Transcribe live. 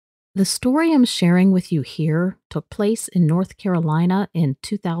The story I'm sharing with you here took place in North Carolina in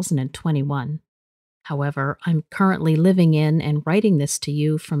 2021. However, I'm currently living in and writing this to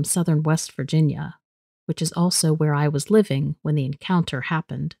you from southern West Virginia, which is also where I was living when the encounter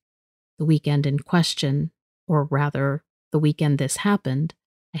happened. The weekend in question, or rather, the weekend this happened,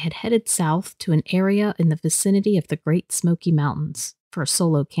 I had headed south to an area in the vicinity of the Great Smoky Mountains for a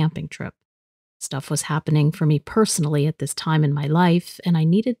solo camping trip. Stuff was happening for me personally at this time in my life, and I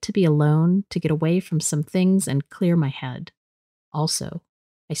needed to be alone to get away from some things and clear my head. Also,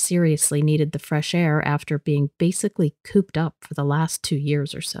 I seriously needed the fresh air after being basically cooped up for the last 2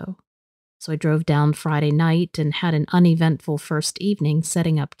 years or so. So I drove down Friday night and had an uneventful first evening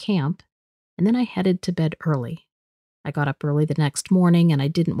setting up camp, and then I headed to bed early. I got up early the next morning and I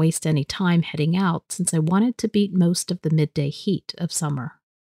didn't waste any time heading out since I wanted to beat most of the midday heat of summer.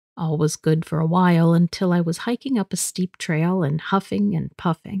 All was good for a while until I was hiking up a steep trail and huffing and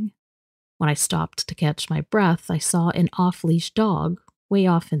puffing. When I stopped to catch my breath, I saw an off-leash dog way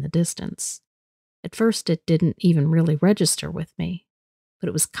off in the distance. At first, it didn't even really register with me, but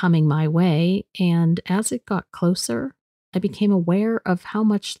it was coming my way, and as it got closer, I became aware of how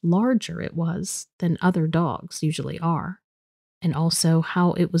much larger it was than other dogs usually are, and also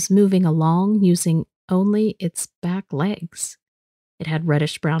how it was moving along using only its back legs. It had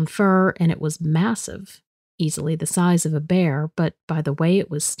reddish-brown fur, and it was massive, easily the size of a bear, but by the way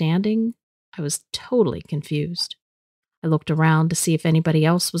it was standing, I was totally confused. I looked around to see if anybody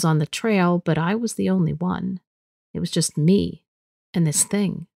else was on the trail, but I was the only one. It was just me and this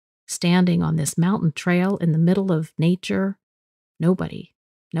thing, standing on this mountain trail in the middle of nature. Nobody,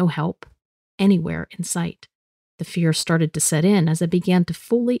 no help, anywhere in sight. The fear started to set in as I began to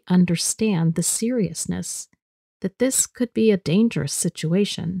fully understand the seriousness that this could be a dangerous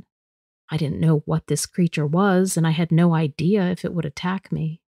situation. I didn't know what this creature was, and I had no idea if it would attack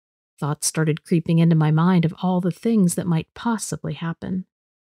me. Thoughts started creeping into my mind of all the things that might possibly happen.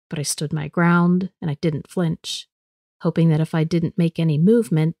 But I stood my ground, and I didn't flinch, hoping that if I didn't make any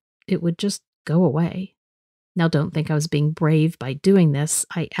movement, it would just go away. Now don't think I was being brave by doing this.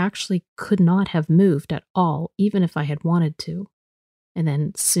 I actually could not have moved at all, even if I had wanted to. And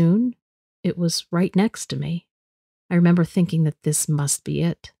then soon, it was right next to me. I remember thinking that this must be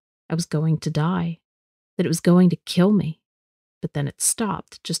it. I was going to die, that it was going to kill me. But then it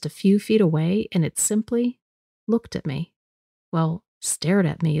stopped just a few feet away and it simply looked at me. Well, stared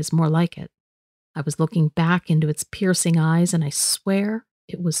at me is more like it. I was looking back into its piercing eyes and I swear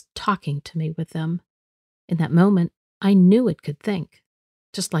it was talking to me with them. In that moment, I knew it could think,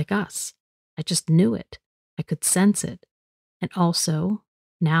 just like us. I just knew it. I could sense it. And also,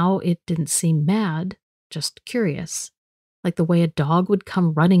 now it didn't seem mad, just curious, like the way a dog would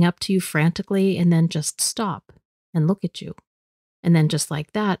come running up to you frantically and then just stop and look at you. And then just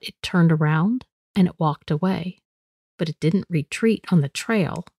like that, it turned around and it walked away. But it didn't retreat on the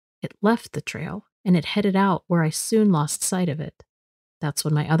trail. It left the trail and it headed out where I soon lost sight of it. That's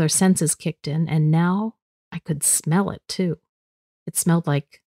when my other senses kicked in, and now I could smell it too. It smelled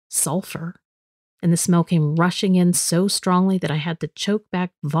like sulfur, and the smell came rushing in so strongly that I had to choke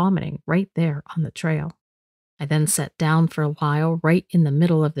back vomiting right there on the trail. I then sat down for a while right in the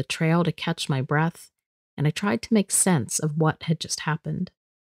middle of the trail to catch my breath, and I tried to make sense of what had just happened.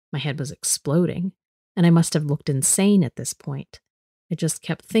 My head was exploding, and I must have looked insane at this point. I just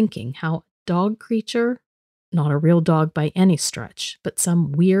kept thinking how a dog creature, not a real dog by any stretch, but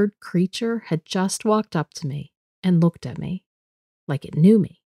some weird creature had just walked up to me and looked at me, like it knew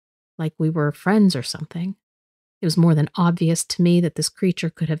me, like we were friends or something. It was more than obvious to me that this creature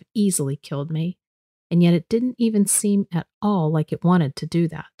could have easily killed me, and yet it didn't even seem at all like it wanted to do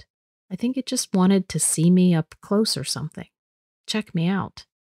that. I think it just wanted to see me up close or something, check me out.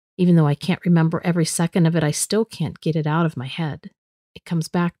 Even though I can't remember every second of it, I still can't get it out of my head. It comes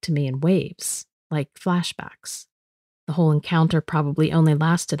back to me in waves, like flashbacks. The whole encounter probably only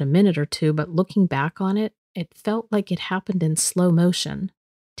lasted a minute or two, but looking back on it, it felt like it happened in slow motion,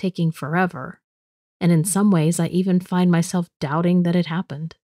 taking forever. And in some ways, I even find myself doubting that it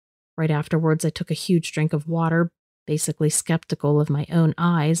happened. Right afterwards, I took a huge drink of water, basically skeptical of my own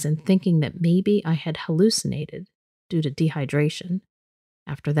eyes and thinking that maybe I had hallucinated due to dehydration.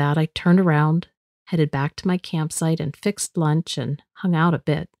 After that, I turned around, headed back to my campsite and fixed lunch and hung out a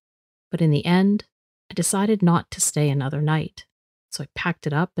bit. But in the end, I decided not to stay another night. So I packed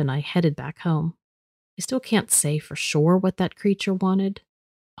it up and I headed back home. I still can't say for sure what that creature wanted.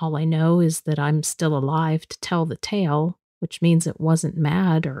 All I know is that I'm still alive to tell the tale, which means it wasn't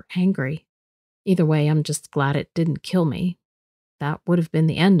mad or angry. Either way, I'm just glad it didn't kill me. That would have been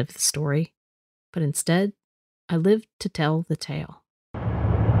the end of the story. But instead, I lived to tell the tale.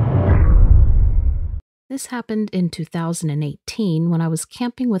 This happened in 2018 when I was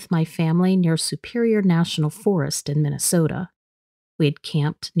camping with my family near Superior National Forest in Minnesota. We had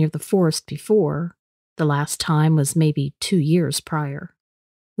camped near the forest before. The last time was maybe 2 years prior.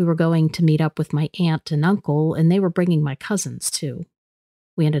 We were going to meet up with my aunt and uncle, and they were bringing my cousins too.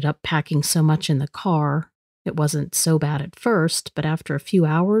 We ended up packing so much in the car. It wasn't so bad at first, but after a few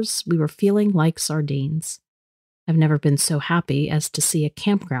hours, we were feeling like sardines. I've never been so happy as to see a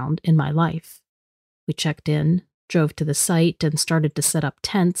campground in my life. We checked in, drove to the site, and started to set up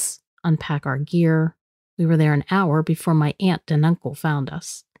tents, unpack our gear. We were there an hour before my aunt and uncle found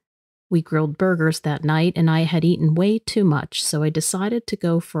us. We grilled burgers that night, and I had eaten way too much, so I decided to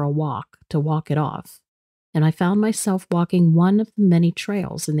go for a walk to walk it off. And I found myself walking one of the many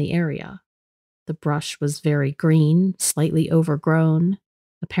trails in the area. The brush was very green, slightly overgrown,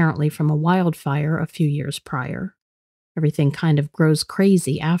 apparently from a wildfire a few years prior. Everything kind of grows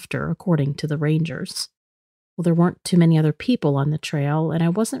crazy after, according to the rangers. Well, there weren't too many other people on the trail, and I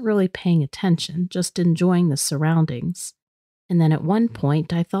wasn't really paying attention, just enjoying the surroundings. And then at one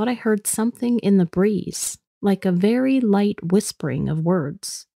point, I thought I heard something in the breeze, like a very light whispering of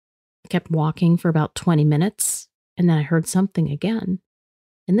words. I kept walking for about 20 minutes, and then I heard something again.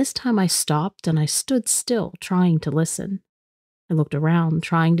 And this time I stopped and I stood still, trying to listen. I looked around,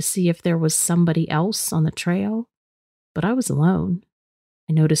 trying to see if there was somebody else on the trail, but I was alone.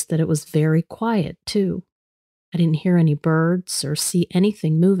 I noticed that it was very quiet, too. I didn't hear any birds or see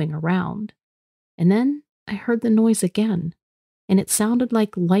anything moving around. And then I heard the noise again, and it sounded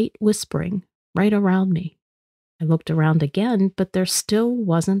like light whispering right around me. I looked around again, but there still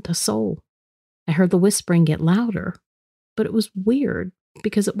wasn't a soul. I heard the whispering get louder, but it was weird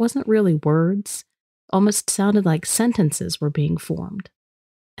because it wasn't really words. Almost sounded like sentences were being formed.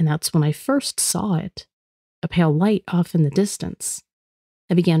 And that's when I first saw it, a pale light off in the distance.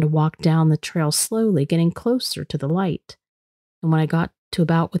 I began to walk down the trail slowly, getting closer to the light. And when I got to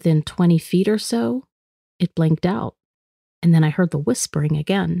about within 20 feet or so, it blinked out. And then I heard the whispering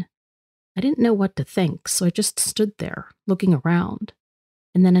again. I didn't know what to think, so I just stood there, looking around.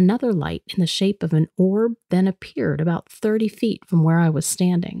 And then another light in the shape of an orb then appeared about 30 feet from where I was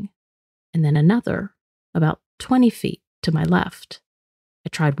standing. And then another, about 20 feet to my left. I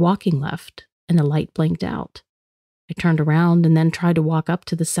tried walking left, and the light blinked out. I turned around and then tried to walk up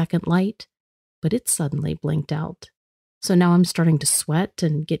to the second light, but it suddenly blinked out. So now I'm starting to sweat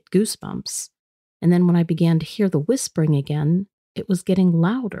and get goosebumps. And then when I began to hear the whispering again, it was getting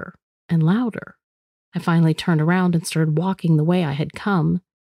louder and louder. I finally turned around and started walking the way I had come,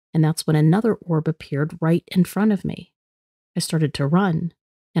 and that's when another orb appeared right in front of me. I started to run,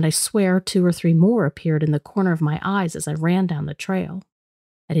 and I swear 2 or 3 more appeared in the corner of my eyes as I ran down the trail.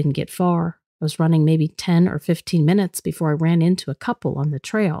 I didn't get far. I was running maybe 10 or 15 minutes before I ran into a couple on the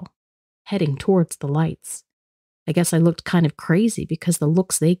trail, heading towards the lights. I guess I looked kind of crazy because the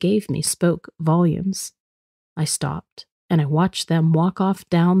looks they gave me spoke volumes. I stopped, and I watched them walk off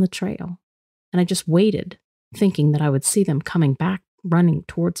down the trail, and I just waited, thinking that I would see them coming back, running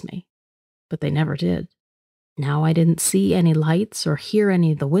towards me. But they never did. Now I didn't see any lights or hear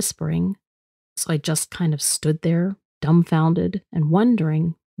any of the whispering, so I just kind of stood there, dumbfounded, and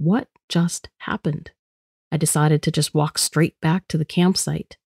wondering what just happened. I decided to just walk straight back to the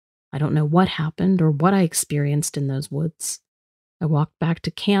campsite. I don't know what happened or what I experienced in those woods. I walked back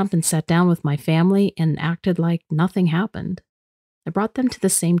to camp and sat down with my family and acted like nothing happened. I brought them to the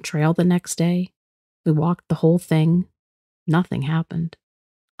same trail the next day. We walked the whole thing. Nothing happened.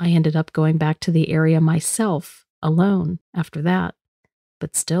 I ended up going back to the area myself, alone, after that.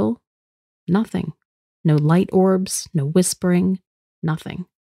 But still, nothing. No light orbs, no whispering, nothing.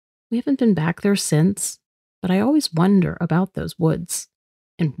 We haven't been back there since, but I always wonder about those woods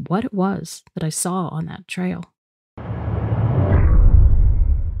and what it was that I saw on that trail.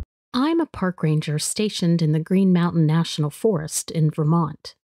 I'm a park ranger stationed in the Green Mountain National Forest in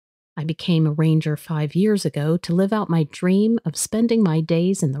Vermont. I became a ranger 5 years ago to live out my dream of spending my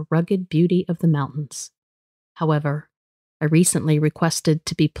days in the rugged beauty of the mountains. However, I recently requested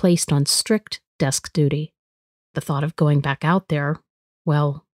to be placed on strict desk duty. The thought of going back out there,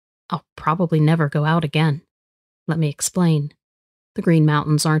 well, I'll probably never go out again. Let me explain. The Green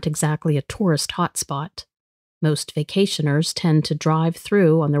Mountains aren't exactly a tourist hotspot. Most vacationers tend to drive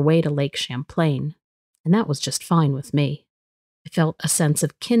through on their way to Lake Champlain, and that was just fine with me. I felt a sense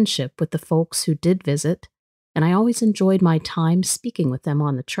of kinship with the folks who did visit, and I always enjoyed my time speaking with them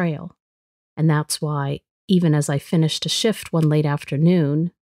on the trail. And that's why, even as I finished a shift one late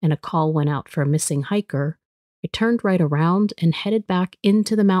afternoon and a call went out for a missing hiker, I turned right around and headed back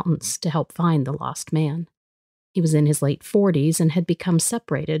into the mountains to help find the lost man. He was in his late 40s and had become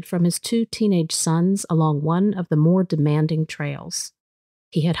separated from his 2 teenage sons along one of the more demanding trails.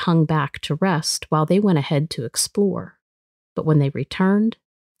 He had hung back to rest while they went ahead to explore, but when they returned,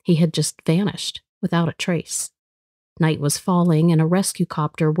 he had just vanished without a trace. Night was falling and a rescue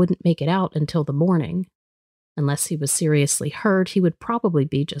copter wouldn't make it out until the morning. Unless he was seriously hurt, he would probably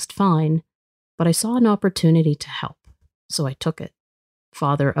be just fine, but I saw an opportunity to help, so I took it.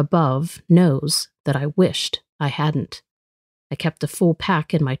 Father above knows that I wished I hadn't. I kept a full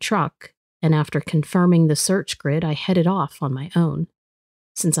pack in my truck, and after confirming the search grid, I headed off on my own.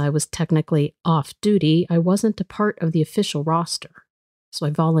 Since I was technically off duty, I wasn't a part of the official roster, so I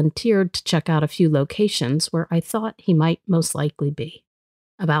volunteered to check out a few locations where I thought he might most likely be.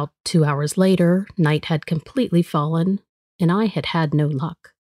 About 2 hours later, night had completely fallen, and I had had no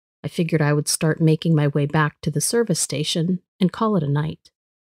luck. I figured I would start making my way back to the service station and call it a night.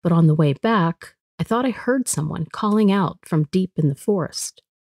 But on the way back, I thought I heard someone calling out from deep in the forest.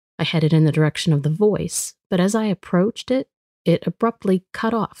 I headed in the direction of the voice, but as I approached it, it abruptly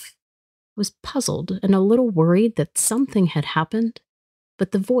cut off. I was puzzled and a little worried that something had happened,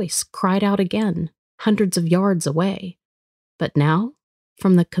 but the voice cried out again, hundreds of yards away. But now,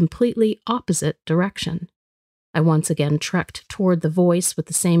 from the completely opposite direction. I once again trekked toward the voice with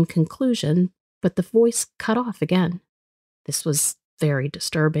the same conclusion, but the voice cut off again. This was very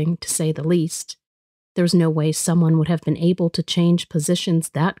disturbing, to say the least. There was no way someone would have been able to change positions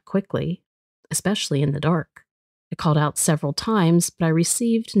that quickly, especially in the dark. I called out several times, but I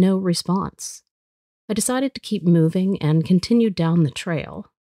received no response. I decided to keep moving and continued down the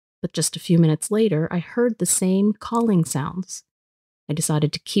trail, but just a few minutes later, I heard the same calling sounds. I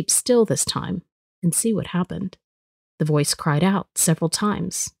decided to keep still this time and see what happened. The voice cried out several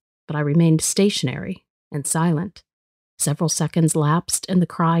times, but I remained stationary and silent. Several seconds lapsed and the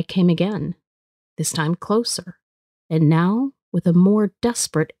cry came again, this time closer, and now with a more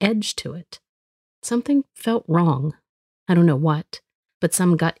desperate edge to it. Something felt wrong. I don't know what, but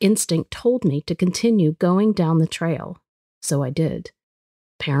some gut instinct told me to continue going down the trail, so I did.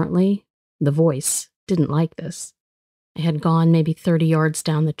 Apparently, the voice didn't like this. I had gone maybe 30 yards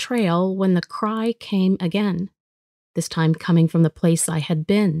down the trail when the cry came again, this time coming from the place I had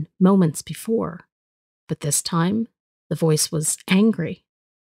been moments before. But this time, the voice was angry,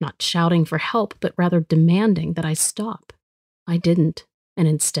 not shouting for help, but rather demanding that I stop. I didn't, and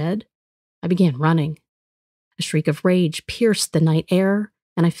instead, I began running. A shriek of rage pierced the night air,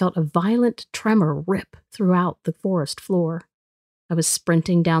 and I felt a violent tremor rip throughout the forest floor. I was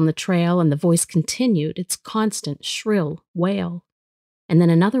sprinting down the trail, and the voice continued its constant, shrill wail. And then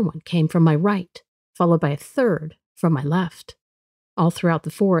another one came from my right, followed by a third from my left. All throughout the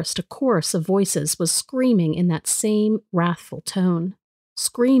forest, a chorus of voices was screaming in that same wrathful tone,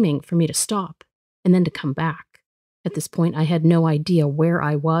 screaming for me to stop, and then to come back. At this point, I had no idea where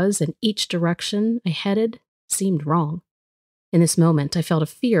I was, and each direction I headed seemed wrong. In this moment, I felt a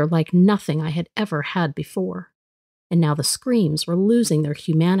fear like nothing I had ever had before. And now the screams were losing their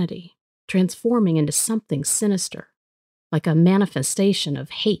humanity, transforming into something sinister, like a manifestation of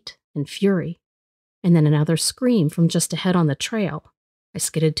hate and fury. And then another scream from just ahead on the trail. I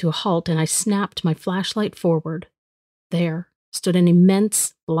skidded to a halt and I snapped my flashlight forward. There stood an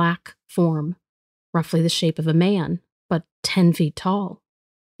immense black form, roughly the shape of a man, but 10 feet tall.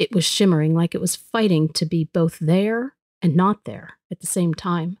 It was shimmering like it was fighting to be both there and not there at the same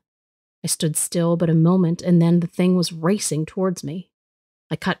time. I stood still but a moment, and then the thing was racing towards me.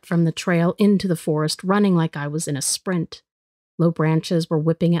 I cut from the trail into the forest, running like I was in a sprint. Low branches were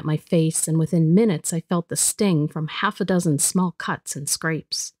whipping at my face, and within minutes I felt the sting from half a dozen small cuts and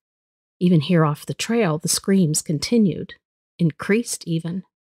scrapes. Even here off the trail, the screams continued, increased even.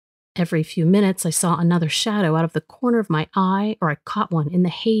 Every few minutes I saw another shadow out of the corner of my eye, or I caught one in the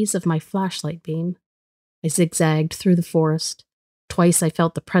haze of my flashlight beam. I zigzagged through the forest. Twice I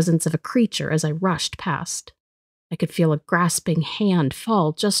felt the presence of a creature as I rushed past. I could feel a grasping hand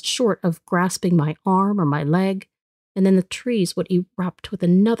fall just short of grasping my arm or my leg, and then the trees would erupt with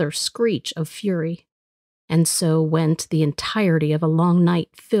another screech of fury. And so went the entirety of a long night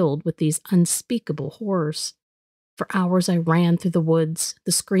filled with these unspeakable horrors. For hours I ran through the woods.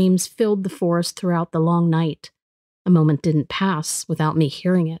 The screams filled the forest throughout the long night. A moment didn't pass without me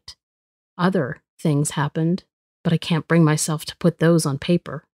hearing it. Other things happened, but I can't bring myself to put those on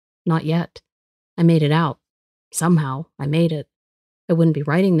paper. Not yet. I made it out. Somehow, I made it. I wouldn't be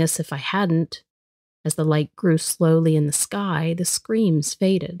writing this if I hadn't. As the light grew slowly in the sky, the screams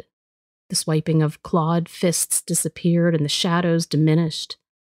faded. The swiping of clawed fists disappeared and the shadows diminished,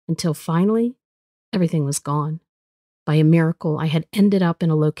 until finally, everything was gone. By a miracle, I had ended up in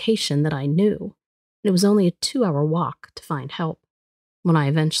a location that I knew. It was only a 2-hour walk to find help. When I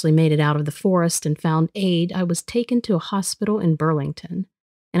eventually made it out of the forest and found aid, I was taken to a hospital in Burlington,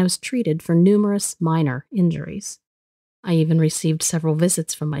 and I was treated for numerous minor injuries. I even received several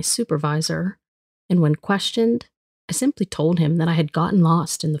visits from my supervisor, and when questioned, I simply told him that I had gotten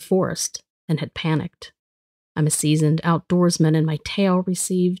lost in the forest and had panicked. I'm a seasoned outdoorsman, and my tale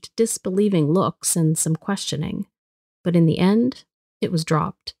received disbelieving looks and some questioning. But in the end, it was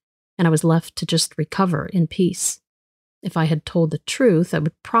dropped, and I was left to just recover in peace. If I had told the truth, I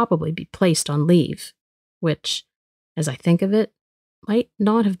would probably be placed on leave, which, as I think of it, might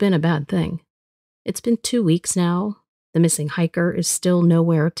not have been a bad thing. It's been 2 weeks now. The missing hiker is still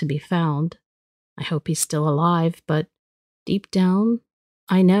nowhere to be found. I hope he's still alive, but deep down,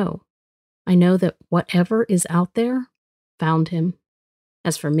 I know. I know that whatever is out there found him.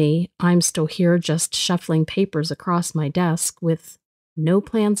 As for me, I'm still here just shuffling papers across my desk with no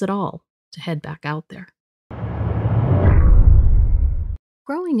plans at all to head back out there.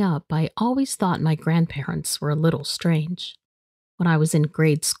 Growing up, I always thought my grandparents were a little strange. When I was in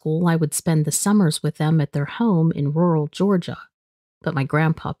grade school, I would spend the summers with them at their home in rural Georgia, but my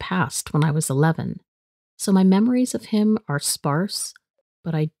grandpa passed when I was 11, so my memories of him are sparse,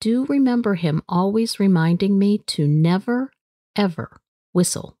 but I do remember him always reminding me to never, ever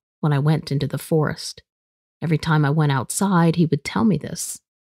whistle when I went into the forest. Every time I went outside, he would tell me this.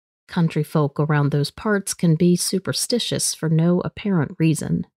 Country folk around those parts can be superstitious for no apparent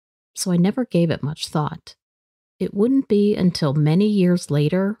reason, so I never gave it much thought. It wouldn't be until many years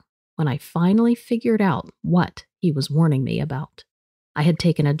later when I finally figured out what he was warning me about. I had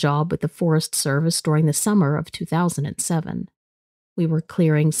taken a job with the Forest Service during the summer of 2007. We were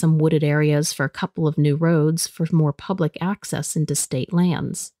clearing some wooded areas for a couple of new roads for more public access into state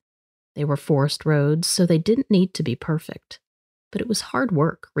lands. They were forest roads, so they didn't need to be perfect, but it was hard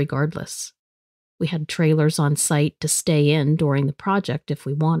work regardless. We had trailers on site to stay in during the project if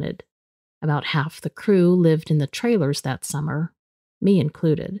we wanted. About half the crew lived in the trailers that summer, me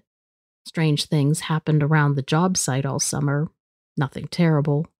included. Strange things happened around the job site all summer. Nothing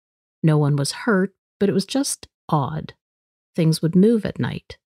terrible. No one was hurt, but it was just odd. Things would move at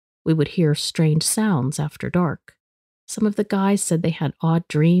night. We would hear strange sounds after dark. Some of the guys said they had odd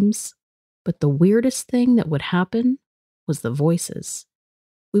dreams, but the weirdest thing that would happen was the voices.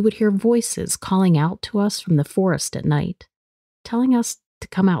 We would hear voices calling out to us from the forest at night, telling us to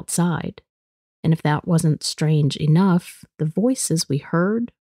come outside. And if that wasn't strange enough, the voices we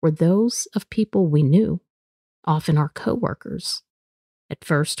heard were those of people we knew, often our coworkers. At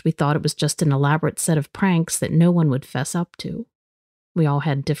first, we thought it was just an elaborate set of pranks that no one would fess up to. We all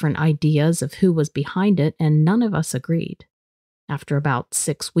had different ideas of who was behind it, and none of us agreed. After about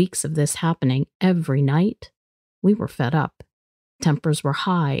 6 weeks of this happening every night, we were fed up. Tempers were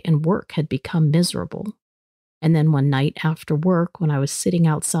high, and work had become miserable. And then one night after work, when I was sitting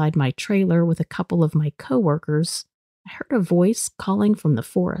outside my trailer with a couple of my coworkers, I heard a voice calling from the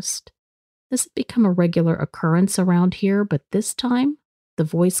forest. This had become a regular occurrence around here, but this time, the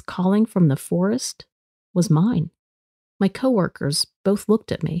voice calling from the forest was mine. My coworkers both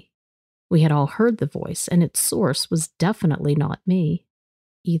looked at me. We had all heard the voice, and its source was definitely not me.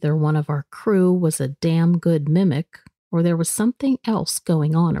 Either one of our crew was a damn good mimic, or there was something else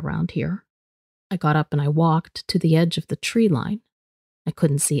going on around here. I got up and I walked to the edge of the tree line. I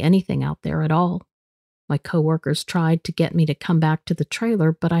couldn't see anything out there at all. My coworkers tried to get me to come back to the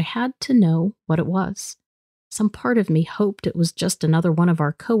trailer, but I had to know what it was. Some part of me hoped it was just another one of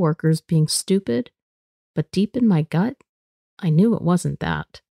our coworkers being stupid, but deep in my gut, I knew it wasn't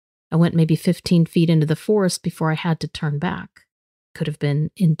that. I went maybe 15 feet into the forest before I had to turn back. Could have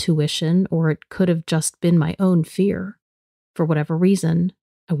been intuition, or it could have just been my own fear. For whatever reason,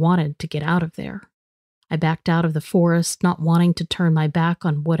 I wanted to get out of there. I backed out of the forest, not wanting to turn my back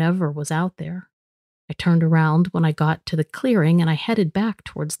on whatever was out there. I turned around when I got to the clearing and I headed back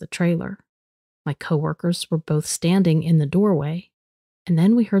towards the trailer. My coworkers were both standing in the doorway, and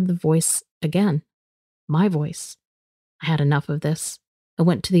then we heard the voice again. My voice. I had enough of this. I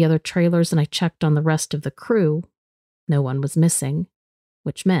went to the other trailers and I checked on the rest of the crew. No one was missing,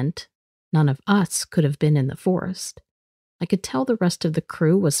 which meant none of us could have been in the forest. I could tell the rest of the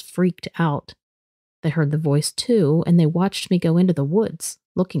crew was freaked out. They heard the voice too, and they watched me go into the woods,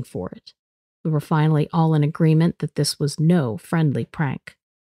 looking for it. We were finally all in agreement that this was no friendly prank.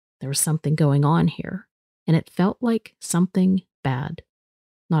 There was something going on here, and it felt like something bad.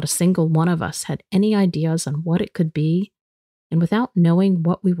 Not a single one of us had any ideas on what it could be, and without knowing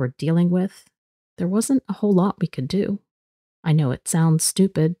what we were dealing with, there wasn't a whole lot we could do. I know it sounds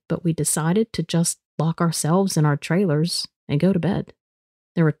stupid, but we decided to just lock ourselves in our trailers and go to bed.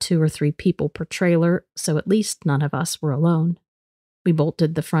 There were 2 or 3 people per trailer, so at least none of us were alone. We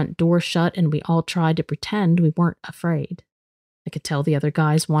bolted the front door shut and we all tried to pretend we weren't afraid. I could tell the other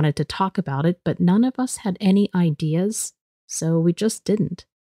guys wanted to talk about it, but none of us had any ideas, so we just didn't.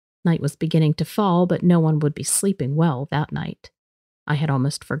 Night was beginning to fall, but no one would be sleeping well that night. I had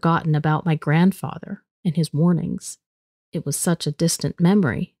almost forgotten about my grandfather and his warnings. It was such a distant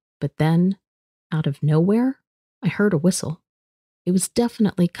memory, but then, out of nowhere, I heard a whistle. It was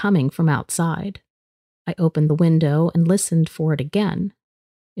definitely coming from outside. I opened the window and listened for it again.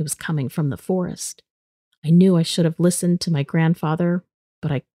 It was coming from the forest. I knew I should have listened to my grandfather,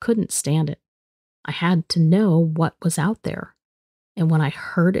 but I couldn't stand it. I had to know what was out there. And when I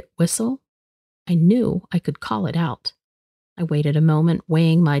heard it whistle, I knew I could call it out. I waited a moment,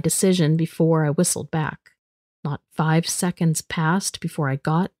 weighing my decision before I whistled back. Not 5 seconds passed before I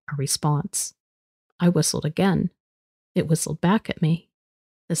got a response. I whistled again. It whistled back at me.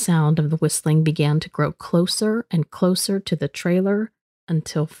 The sound of the whistling began to grow closer and closer to the trailer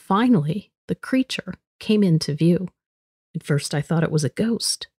until finally the creature came into view. At first I thought it was a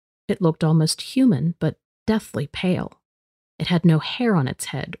ghost. It looked almost human, but deathly pale. It had no hair on its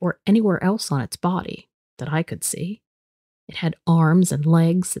head or anywhere else on its body that I could see. It had arms and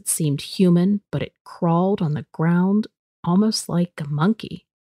legs that seemed human, but it crawled on the ground almost like a monkey.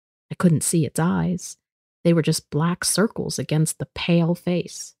 I couldn't see its eyes. They were just black circles against the pale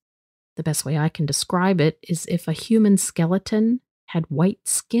face. The best way I can describe it is if a human skeleton had white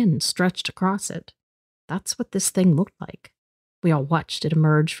skin stretched across it. That's what this thing looked like. We all watched it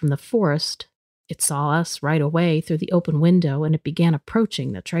emerge from the forest. It saw us right away through the open window and it began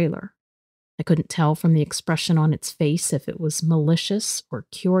approaching the trailer. I couldn't tell from the expression on its face if it was malicious or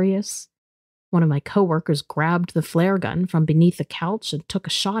curious. One of my coworkers grabbed the flare gun from beneath the couch and took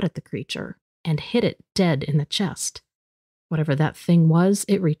a shot at the creature and hit it dead in the chest. Whatever that thing was,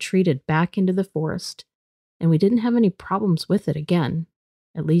 it retreated back into the forest, and we didn't have any problems with it again,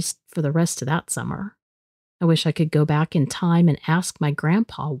 at least for the rest of that summer. I wish I could go back in time and ask my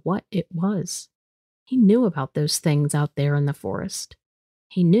grandpa what it was. He knew about those things out there in the forest.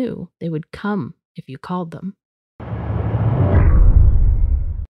 He knew they would come if you called them.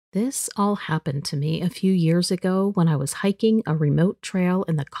 This all happened to me a few years ago when I was hiking a remote trail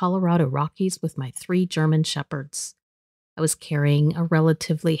in the Colorado Rockies with my 3 German shepherds. I was carrying a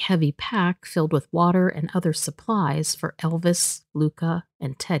relatively heavy pack filled with water and other supplies for Elvis, Luca,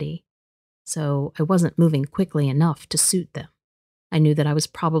 and Teddy, so I wasn't moving quickly enough to suit them. I knew that I was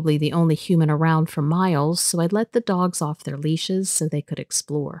probably the only human around for miles, so I let the dogs off their leashes so they could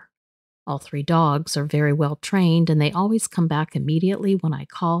explore. All 3 dogs are very well trained and they always come back immediately when I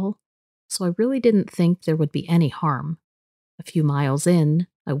call, so I really didn't think there would be any harm. A few miles in,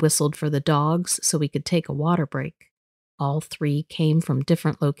 I whistled for the dogs so we could take a water break. All 3 came from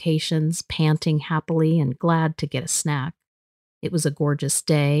different locations, panting happily and glad to get a snack. It was a gorgeous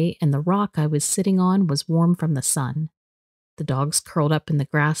day, and the rock I was sitting on was warm from the sun. The dogs curled up in the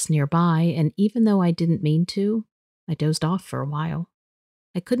grass nearby, and even though I didn't mean to, I dozed off for a while.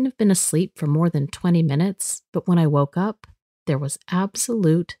 I couldn't have been asleep for more than 20 minutes, but when I woke up, there was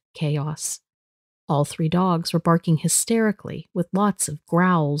absolute chaos. All 3 dogs were barking hysterically, with lots of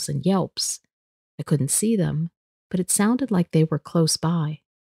growls and yelps. I couldn't see them, but it sounded like they were close by.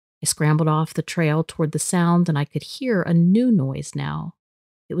 I scrambled off the trail toward the sound, and I could hear a new noise now.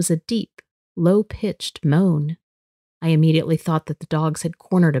 It was a deep, low-pitched moan. I immediately thought that the dogs had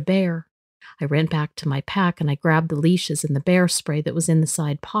cornered a bear. I ran back to my pack and I grabbed the leashes and the bear spray that was in the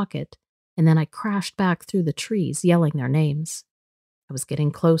side pocket, and then I crashed back through the trees, yelling their names. I was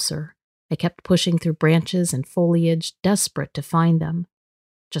getting closer. I kept pushing through branches and foliage, desperate to find them.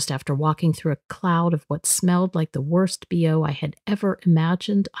 Just after walking through a cloud of what smelled like the worst BO I had ever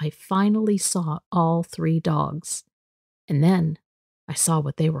imagined, I finally saw all 3 dogs. And then I saw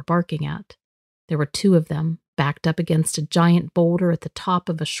what they were barking at. There were 2 of them, backed up against a giant boulder at the top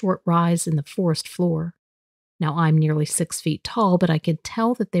of a short rise in the forest floor. Now I'm nearly 6 feet tall, but I could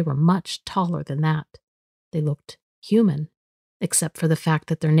tell that they were much taller than that. They looked human, except for the fact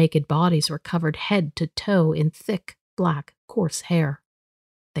that their naked bodies were covered head to toe in thick, black, coarse hair.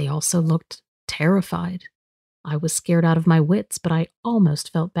 They also looked terrified. I was scared out of my wits, but I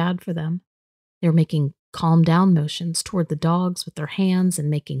almost felt bad for them. They were making calm down motions toward the dogs with their hands and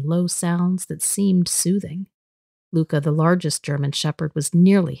making low sounds that seemed soothing. Luca, the largest German shepherd, was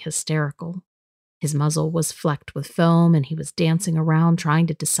nearly hysterical. His muzzle was flecked with foam, and he was dancing around trying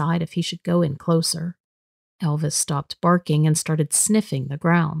to decide if he should go in closer. Elvis stopped barking and started sniffing the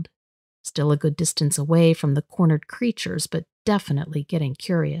ground. Still a good distance away from the cornered creatures, but definitely getting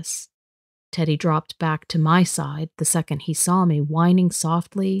curious. Teddy dropped back to my side the second he saw me, whining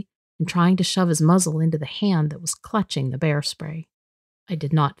softly and trying to shove his muzzle into the hand that was clutching the bear spray. I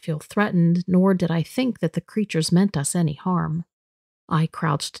did not feel threatened, nor did I think that the creatures meant us any harm. I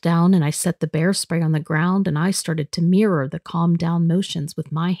crouched down and I set the bear spray on the ground, and I started to mirror the calm down motions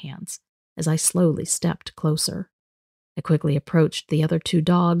with my hands as I slowly stepped closer. I quickly approached the other two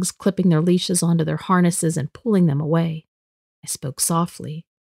dogs, clipping their leashes onto their harnesses and pulling them away. I spoke softly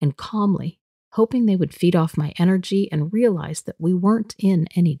and calmly, hoping they would feed off my energy and realize that we weren't in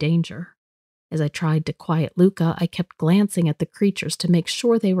any danger. As I tried to quiet Luca, I kept glancing at the creatures to make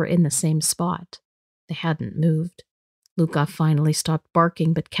sure they were in the same spot. They hadn't moved. Luca finally stopped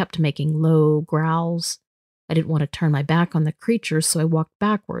barking but kept making low growls. I didn't want to turn my back on the creatures, so I walked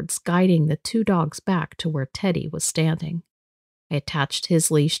backwards, guiding the two dogs back to where Teddy was standing. I attached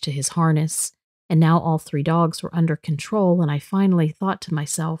his leash to his harness, and now all three dogs were under control, and I finally thought to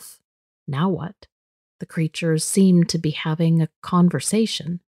myself, now what? The creatures seemed to be having a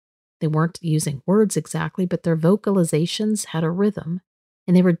conversation. They weren't using words exactly, but their vocalizations had a rhythm,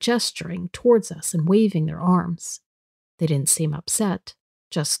 and they were gesturing towards us and waving their arms. They didn't seem upset,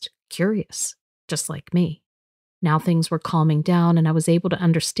 just curious, just like me. Now things were calming down, and I was able to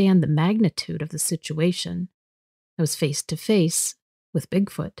understand the magnitude of the situation. I was face to face with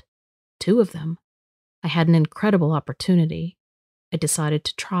Bigfoot, two of them. I had an incredible opportunity. I decided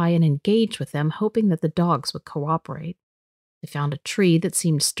to try and engage with them, hoping that the dogs would cooperate. I found a tree that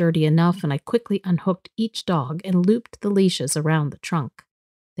seemed sturdy enough, and I quickly unhooked each dog and looped the leashes around the trunk.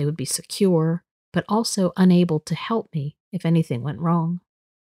 They would be secure, but also unable to help me if anything went wrong.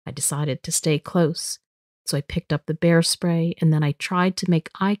 I decided to stay close, so I picked up the bear spray and then I tried to make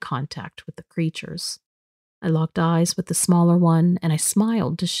eye contact with the creatures. I locked eyes with the smaller one and I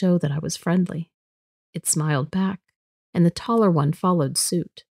smiled to show that I was friendly. It smiled back, and the taller one followed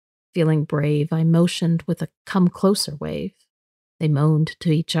suit. Feeling brave, I motioned with a come closer wave. They moaned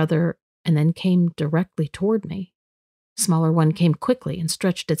to each other and then came directly toward me. The smaller one came quickly and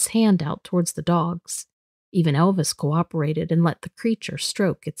stretched its hand out towards the dogs. Even Elvis cooperated and let the creature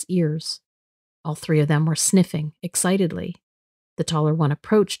stroke its ears. All three of them were sniffing excitedly. The taller one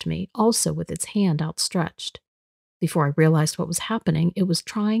approached me, also with its hand outstretched. Before I realized what was happening, it was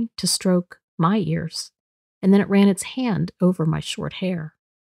trying to stroke my ears, and then it ran its hand over my short hair.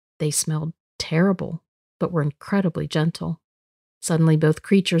 They smelled terrible, but were incredibly gentle. Suddenly, both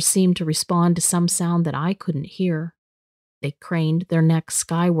creatures seemed to respond to some sound that I couldn't hear. They craned their necks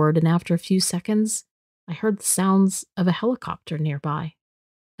skyward, and after a few seconds, I heard the sounds of a helicopter nearby.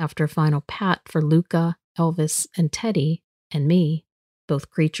 After a final pat for Luca, Elvis, and Teddy, and me, both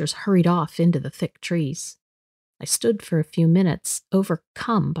creatures hurried off into the thick trees. I stood for a few minutes,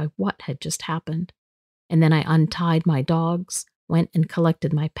 overcome by what had just happened, and then I untied my dogs, went and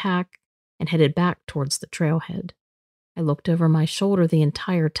collected my pack, and headed back towards the trailhead. I looked over my shoulder the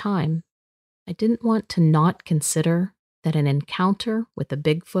entire time. I didn't want to not consider that an encounter with a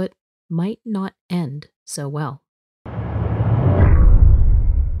Bigfoot might not end so well.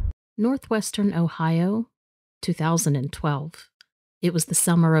 Northwestern Ohio, 2012. It was the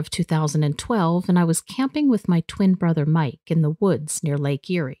summer of 2012, and I was camping with my twin brother Mike in the woods near Lake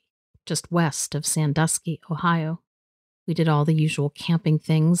Erie, just west of Sandusky, Ohio. We did all the usual camping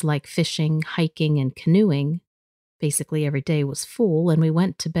things like fishing, hiking, and canoeing. Basically every day was full, and we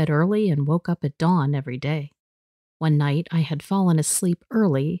went to bed early and woke up at dawn every day. One night I had fallen asleep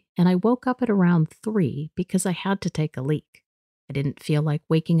early, and I woke up at around 3 because I had to take a leak. I didn't feel like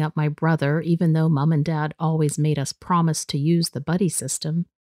waking up my brother, even though Mom and Dad always made us promise to use the buddy system,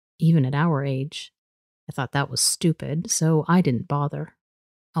 even at our age. I thought that was stupid, so I didn't bother.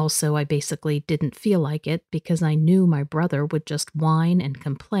 Also, I basically didn't feel like it because I knew my brother would just whine and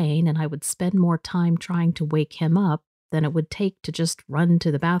complain, and I would spend more time trying to wake him up than it would take to just run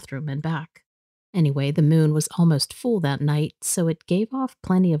to the bathroom and back. Anyway, the moon was almost full that night, so it gave off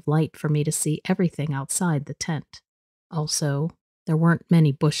plenty of light for me to see everything outside the tent. Also, there weren't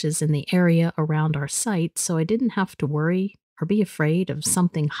many bushes in the area around our site, so I didn't have to worry or be afraid of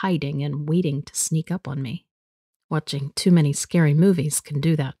something hiding and waiting to sneak up on me. Watching too many scary movies can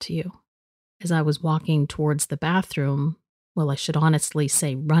do that to you. As I was walking towards the bathroom, well, I should honestly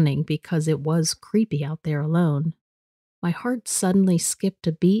say running because it was creepy out there alone, my heart suddenly skipped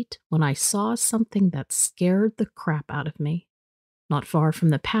a beat when I saw something that scared the crap out of me. Not far from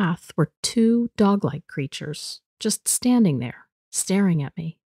the path were 2 dog-like creatures, just standing there, staring at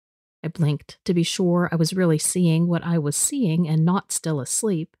me. I blinked to be sure I was really seeing what I was seeing and not still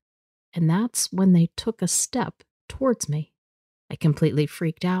asleep, and that's when they took a step towards me. I completely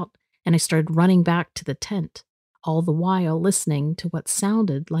freaked out, and I started running back to the tent. all the while listening to what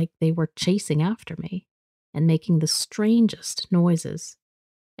sounded like they were chasing after me and making the strangest noises.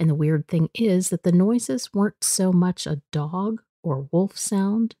 And the weird thing is that the noises weren't so much a dog or wolf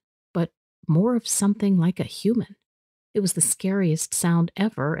sound, but more of something like a human. It was the scariest sound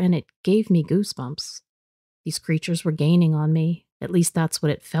ever, and it gave me goosebumps. These creatures were gaining on me, at least that's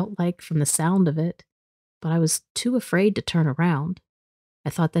what it felt like from the sound of it, but I was too afraid to turn around. I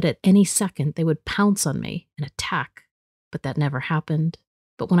thought that at any second they would pounce on me and attack, but that never happened.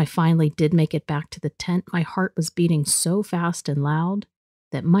 But when I finally did make it back to the tent, my heart was beating so fast and loud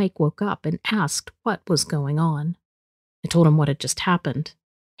that Mike woke up and asked what was going on. I told him what had just happened.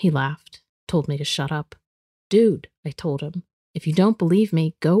 He laughed, told me to shut up. Dude, I told him, if you don't believe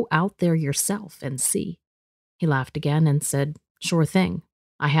me, go out there yourself and see. He laughed again and said, sure thing,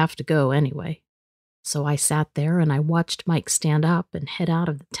 I have to go anyway. So I sat there and I watched Mike stand up and head out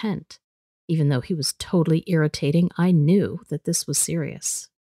of the tent. Even though he was totally irritating, I knew that this was serious.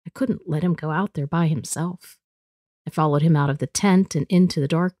 I couldn't let him go out there by himself. I followed him out of the tent and into the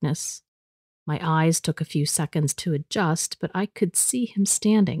darkness. My eyes took a few seconds to adjust, but I could see him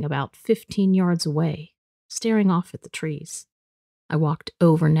standing about 15 yards away, staring off at the trees. I walked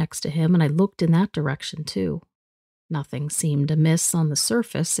over next to him and I looked in that direction too. Nothing seemed amiss on the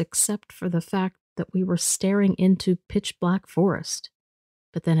surface except for the fact that we were staring into pitch-black forest.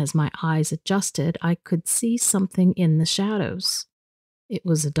 But then as my eyes adjusted, I could see something in the shadows. It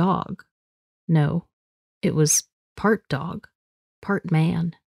was a dog. No, it was part dog, part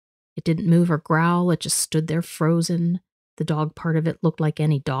man. It didn't move or growl, it just stood there frozen. The dog part of it looked like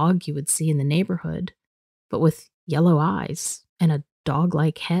any dog you would see in the neighborhood, but with yellow eyes and a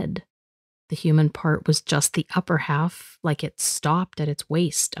dog-like head. The human part was just the upper half, like it stopped at its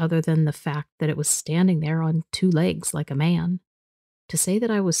waist, other than the fact that it was standing there on two legs like a man. To say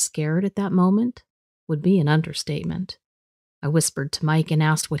that I was scared at that moment would be an understatement. I whispered to Mike and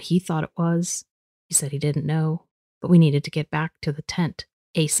asked what he thought it was. He said he didn't know, but we needed to get back to the tent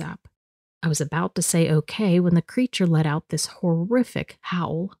ASAP. I was about to say okay when the creature let out this horrific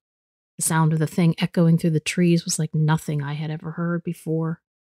howl. The sound of the thing echoing through the trees was like nothing I had ever heard before.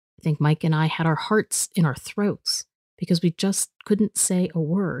 I think Mike and I had our hearts in our throats because we just couldn't say a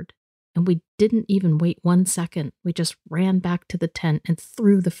word. And we didn't even wait 1 second. We just ran back to the tent and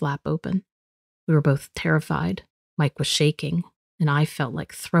threw the flap open. We were both terrified. Mike was shaking, and I felt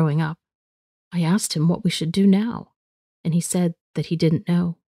like throwing up. I asked him what we should do now, and he said that he didn't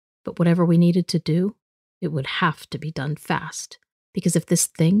know. But whatever we needed to do, it would have to be done fast, because if this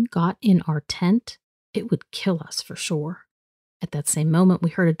thing got in our tent, it would kill us for sure. At that same moment, we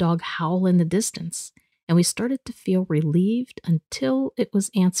heard a dog howl in the distance, and we started to feel relieved until it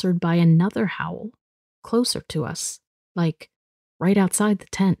was answered by another howl, closer to us, like right outside the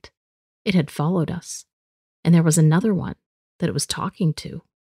tent. It had followed us, and there was another one that it was talking to,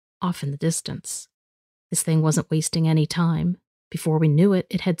 off in the distance. This thing wasn't wasting any time. Before we knew it,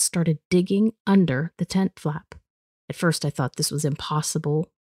 it had started digging under the tent flap. At first I thought this was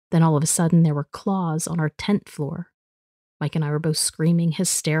impossible. Then all of a sudden there were claws on our tent floor. Mike and I were both screaming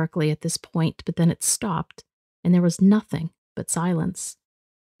hysterically at this point, but then it stopped, and there was nothing but silence.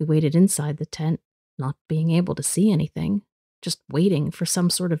 We waited inside the tent, not being able to see anything, just waiting for some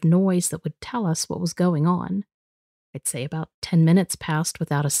sort of noise that would tell us what was going on. I'd say about 10 minutes passed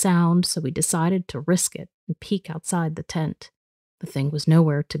without a sound, so we decided to risk it and peek outside the tent. The thing was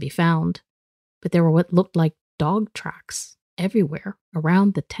nowhere to be found, but there were what looked like dog tracks everywhere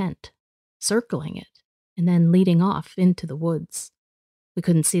around the tent, circling it, and then leading off into the woods. We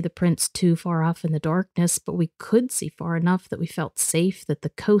couldn't see the prints too far off in the darkness, but we could see far enough that we felt safe that the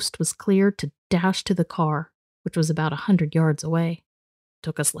coast was clear to dash to the car, which was about 100 yards away. It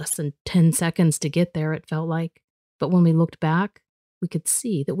took us less than 10 seconds to get there, it felt like, but when we looked back, we could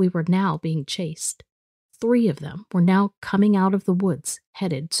see that we were now being chased. 3 of them were now coming out of the woods,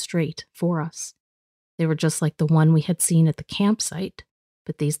 headed straight for us. They were just like the one we had seen at the campsite,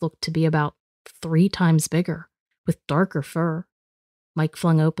 but these looked to be about 3 times bigger, with darker fur. Mike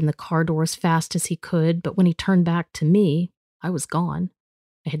flung open the car door as fast as he could, but when he turned back to me, I was gone.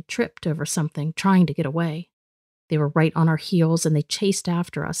 I had tripped over something, trying to get away. They were right on our heels, and they chased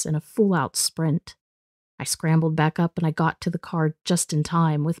after us in a full-out sprint. I scrambled back up, and I got to the car just in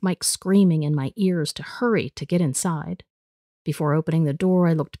time, with Mike screaming in my ears to hurry to get inside. Before opening the door,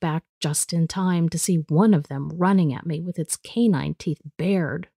 I looked back just in time to see one of them running at me with its canine teeth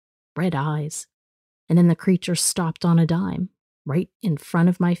bared, red eyes. And then the creature stopped on a dime, right in front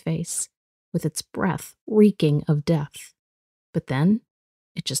of my face, with its breath reeking of death. But then,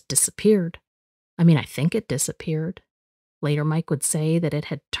 it just disappeared. I mean, I think it disappeared. Later, Mike would say that it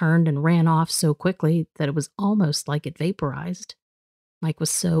had turned and ran off so quickly that it was almost like it vaporized. Mike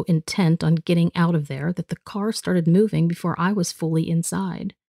was so intent on getting out of there that the car started moving before I was fully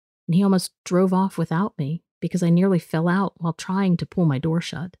inside, and he almost drove off without me because I nearly fell out while trying to pull my door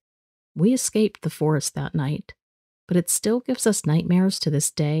shut. We escaped the forest that night, but it still gives us nightmares to this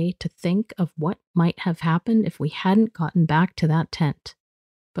day to think of what might have happened if we hadn't gotten back to that tent,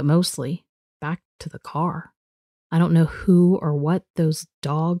 but mostly back to the car. I don't know who or what those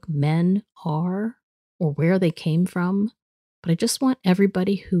dog men are or where they came from, but I just want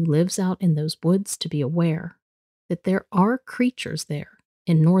everybody who lives out in those woods to be aware that there are creatures there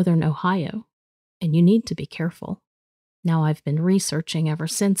in northern Ohio, and you need to be careful. Now, I've been researching ever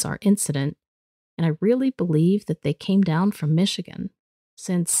since our incident, and I really believe that they came down from Michigan,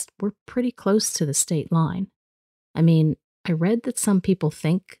 since we're pretty close to the state line. I mean, I read that some people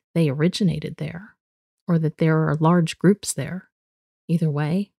think they originated there, or that there are large groups there. Either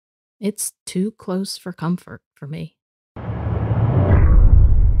way, it's too close for comfort for me.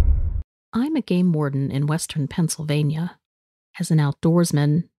 I'm a game warden in western Pennsylvania. As an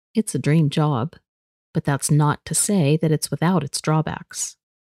outdoorsman, it's a dream job, but that's not to say that it's without its drawbacks.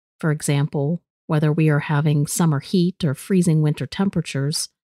 For example, whether we are having summer heat or freezing winter temperatures,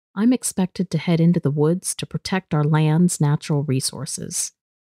 I'm expected to head into the woods to protect our land's natural resources.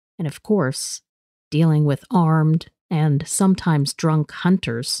 And of course, dealing with armed and sometimes drunk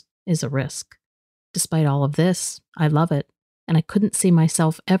hunters is a risk. Despite all of this, I love it, and I couldn't see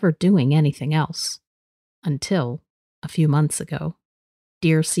myself ever doing anything else. Until a few months ago.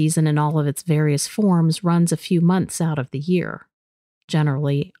 Deer season in all of its various forms runs a few months out of the year,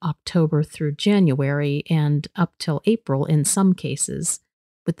 generally October through January and up till April in some cases,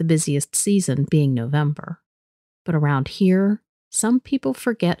 with the busiest season being November. But around here, some people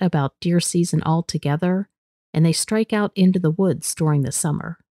forget about deer season altogether, and they strike out into the woods during the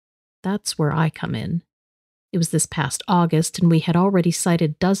summer. That's where I come in. It was this past August, and we had already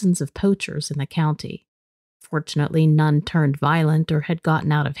sighted dozens of poachers in the county. Fortunately, none turned violent or had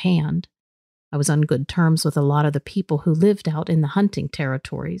gotten out of hand. I was on good terms with a lot of the people who lived out in the hunting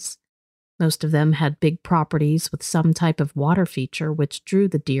territories. Most of them had big properties with some type of water feature which drew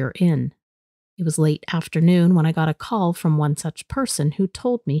the deer in. It was late afternoon when I got a call from one such person who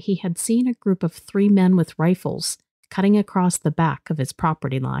told me he had seen a group of 3 men with rifles cutting across the back of his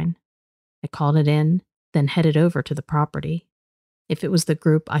property line. I called it in, then headed over to the property. If it was the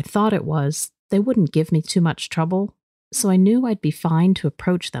group I thought it was, they wouldn't give me too much trouble, so I knew I'd be fine to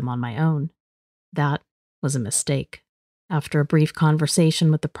approach them on my own. That was a mistake. After a brief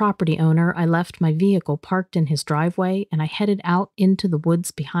conversation with the property owner, I left my vehicle parked in his driveway and I headed out into the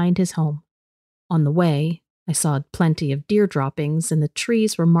woods behind his home. On the way, I saw plenty of deer droppings and the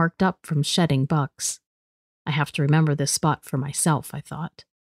trees were marked up from shedding bucks. I have to remember this spot for myself, I thought.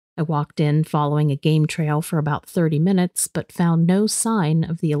 I walked in following a game trail for about 30 minutes, but found no sign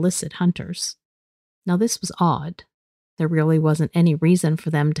of the illicit hunters. Now this was odd. There really wasn't any reason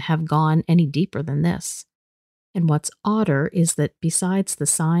for them to have gone any deeper than this. And what's odder is that besides the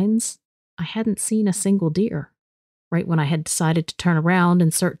signs, I hadn't seen a single deer. Right when I had decided to turn around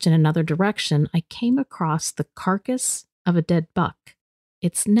and search in another direction, I came across the carcass of a dead buck.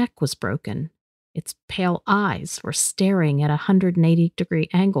 Its neck was broken. Its pale eyes were staring at a 180-degree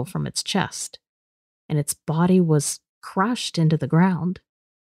angle from its chest, and its body was crushed into the ground.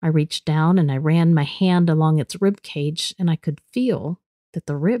 I reached down and I ran my hand along its rib cage, and I could feel that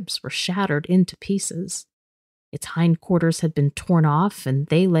the ribs were shattered into pieces. Its hindquarters had been torn off, and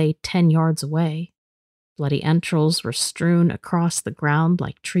they lay 10 yards away. Bloody entrails were strewn across the ground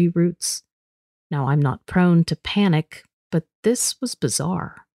like tree roots. Now, I'm not prone to panic, but this was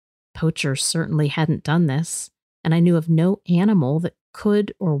bizarre. Poachers certainly hadn't done this, and I knew of no animal that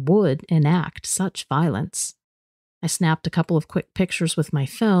could or would enact such violence. I snapped a couple of quick pictures with my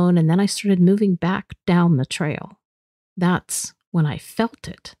phone, and then I started moving back down the trail. That's when I felt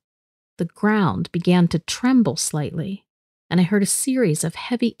it. The ground began to tremble slightly, and I heard a series of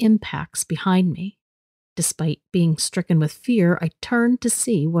heavy impacts behind me. Despite being stricken with fear, I turned to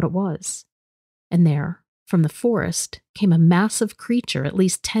see what it was. And there, from the forest, came a massive creature at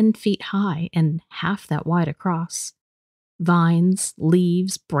least 10 feet high and half that wide across. Vines,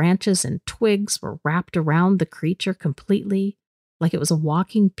 leaves, branches, and twigs were wrapped around the creature completely, like it was a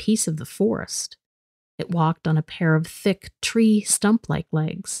walking piece of the forest. It walked on a pair of thick tree stump-like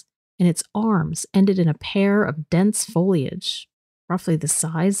legs, and its arms ended in a pair of dense foliage, roughly the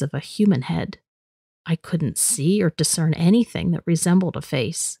size of a human head. I couldn't see or discern anything that resembled a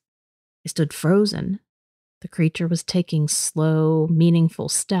face. I stood frozen. The creature was taking slow, meaningful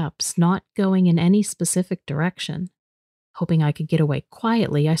steps, not going in any specific direction. Hoping I could get away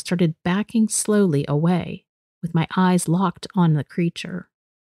quietly, I started backing slowly away, with my eyes locked on the creature.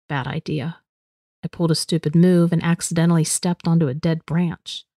 Bad idea. I pulled a stupid move and accidentally stepped onto a dead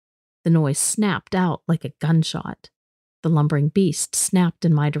branch. The noise snapped out like a gunshot. The lumbering beast snapped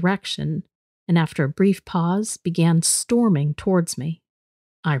in my direction, and after a brief pause, began storming towards me.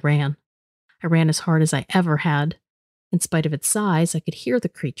 I ran. I ran as hard as I ever had. In spite of its size, I could hear the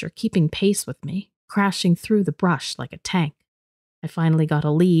creature keeping pace with me, crashing through the brush like a tank. I finally got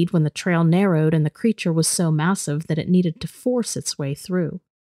a lead when the trail narrowed and the creature was so massive that it needed to force its way through.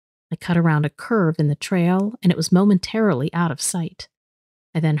 I cut around a curve in the trail, and it was momentarily out of sight.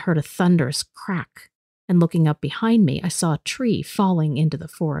 I then heard a thunderous crack, and looking up behind me, I saw a tree falling into the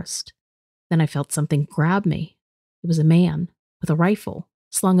forest. Then I felt something grab me. It was a man, with a rifle,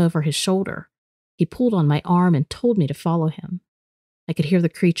 slung over his shoulder. He pulled on my arm and told me to follow him. I could hear the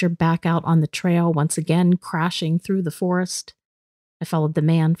creature back out on the trail, once again crashing through the forest. I followed the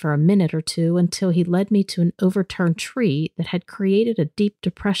man for a minute or two until he led me to an overturned tree that had created a deep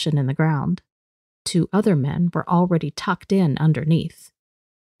depression in the ground. 2 other men were already tucked in underneath.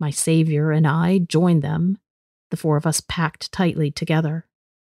 My savior and I joined them, the 4 of us packed tightly together.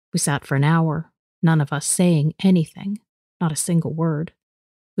 We sat for an hour, none of us saying anything, not a single word.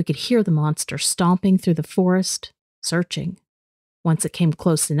 We could hear the monster stomping through the forest, searching. Once it came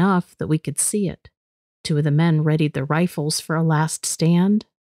close enough that we could see it. 2 of the men readied their rifles for a last stand,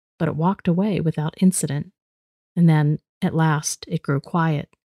 but it walked away without incident. And then, at last, it grew quiet,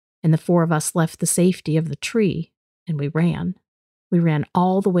 and the 4 of us left the safety of the tree, and we ran. We ran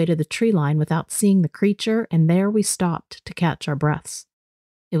all the way to the tree line without seeing the creature, and there we stopped to catch our breaths.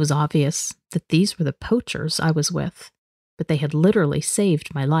 It was obvious that these were the poachers I was with, but they had literally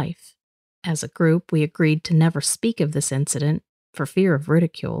saved my life. As a group, we agreed to never speak of this incident for fear of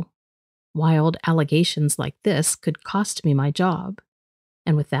ridicule. Wild allegations like this could cost me my job.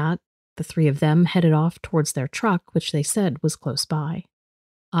 And with that, the 3 of them headed off towards their truck, which they said was close by.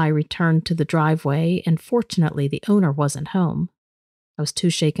 I returned to the driveway, and fortunately the owner wasn't home. I was too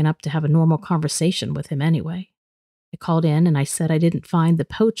shaken up to have a normal conversation with him anyway. I called in and I said I didn't find the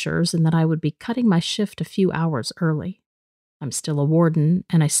poachers and that I would be cutting my shift a few hours early. I'm still a warden,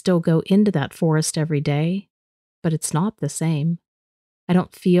 and I still go into that forest every day, but it's not the same. I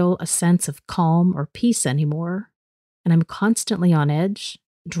don't feel a sense of calm or peace anymore, and I'm constantly on edge,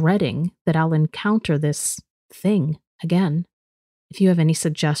 dreading that I'll encounter this thing again. If you have any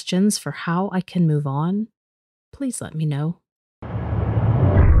suggestions for how I can move on, please let me know.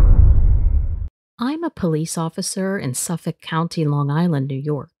 I'm a police officer in Suffolk County, Long Island, New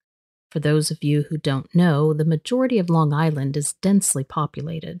York. For those of you who don't know, the majority of Long Island is densely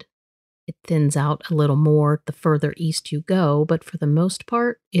populated. It thins out a little more the further east you go, but for the most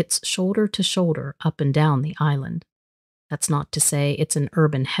part, it's shoulder to shoulder up and down the island. That's not to say it's an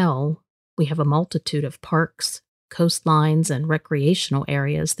urban hell. We have a multitude of parks, coastlines, and recreational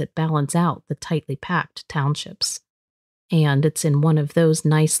areas that balance out the tightly packed townships. And it's in one of those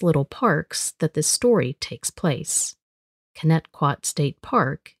nice little parks that this story takes place. Connecticut State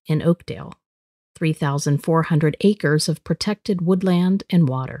Park in Oakdale. 3,400 acres of protected woodland and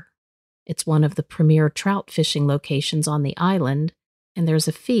water. It's one of the premier trout fishing locations on the island, and there's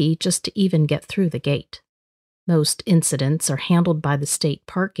a fee just to even get through the gate. Most incidents are handled by the state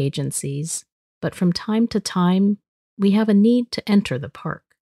park agencies, but from time to time, we have a need to enter the park,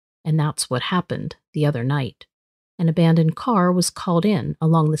 and that's what happened the other night. An abandoned car was called in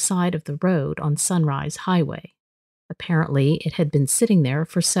along the side of the road on Sunrise Highway. Apparently, it had been sitting there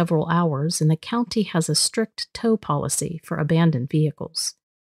for several hours, and the county has a strict tow policy for abandoned vehicles.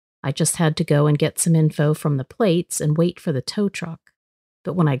 I just had to go and get some info from the plates and wait for the tow truck.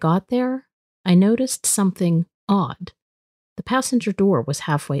 But when I got there, I noticed something odd. The passenger door was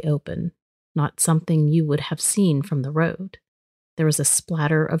halfway open, not something you would have seen from the road. There was a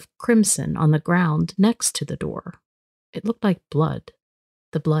splatter of crimson on the ground next to the door. It looked like blood.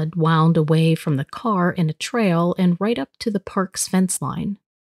 The blood wound away from the car in a trail and right up to the park's fence line.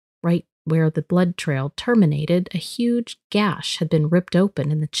 Right where the blood trail terminated, a huge gash had been ripped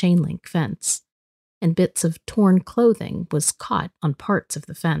open in the chain-link fence, and bits of torn clothing was caught on parts of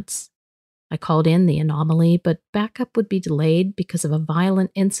the fence. I called in the anomaly, but backup would be delayed because of a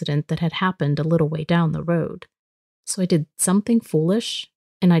violent incident that had happened a little way down the road. So I did something foolish,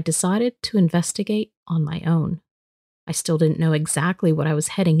 and I decided to investigate on my own. I still didn't know exactly what I was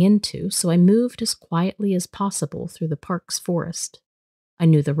heading into, so I moved as quietly as possible through the park's forest. I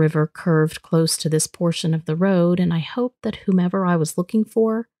knew the river curved close to this portion of the road, and I hoped that whomever I was looking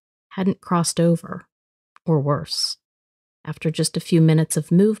for hadn't crossed over, or worse. After just a few minutes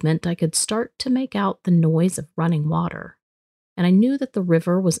of movement, I could start to make out the noise of running water. and I knew that the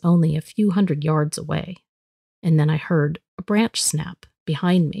river was only a few hundred yards away. And then I heard a branch snap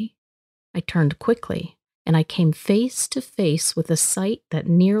behind me. I turned quickly, and I came face to face with a sight that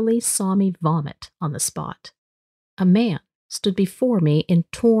nearly saw me vomit on the spot. A man stood before me in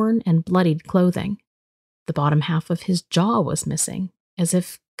torn and bloodied clothing. The bottom half of his jaw was missing, as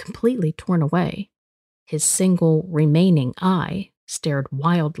if completely torn away. His single remaining eye stared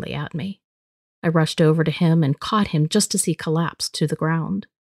wildly at me. I rushed over to him and caught him just as he collapsed to the ground.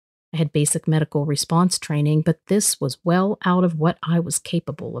 I had basic medical response training, but this was well out of what I was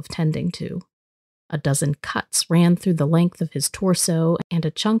capable of tending to. A dozen cuts ran through the length of his torso, and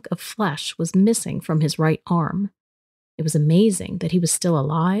a chunk of flesh was missing from his right arm. It was amazing that he was still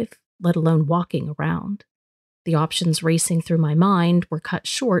alive, let alone walking around. The options racing through my mind were cut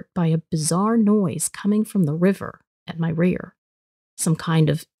short by a bizarre noise coming from the river at my rear. Some kind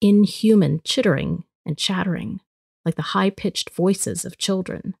of inhuman chittering and chattering, like the high-pitched voices of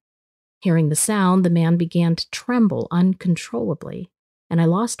children. Hearing the sound, the man began to tremble uncontrollably, and I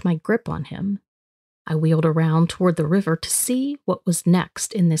lost my grip on him. I wheeled around toward the river to see what was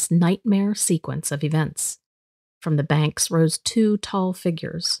next in this nightmare sequence of events. From the banks rose two tall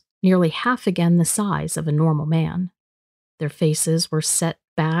figures, nearly half again the size of a normal man. Their faces were set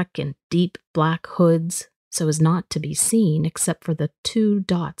back in deep black hoods, so as not to be seen except for the two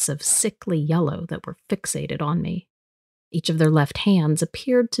dots of sickly yellow that were fixated on me. Each of their left hands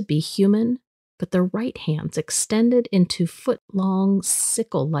appeared to be human, but their right hands extended into foot-long,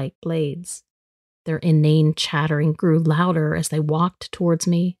 sickle-like blades. Their inane chattering grew louder as they walked towards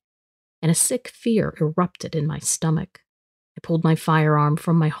me, and a sick fear erupted in my stomach. I pulled my firearm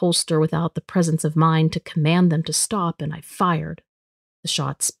from my holster without the presence of mind to command them to stop, and I fired. The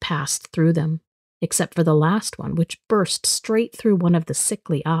shots passed through them, except for the last one, which burst straight through one of the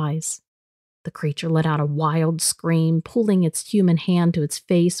sickly eyes. The creature let out a wild scream, pulling its human hand to its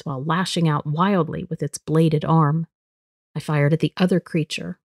face while lashing out wildly with its bladed arm. I fired at the other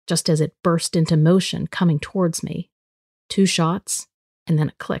creature, just as it burst into motion coming towards me. 2 shots, and then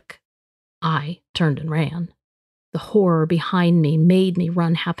a click. I turned and ran. The horror behind me made me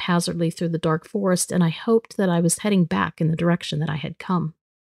run haphazardly through the dark forest, and I hoped that I was heading back in the direction that I had come.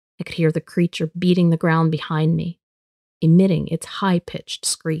 I could hear the creature beating the ground behind me, emitting its high-pitched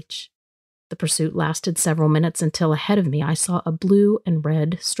screech. The pursuit lasted several minutes until ahead of me I saw a blue and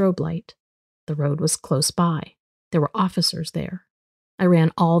red strobe light. The road was close by. There were officers there. I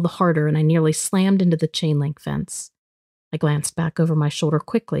ran all the harder, and I nearly slammed into the chain-link fence. I glanced back over my shoulder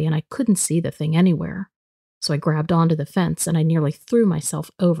quickly, and I couldn't see the thing anywhere. So I grabbed onto the fence, and I nearly threw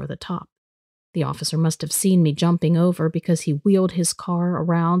myself over the top. The officer must have seen me jumping over because he wheeled his car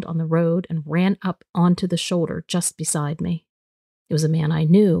around on the road and ran up onto the shoulder just beside me. It was a man I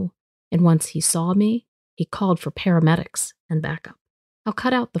knew, and once he saw me, he called for paramedics and backup. I'll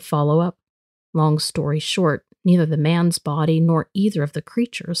cut out the follow-up. Long story short, neither the man's body nor either of the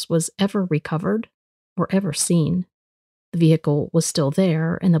creatures was ever recovered or ever seen. The vehicle was still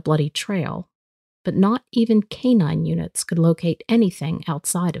there in the bloody trail, but not even canine units could locate anything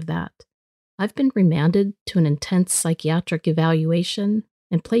outside of that. I've been remanded to an intense psychiatric evaluation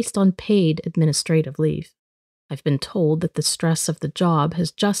and placed on paid administrative leave. I've been told that the stress of the job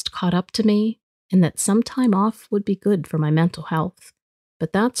has just caught up to me and that some time off would be good for my mental health.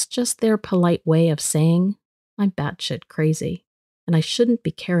 But that's just their polite way of saying I'm batshit crazy and I shouldn't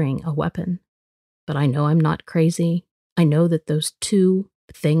be carrying a weapon. But I know I'm not crazy. I know that those 2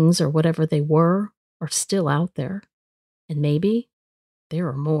 things or whatever they were are still out there. And maybe there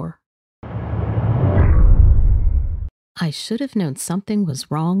are more. I should have known something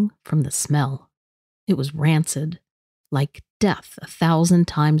was wrong from the smell. It was rancid, like death 1,000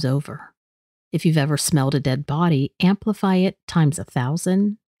 times over. If you've ever smelled a dead body, amplify it times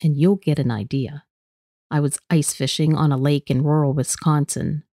 1,000, and you'll get an idea. I was ice fishing on a lake in rural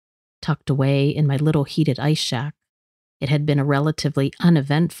Wisconsin, tucked away in my little heated ice shack. It had been a relatively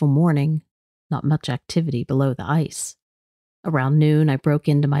uneventful morning, not much activity below the ice. Around noon, I broke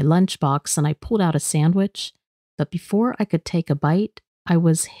into my lunchbox and I pulled out a sandwich, but before I could take a bite, I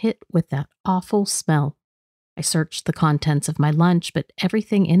was hit with that awful smell. I searched the contents of my lunch, but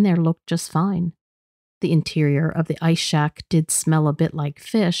everything in there looked just fine. The interior of the ice shack did smell a bit like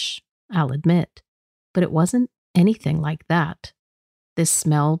fish, I'll admit, but it wasn't anything like that. This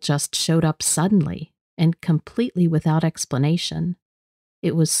smell just showed up suddenly and completely without explanation.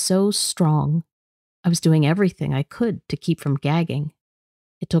 It was so strong. I was doing everything I could to keep from gagging.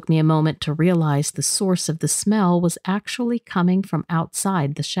 It took me a moment to realize the source of the smell was actually coming from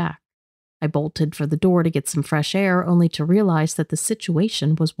outside the shack. I bolted for the door to get some fresh air, only to realize that the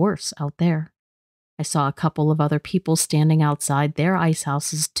situation was worse out there. I saw a couple of other people standing outside their ice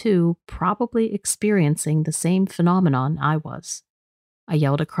houses too, probably experiencing the same phenomenon I was. I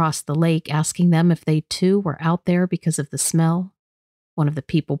yelled across the lake, asking them if they too were out there because of the smell. One of the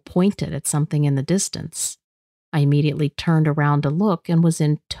people pointed at something in the distance. I immediately turned around to look and was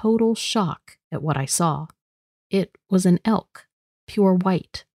in total shock at what I saw. It was an elk, pure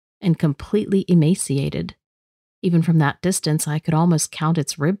white, and completely emaciated. Even from that distance, I could almost count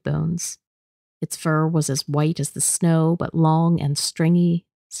its rib bones. Its fur was as white as the snow, but long and stringy,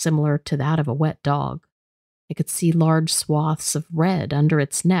 similar to that of a wet dog. I could see large swaths of red under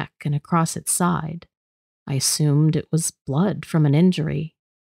its neck and across its side. I assumed it was blood from an injury,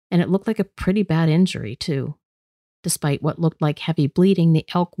 and it looked like a pretty bad injury, too. Despite what looked like heavy bleeding, the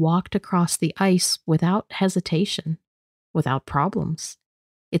elk walked across the ice without hesitation, without problems.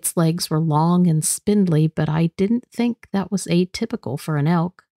 Its legs were long and spindly, but I didn't think that was atypical for an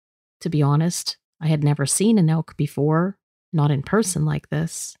elk. To be honest, I had never seen an elk before, not in person like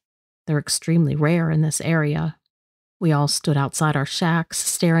this. They're extremely rare in this area. We all stood outside our shacks,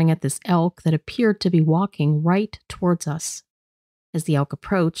 staring at this elk that appeared to be walking right towards us. As the elk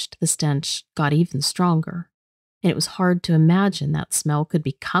approached, the stench got even stronger, and it was hard to imagine that smell could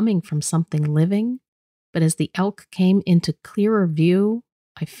be coming from something living. But as the elk came into clearer view,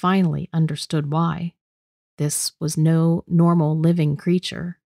 I finally understood why. This was no normal living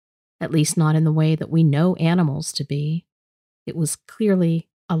creature, at least not in the way that we know animals to be. It was clearly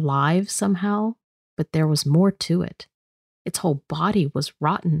alive somehow, but there was more to it. Its whole body was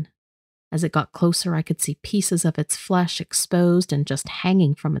rotten. As it got closer, I could see pieces of its flesh exposed and just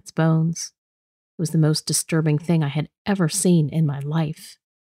hanging from its bones. It was the most disturbing thing I had ever seen in my life.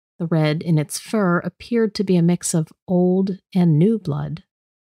 The red in its fur appeared to be a mix of old and new blood.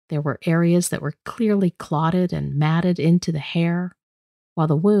 There were areas that were clearly clotted and matted into the hair, while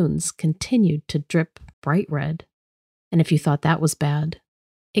the wounds continued to drip bright red. And if you thought that was bad,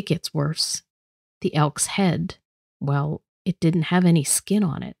 it gets worse. The elk's head, well, it didn't have any skin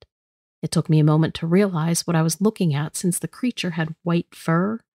on it. It took me a moment to realize what I was looking at since the creature had white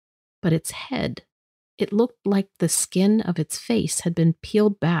fur, but its head, it looked like the skin of its face had been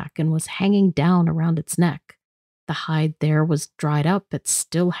peeled back and was hanging down around its neck. The hide there was dried up but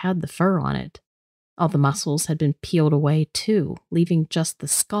still had the fur on it. All the muscles had been peeled away too, leaving just the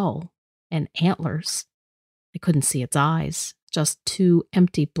skull and antlers. I couldn't see its eyes, just two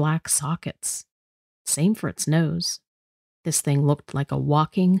empty black sockets. Same for its nose. This thing looked like a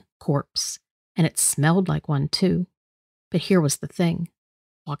walking corpse, and it smelled like one too. But here was the thing,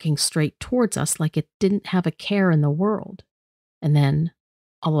 walking straight towards us like it didn't have a care in the world. And then,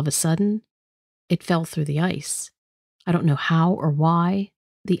 all of a sudden, it fell through the ice. I don't know how or why.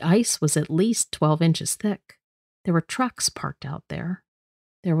 The ice was at least 12 inches thick. There were trucks parked out there.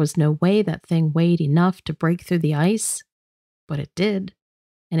 There was no way that thing weighed enough to break through the ice, but it did,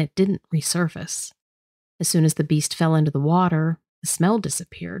 and it didn't resurface. As soon as the beast fell into the water, the smell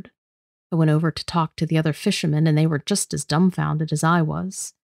disappeared. I went over to talk to the other fishermen, and they were just as dumbfounded as I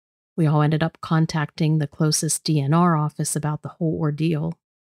was. We all ended up contacting the closest DNR office about the whole ordeal.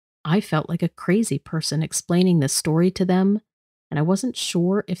 I felt like a crazy person explaining this story to them, and I wasn't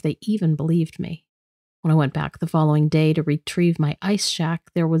sure if they even believed me. When I went back the following day to retrieve my ice shack,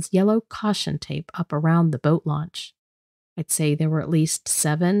 there was yellow caution tape up around the boat launch. I'd say there were at least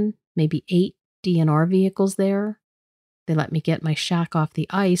 7, maybe 8 DNR vehicles there. They let me get my shack off the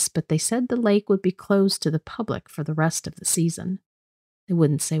ice, but they said the lake would be closed to the public for the rest of the season. They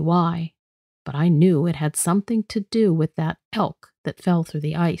wouldn't say why, but I knew it had something to do with that elk that fell through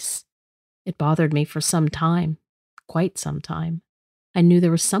the ice. It bothered me for some time, quite some time. I knew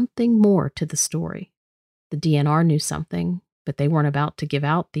there was something more to the story. The DNR knew something, but they weren't about to give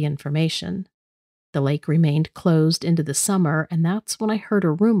out the information. The lake remained closed into the summer, and that's when I heard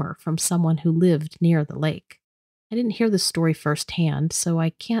a rumor from someone who lived near the lake. I didn't hear the story firsthand, so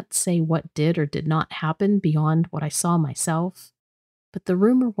I can't say what did or did not happen beyond what I saw myself. But the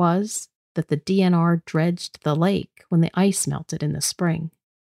rumor was that the DNR dredged the lake when the ice melted in the spring,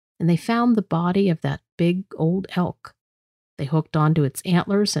 and they found the body of that big old elk. They hooked onto its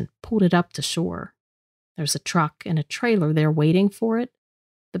antlers and pulled it up to shore. There's a truck and a trailer there waiting for it,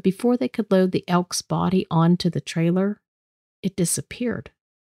 but before they could load the elk's body onto the trailer, it disappeared.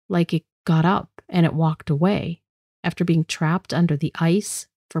 Like it got up and it walked away after being trapped under the ice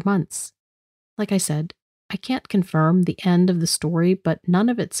for months. Like I said, I can't confirm the end of the story, but none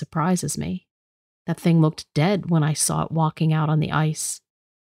of it surprises me. That thing looked dead when I saw it walking out on the ice.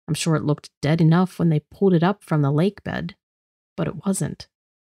 I'm sure it looked dead enough when they pulled it up from the lake bed, but it wasn't.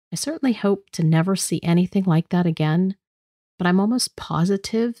 I certainly hope to never see anything like that again, but I'm almost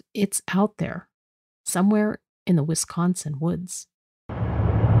positive it's out there. somewhere in the Wisconsin woods.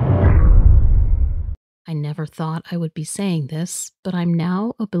 I never thought I would be saying this, but I'm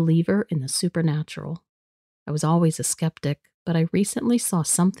now a believer in the supernatural. I was always a skeptic, but I recently saw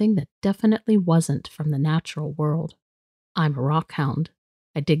something that definitely wasn't from the natural world. I'm a rock hound.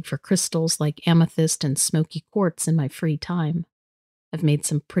 I dig for crystals like amethyst and smoky quartz in my free time. I've made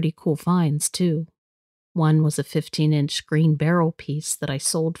some pretty cool finds, too. One was a 15-inch green beryl piece that I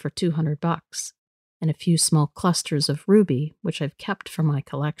sold for $200, and a few small clusters of ruby, which I've kept for my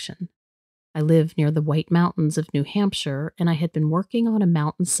collection. I live near the White Mountains of New Hampshire, and I had been working on a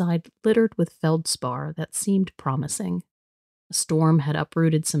mountainside littered with feldspar that seemed promising. A storm had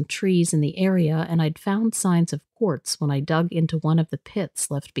uprooted some trees in the area, and I'd found signs of quartz when I dug into one of the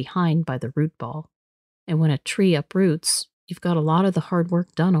pits left behind by the root ball. And when a tree uproots, you've got a lot of the hard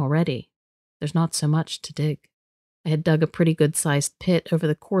work done already. There's not so much to dig. I had dug a pretty good-sized pit over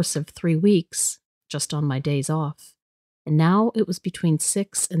the course of 3 weeks, just on my days off, and now it was between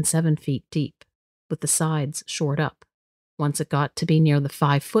 6 and 7 feet deep, with the sides shored up. Once it got to be near the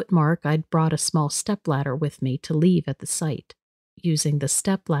 5-foot mark, I'd brought a small stepladder with me to leave at the site. Using the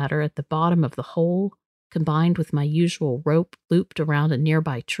stepladder at the bottom of the hole, combined with my usual rope looped around a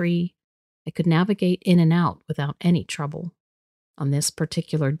nearby tree, I could navigate in and out without any trouble. On this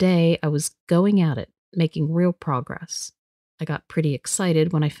particular day, I was going at it, making real progress. I got pretty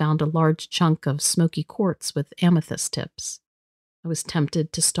excited when I found a large chunk of smoky quartz with amethyst tips. I was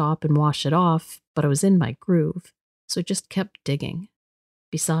tempted to stop and wash it off, but I was in my groove, so I just kept digging.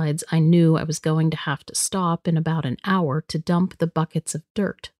 Besides, I knew I was going to have to stop in about an hour to dump the buckets of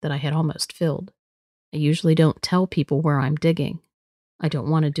dirt that I had almost filled. I usually don't tell people where I'm digging. I don't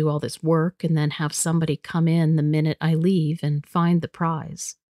want to do all this work and then have somebody come in the minute I leave and find the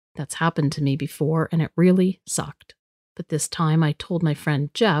prize. That's happened to me before, and it really sucked. But this time I told my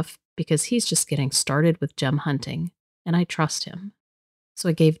friend Jeff because he's just getting started with gem hunting, and I trust him. So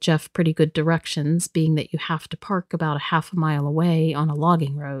I gave Jeff pretty good directions, being that you have to park about a half a mile away on a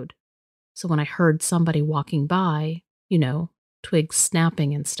logging road. So when I heard somebody walking by, twigs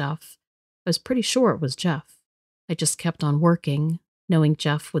snapping and stuff, I was pretty sure it was Jeff. I just kept on working, knowing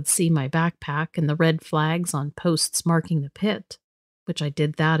Jeff would see my backpack and the red flags on posts marking the pit, which I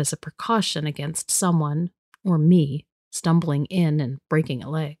did that as a precaution against someone, or me, stumbling in and breaking a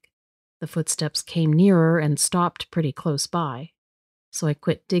leg. The footsteps came nearer and stopped pretty close by. So I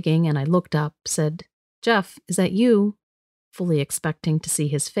quit digging and I looked up, said, "Jeff, is that you?" fully expecting to see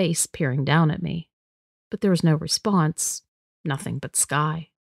his face peering down at me. But there was no response, nothing but sky.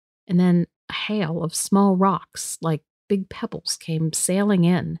 And then a hail of small rocks, like big pebbles, came sailing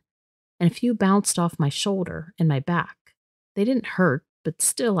in, and a few bounced off my shoulder and my back. They didn't hurt, but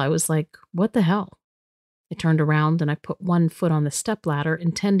still I was like, what the hell? I turned around and I put one foot on the stepladder,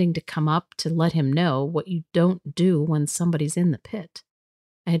 intending to come up to let him know what you don't do when somebody's in the pit.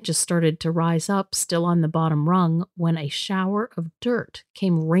 I had just started to rise up, still on the bottom rung, when a shower of dirt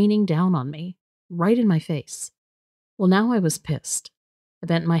came raining down on me, right in my face. Well, now I was pissed. I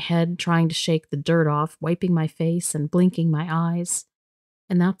bent my head, trying to shake the dirt off, wiping my face and blinking my eyes.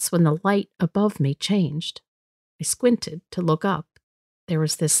 And that's when the light above me changed. I squinted to look up. There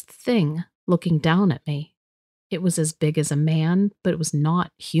was this thing looking down at me. It was as big as a man, but it was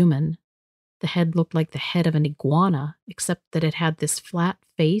not human. The head looked like the head of an iguana, except that it had this flat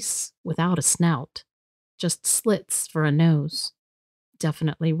face without a snout, just slits for a nose.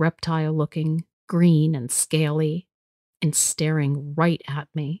 Definitely reptile-looking, green and scaly, and staring right at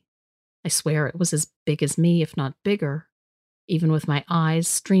me. I swear it was as big as me, if not bigger. Even with my eyes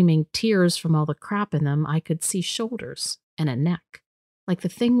streaming tears from all the crap in them, I could see shoulders and a neck. Like the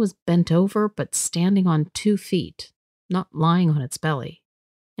thing was bent over but standing on 2 feet, not lying on its belly.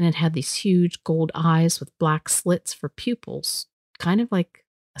 And it had these huge gold eyes with black slits for pupils, kind of like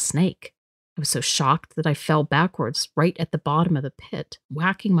a snake. I was so shocked that I fell backwards right at the bottom of the pit,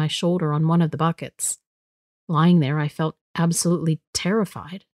 whacking my shoulder on one of the buckets. Lying there, I felt absolutely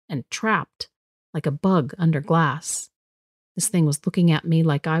terrified and trapped, like a bug under glass. This thing was looking at me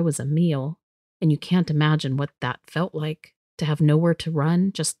like I was a meal, and you can't imagine what that felt like, to have nowhere to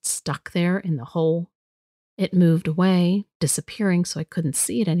run, just stuck there in the hole. It moved away, disappearing so I couldn't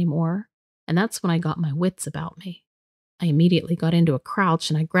see it anymore, and that's when I got my wits about me. I immediately got into a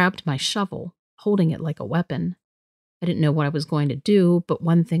crouch and I grabbed my shovel, holding it like a weapon. I didn't know what I was going to do, but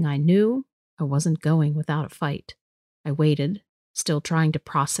one thing I knew, I wasn't going without a fight. I waited, still trying to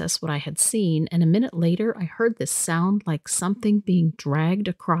process what I had seen, and a minute later I heard this sound like something being dragged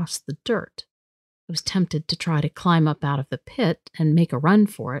across the dirt. I was tempted to try to climb up out of the pit and make a run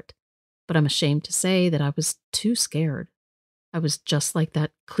for it, but I'm ashamed to say that I was too scared. I was just like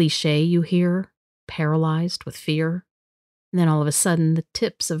that cliché you hear, paralyzed with fear. And then all of a sudden, the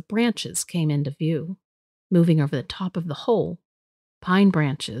tips of branches came into view, moving over the top of the hole. Pine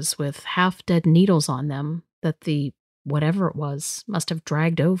branches with half-dead needles on them that the whatever it was must have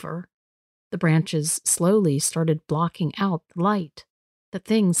dragged over. The branches slowly started blocking out the light. The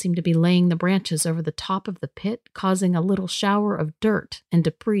thing seemed to be laying the branches over the top of the pit, causing a little shower of dirt and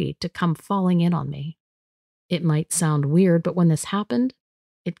debris to come falling in on me. It might sound weird, but when this happened,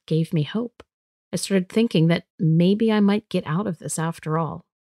 it gave me hope. I started thinking that maybe I might get out of this after all.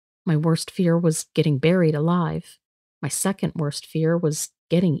 My worst fear was getting buried alive. My second worst fear was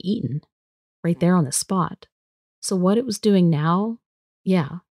getting eaten, right there on the spot. So what it was doing now,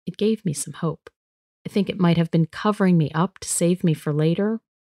 yeah, it gave me some hope. I think it might have been covering me up to save me for later.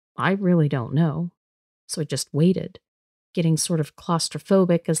 I really don't know. So I just waited, getting sort of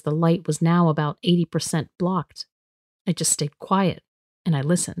claustrophobic as the light was now about 80% blocked. I just stayed quiet, and I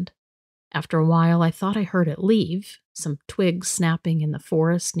listened. After a while, I thought I heard it leave, some twigs snapping in the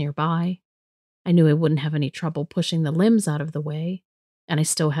forest nearby. I knew I wouldn't have any trouble pushing the limbs out of the way, and I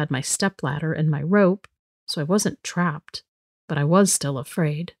still had my stepladder and my rope, so I wasn't trapped, but I was still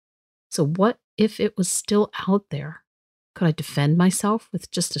afraid. So what if it was still out there? Could I defend myself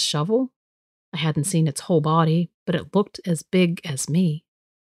with just a shovel? I hadn't seen its whole body, but it looked as big as me.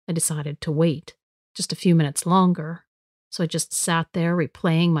 I decided to wait, just a few minutes longer. So I just sat there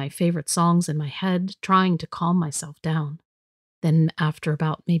replaying my favorite songs in my head, trying to calm myself down. Then after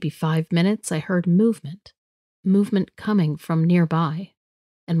about maybe 5 minutes, I heard movement coming from nearby,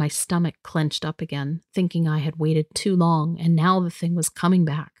 and my stomach clenched up again, thinking I had waited too long, and now the thing was coming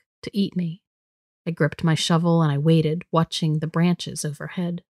back to eat me. I gripped my shovel and I waited, watching the branches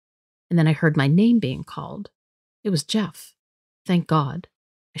overhead. And then I heard my name being called. It was Jeff. Thank God.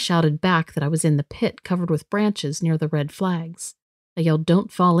 I shouted back that I was in the pit covered with branches near the red flags. I yelled,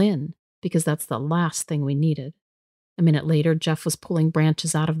 "Don't fall in," because that's the last thing we needed. A minute later, Jeff was pulling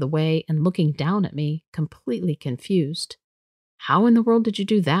branches out of the way and looking down at me, completely confused. "How in the world did you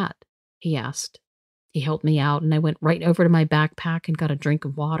do that?" he asked. He helped me out, and I went right over to my backpack and got a drink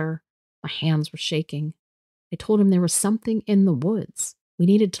of water. My hands were shaking. I told him there was something in the woods. We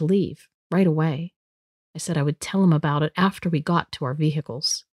needed to leave, right away. I said I would tell him about it after we got to our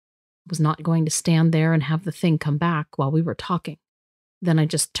vehicles. I was not going to stand there and have the thing come back while we were talking. Then I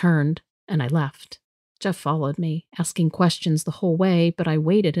just turned, and I left. Jeff followed me, asking questions the whole way, but I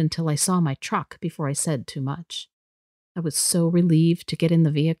waited until I saw my truck before I said too much. I was so relieved to get in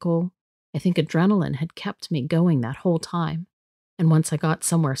the vehicle. I think adrenaline had kept me going that whole time. And once I got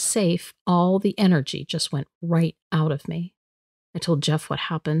somewhere safe, all the energy just went right out of me. I told Jeff what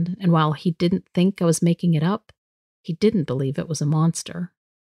happened, and while he didn't think I was making it up, he didn't believe it was a monster.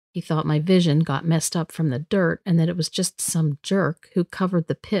 He thought my vision got messed up from the dirt and that it was just some jerk who covered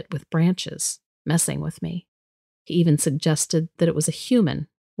the pit with branches, messing with me. He even suggested that it was a human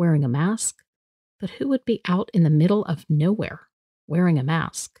wearing a mask. But who would be out in the middle of nowhere wearing a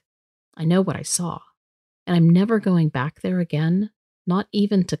mask? I know what I saw, and I'm never going back there again, not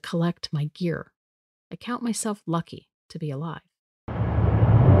even to collect my gear. I count myself lucky to be alive.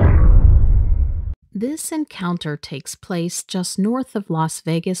 This encounter takes place just north of Las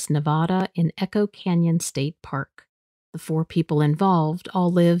Vegas, Nevada, in Echo Canyon State Park. The 4 people involved all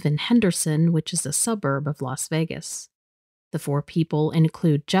live in Henderson, which is a suburb of Las Vegas. The 4 people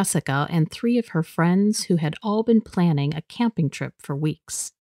include Jessica and 3 of her friends who had all been planning a camping trip for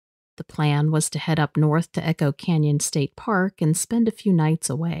weeks. The plan was to head up north to Echo Canyon State Park and spend a few nights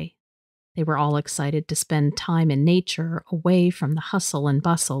away. They were all excited to spend time in nature, away from the hustle and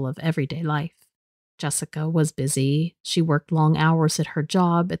bustle of everyday life. Jessica was busy. She worked long hours at her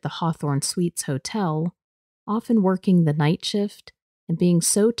job at the Hawthorne Suites Hotel, often working the night shift and being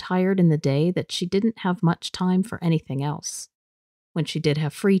so tired in the day that she didn't have much time for anything else. When she did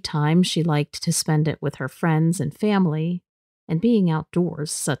have free time, she liked to spend it with her friends and family and being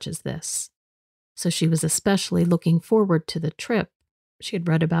outdoors such as this. So she was especially looking forward to the trip. She had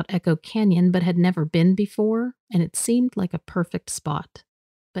read about Echo Canyon but had never been before, and it seemed like a perfect spot.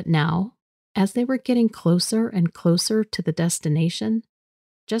 But now, as they were getting closer and closer to the destination,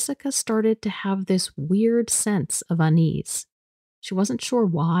 Jessica started to have this weird sense of unease. She wasn't sure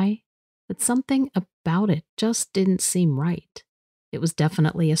why, but something about it just didn't seem right. It was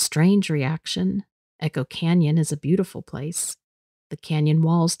definitely a strange reaction. Echo Canyon is a beautiful place. The canyon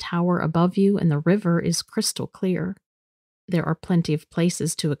walls tower above you and the river is crystal clear. There are plenty of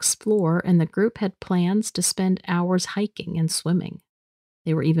places to explore, and the group had plans to spend hours hiking and swimming.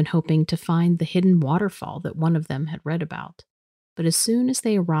 They were even hoping to find the hidden waterfall that one of them had read about. But as soon as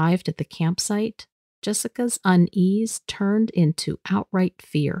they arrived at the campsite, Jessica's unease turned into outright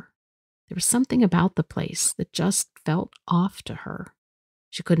fear. There was something about the place that just felt off to her.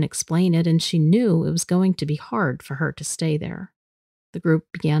 She couldn't explain it, and she knew it was going to be hard for her to stay there. The group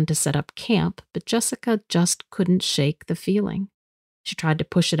began to set up camp, but Jessica just couldn't shake the feeling. She tried to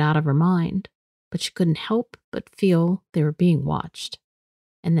push it out of her mind, but she couldn't help but feel they were being watched.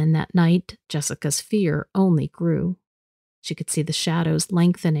 And then that night, Jessica's fear only grew. She could see the shadows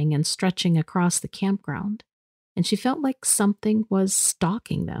lengthening and stretching across the campground, and she felt like something was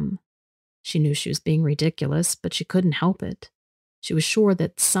stalking them. She knew she was being ridiculous, but she couldn't help it. She was sure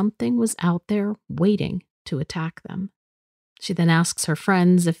that something was out there waiting to attack them. She then asks her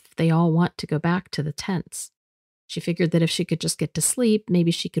friends if they all want to go back to the tents. She figured that if she could just get to sleep,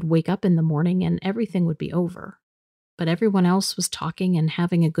 maybe she could wake up in the morning and everything would be over. But everyone else was talking and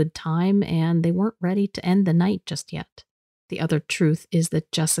having a good time, and they weren't ready to end the night just yet. The other truth is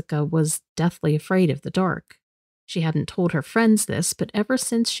that Jessica was deathly afraid of the dark. She hadn't told her friends this, but ever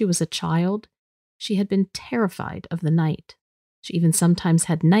since she was a child, she had been terrified of the night. She even sometimes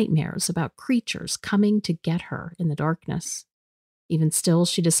had nightmares about creatures coming to get her in the darkness. Even still,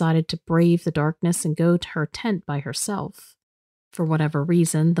 she decided to brave the darkness and go to her tent by herself. For whatever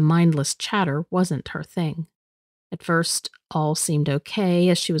reason, the mindless chatter wasn't her thing. At first, all seemed okay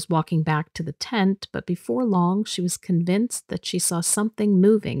as she was walking back to the tent, but before long, she was convinced that she saw something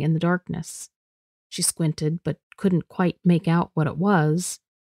moving in the darkness. She squinted, but couldn't quite make out what it was,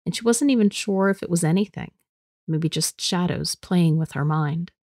 and she wasn't even sure if it was anything, maybe just shadows playing with her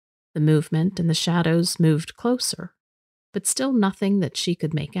mind. The movement and the shadows moved closer, but still nothing that she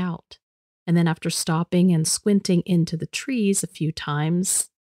could make out. And then after stopping and squinting into the trees a few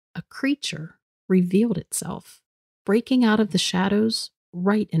times, a creature revealed itself, breaking out of the shadows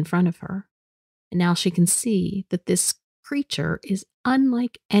right in front of her. And now she can see that this creature is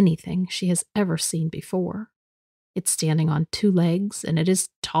unlike anything she has ever seen before. It's standing on two legs, and it is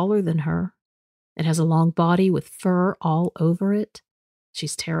taller than her. It has a long body with fur all over it.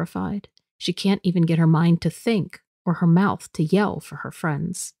 She's terrified. She can't even get her mind to think or her mouth to yell for her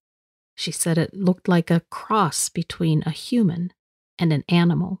friends. She said it looked like a cross between a human and an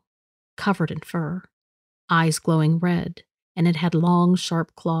animal, covered in fur, eyes glowing red, and it had long,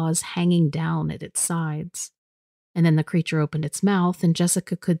 sharp claws hanging down at its sides. And then the creature opened its mouth, and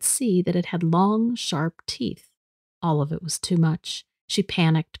Jessica could see that it had long, sharp teeth. All of it was too much. She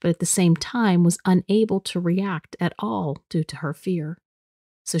panicked, but at the same time was unable to react at all due to her fear.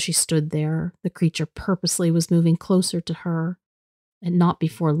 So she stood there. The creature purposely was moving closer to her, and not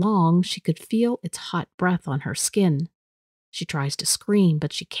before long she could feel its hot breath on her skin. She tries to scream,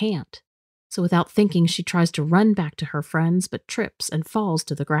 but she can't. So without thinking, she tries to run back to her friends, but trips and falls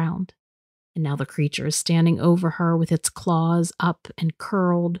to the ground. And now the creature is standing over her with its claws up and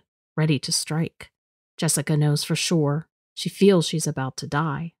curled, ready to strike. Jessica knows for sure. She feels she's about to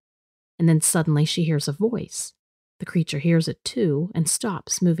die. And then suddenly she hears a voice. The creature hears it too and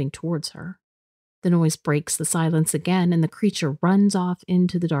stops moving towards her. The noise breaks the silence again, and the creature runs off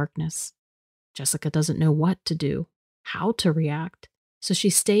into the darkness. Jessica doesn't know what to do, how to react, so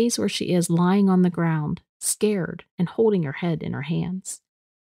she stays where she is, lying on the ground, scared and holding her head in her hands.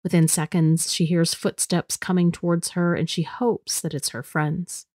 Within seconds, she hears footsteps coming towards her, and she hopes that it's her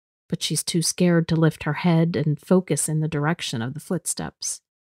friends. But she's too scared to lift her head and focus in the direction of the footsteps.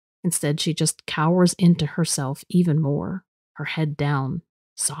 Instead, she just cowers into herself even more, her head down,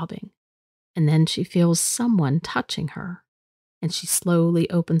 sobbing. And then she feels someone touching her, and she slowly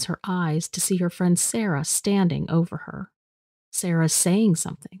opens her eyes to see her friend Sarah standing over her. Sarah's saying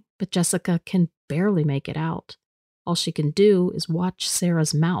something, but Jessica can barely make it out. All she can do is watch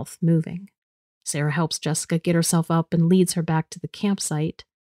Sarah's mouth moving. Sarah helps Jessica get herself up and leads her back to the campsite.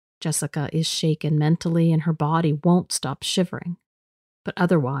 Jessica is shaken mentally, and her body won't stop shivering. But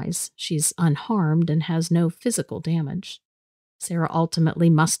otherwise, she's unharmed and has no physical damage. Sarah ultimately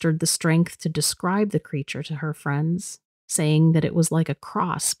mustered the strength to describe the creature to her friends, saying that it was like a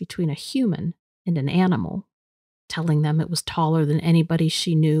cross between a human and an animal, telling them it was taller than anybody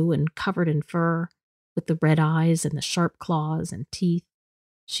she knew and covered in fur, with the red eyes and the sharp claws and teeth.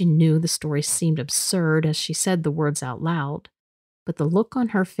 She knew the story seemed absurd as she said the words out loud, but the look on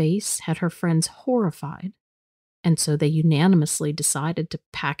her face had her friends horrified, and so they unanimously decided to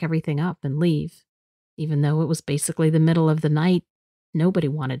pack everything up and leave. Even though it was basically the middle of the night, nobody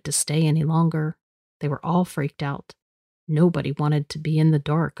wanted to stay any longer. They were all freaked out. Nobody wanted to be in the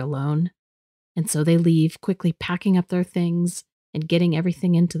dark alone. And so they leave, quickly packing up their things and getting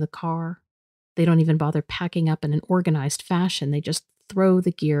everything into the car. They don't even bother packing up in an organized fashion. They just throw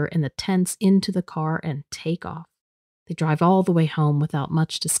the gear and the tents into the car and take off. They drive all the way home without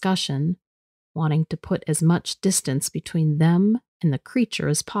much discussion, wanting to put as much distance between them and the creature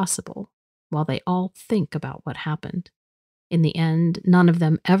as possible. while they all think about what happened. In the end, none of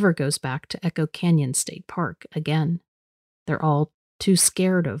them ever goes back to Echo Canyon State Park again. They're all too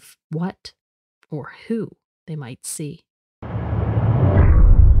scared of what or who they might see.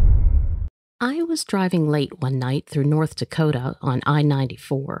 I was driving late one night through North Dakota on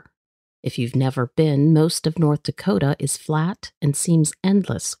I-94. If you've never been, most of North Dakota is flat and seems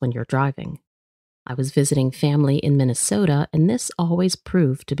endless when you're driving. I was visiting family in Minnesota, and this always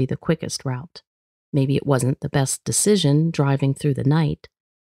proved to be the quickest route. Maybe it wasn't the best decision driving through the night,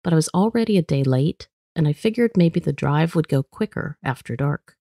 but I was already a day late, and I figured maybe the drive would go quicker after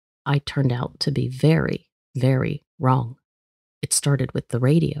dark. I turned out to be very, very wrong. It started with the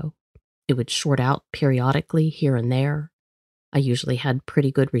radio. It would short out periodically here and there. I usually had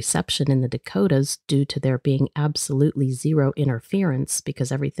pretty good reception in the Dakotas due to there being absolutely zero interference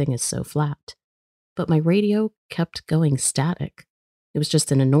because everything is so flat. But my radio kept going static. It was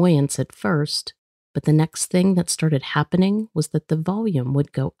just an annoyance at first, but the next thing that started happening was that the volume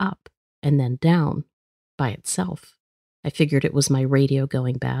would go up and then down by itself. I figured it was my radio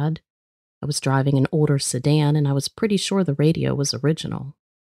going bad. I was driving an older sedan, and I was pretty sure the radio was original.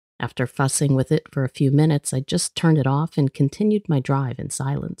 After fussing with it for a few minutes, I just turned it off and continued my drive in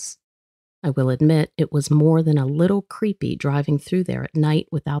silence. I will admit it was more than a little creepy driving through there at night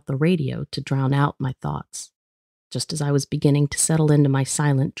without the radio to drown out my thoughts. Just as I was beginning to settle into my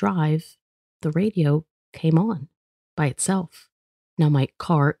silent drive, the radio came on by itself. Now my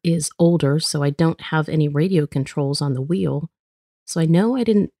car is older, so I don't have any radio controls on the wheel, so I know I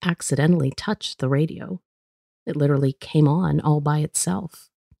didn't accidentally touch the radio. It literally came on all by itself.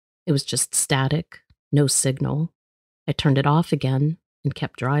 It was just static, no signal. I turned it off again and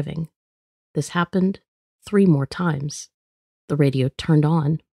kept driving. This happened 3 more times. The radio turned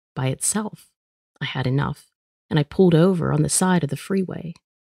on by itself. I had enough, and I pulled over on the side of the freeway.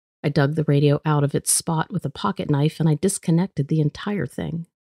 I dug the radio out of its spot with a pocket knife, and I disconnected the entire thing.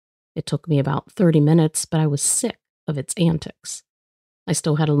 It took me about 30 minutes, but I was sick of its antics. I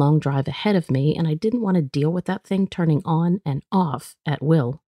still had a long drive ahead of me, and I didn't want to deal with that thing turning on and off at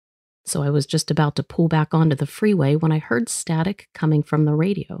will. So I was just about to pull back onto the freeway when I heard static coming from the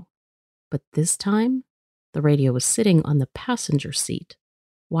radio. But this time, the radio was sitting on the passenger seat,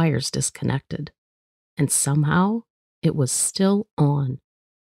 wires disconnected. And somehow, it was still on.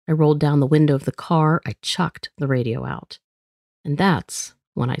 I rolled down the window of the car, I chucked the radio out. And that's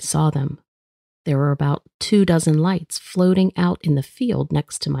when I saw them. There were about 24 lights floating out in the field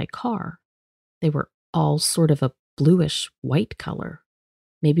next to my car. They were all sort of a bluish white color.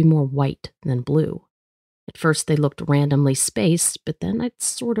 Maybe more white than blue. At first they looked randomly spaced, but then it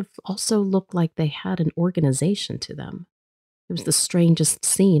sort of also looked like they had an organization to them. It was the strangest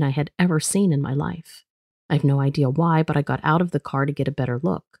scene I had ever seen in my life. I have no idea why, but I got out of the car to get a better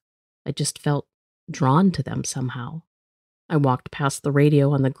look. I just felt drawn to them somehow. I walked past the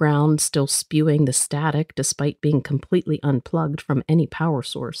radio on the ground, still spewing the static despite being completely unplugged from any power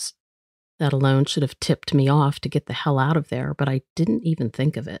source. That alone should have tipped me off to get the hell out of there, but I didn't even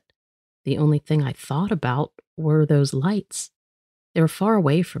think of it. The only thing I thought about were those lights. They were far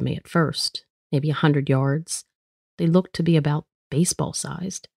away from me at first, maybe 100 yards. They looked to be about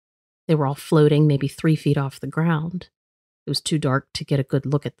baseball-sized. They were all floating maybe 3 feet off the ground. It was too dark to get a good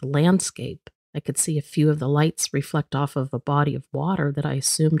look at the landscape. I could see a few of the lights reflect off of a body of water that I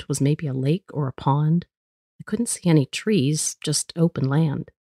assumed was maybe a lake or a pond. I couldn't see any trees, just open land.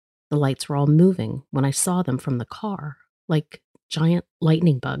 The lights were all moving when I saw them from the car, like giant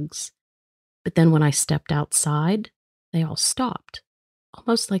lightning bugs. But then when I stepped outside, they all stopped,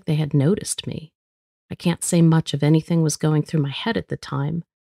 almost like they had noticed me. I can't say much of anything was going through my head at the time.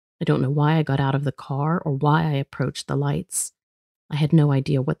 I don't know why I got out of the car or why I approached the lights. I had no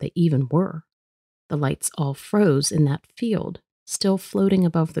idea what they even were. The lights all froze in that field, still floating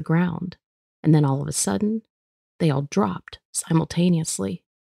above the ground, and then all of a sudden, they all dropped simultaneously.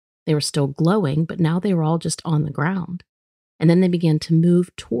 They were still glowing, but now they were all just on the ground. And then they began to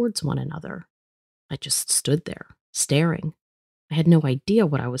move towards one another. I just stood there, staring. I had no idea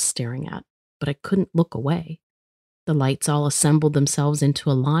what I was staring at, but I couldn't look away. The lights all assembled themselves into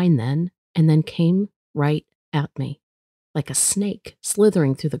a line and then came right at me, like a snake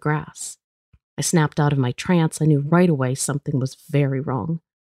slithering through the grass. I snapped out of my trance. I knew right away something was very wrong.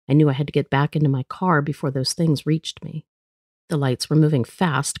 I knew I had to get back into my car before those things reached me. The lights were moving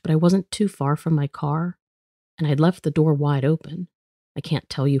fast, but I wasn't too far from my car, and I'd left the door wide open. I can't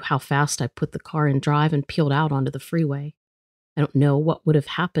tell you how fast I put the car in drive and peeled out onto the freeway. I don't know what would have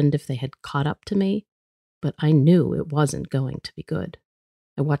happened if they had caught up to me, but I knew it wasn't going to be good.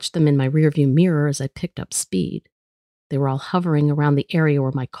 I watched them in my rearview mirror as I picked up speed. They were all hovering around the area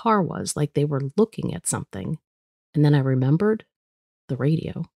where my car was, like they were looking at something. And then I remembered the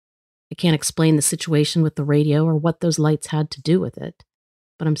radio. I can't explain the situation with the radio or what those lights had to do with it,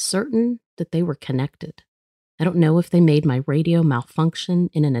 but I'm certain that they were connected. I don't know if they made my radio malfunction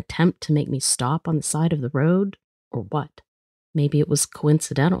in an attempt to make me stop on the side of the road or what. Maybe it was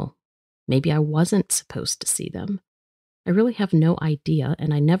coincidental. Maybe I wasn't supposed to see them. I really have no idea,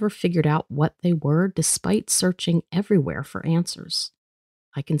 and I never figured out what they were despite searching everywhere for answers.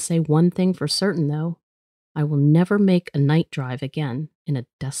 I can say one thing for certain, though. I will never make a night drive again in a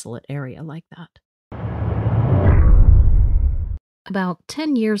desolate area like that. About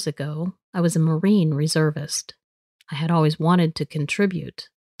 10 years ago, I was a Marine reservist. I had always wanted to contribute,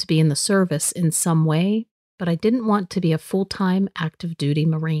 to be in the service in some way, but I didn't want to be a full-time active duty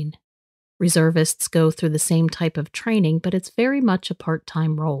Marine. Reservists go through the same type of training, but it's very much a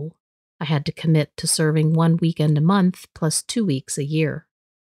part-time role. I had to commit to serving 1 weekend a month plus 2 weeks a year.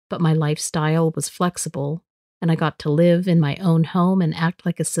 But my lifestyle was flexible, and I got to live in my own home and act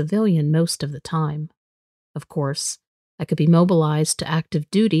like a civilian most of the time. Of course, I could be mobilized to active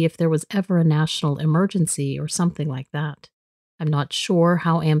duty if there was ever a national emergency or something like that. I'm not sure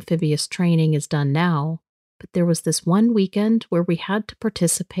how amphibious training is done now, but there was this one weekend where we had to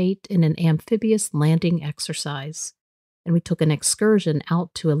participate in an amphibious landing exercise, and we took an excursion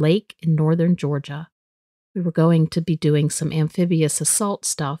out to a lake in northern Georgia. We were going to be doing some amphibious assault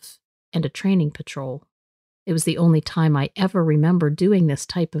stuff and a training patrol. It was the only time I ever remember doing this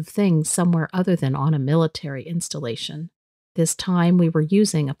type of thing somewhere other than on a military installation. This time we were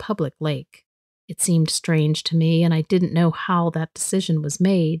using a public lake. It seemed strange to me, and I didn't know how that decision was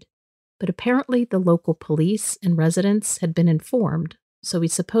made, but apparently the local police and residents had been informed, so we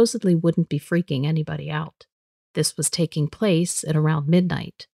supposedly wouldn't be freaking anybody out. This was taking place at around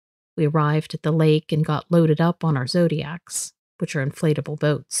midnight. We arrived at the lake and got loaded up on our Zodiacs, which are inflatable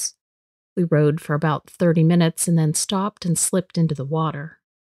boats. We rode for about 30 minutes and then stopped and slipped into the water.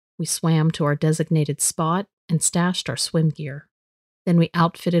 We swam to our designated spot and stashed our swim gear. Then we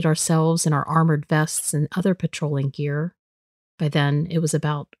outfitted ourselves in our armored vests and other patrolling gear. By then, it was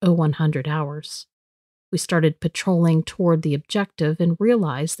about 0100 hours. We started patrolling toward the objective and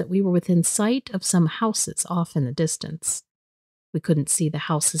realized that we were within sight of some houses off in the distance. We couldn't see the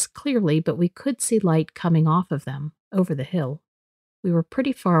houses clearly, but we could see light coming off of them, over the hill. We were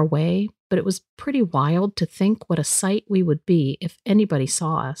pretty far away, but it was pretty wild to think what a sight we would be if anybody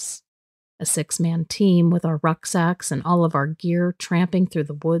saw us. A 6-man team with our rucksacks and all of our gear tramping through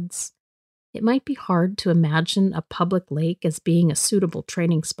the woods. It might be hard to imagine a public lake as being a suitable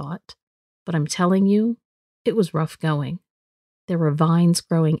training spot, but I'm telling you, it was rough going. There were vines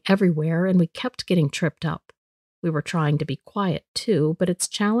growing everywhere, and we kept getting tripped up. We were trying to be quiet, too, but it's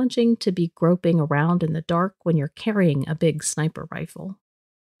challenging to be groping around in the dark when you're carrying a big sniper rifle.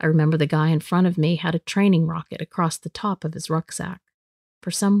 I remember the guy in front of me had a training rocket across the top of his rucksack. For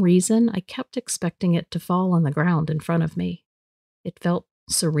some reason, I kept expecting it to fall on the ground in front of me. It felt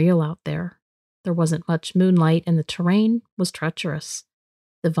surreal out there. There wasn't much moonlight, and the terrain was treacherous.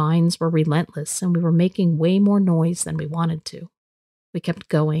 The vines were relentless, and we were making way more noise than we wanted to. We kept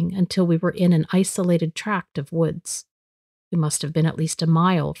going until we were in an isolated tract of woods. We must have been at least a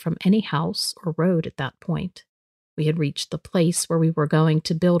mile from any house or road at that point. We had reached the place where we were going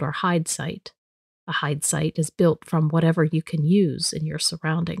to build our hide site. A hide site is built from whatever you can use in your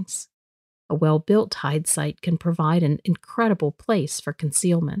surroundings. A well-built hide site can provide an incredible place for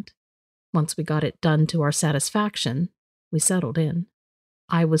concealment. Once we got it done to our satisfaction, we settled in.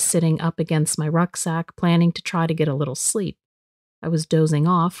 I was sitting up against my rucksack, planning to try to get a little sleep. I was dozing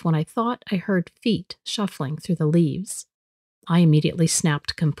off when I thought I heard feet shuffling through the leaves. I immediately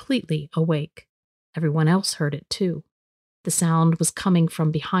snapped completely awake. Everyone else heard it too. The sound was coming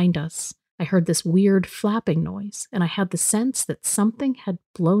from behind us. I heard this weird flapping noise, and I had the sense that something had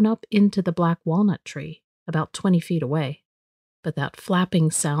blown up into the black walnut tree, about 20 feet away. But that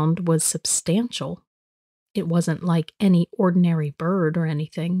flapping sound was substantial. It wasn't like any ordinary bird or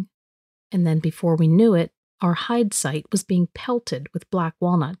anything. And then before we knew it, our hide site was being pelted with black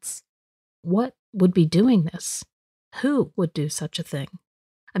walnuts. What would be doing this? Who would do such a thing?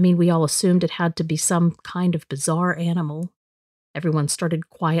 I mean, we all assumed it had to be some kind of bizarre animal. Everyone started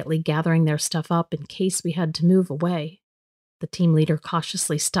quietly gathering their stuff up in case we had to move away. The team leader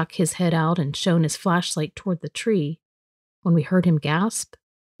cautiously stuck his head out and shone his flashlight toward the tree. When we heard him gasp,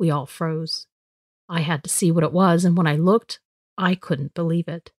 we all froze. I had to see what it was, and when I looked, I couldn't believe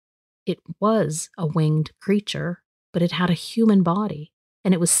it. It was a winged creature, but it had a human body,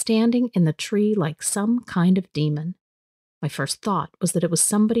 and it was standing in the tree like some kind of demon. My first thought was that it was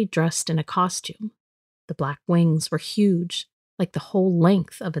somebody dressed in a costume. The black wings were huge, like the whole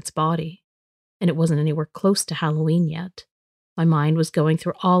length of its body, and it wasn't anywhere close to Halloween yet. My mind was going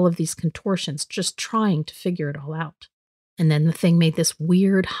through all of these contortions, just trying to figure it all out. And then the thing made this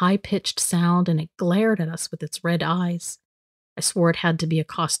weird, high-pitched sound, and it glared at us with its red eyes. I swore it had to be a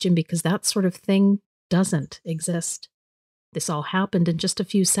costume because that sort of thing doesn't exist. This all happened in just a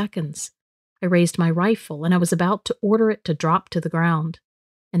few seconds. I raised my rifle, and I was about to order it to drop to the ground.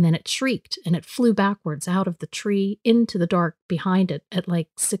 And then it shrieked, and it flew backwards out of the tree into the dark behind it at like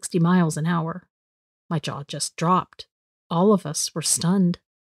 60 miles an hour. My jaw just dropped. All of us were stunned.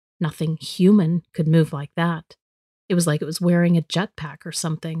 Nothing human could move like that. It was like it was wearing a jetpack or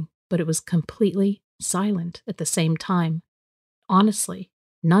something, but it was completely silent at the same time. Honestly,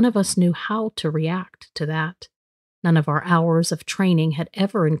 none of us knew how to react to that. None of our hours of training had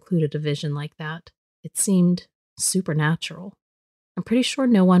ever included a vision like that. It seemed supernatural. I'm pretty sure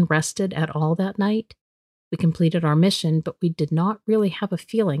no one rested at all that night. We completed our mission, but we did not really have a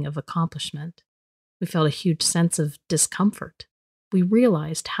feeling of accomplishment. We felt a huge sense of discomfort. We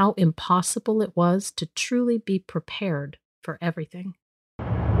realized how impossible it was to truly be prepared for everything.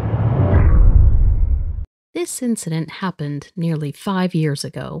 This incident happened nearly 5 years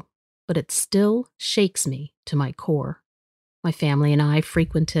ago, but it still shakes me to my core. My family and I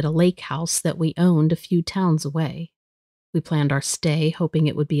frequented a lake house that we owned a few towns away. We planned our stay hoping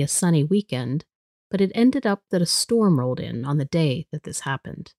it would be a sunny weekend, but it ended up that a storm rolled in on the day that this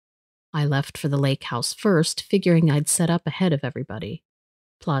happened. I left for the lake house first, figuring I'd set up ahead of everybody.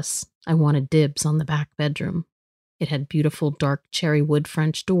 Plus, I wanted dibs on the back bedroom. It had beautiful dark cherry wood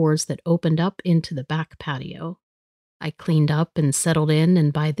French doors that opened up into the back patio. I cleaned up and settled in,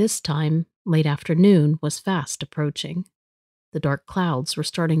 and by this time, late afternoon was fast approaching. The dark clouds were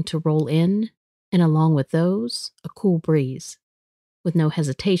starting to roll in, and along with those, a cool breeze. With no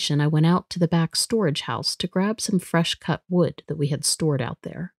hesitation, I went out to the back storage house to grab some fresh-cut wood that we had stored out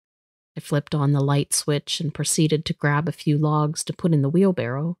there. I flipped on the light switch and proceeded to grab a few logs to put in the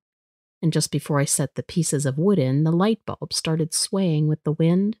wheelbarrow, and just before I set the pieces of wood in, the light bulb started swaying with the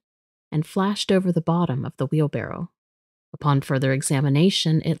wind and flashed over the bottom of the wheelbarrow. Upon further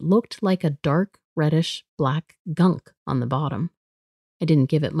examination, it looked like a dark, reddish-black gunk on the bottom. I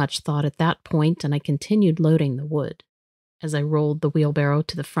didn't give it much thought at that point, and I continued loading the wood. As I rolled the wheelbarrow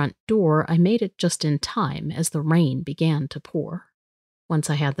to the front door, I made it just in time as the rain began to pour. Once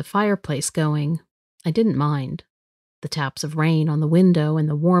I had the fireplace going, I didn't mind. The taps of rain on the window and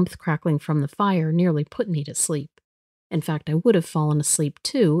the warmth crackling from the fire nearly put me to sleep. In fact, I would have fallen asleep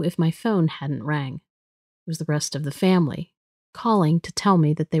too if my phone hadn't rang. It was the rest of the family, calling to tell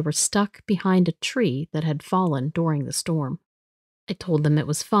me that they were stuck behind a tree that had fallen during the storm. I told them it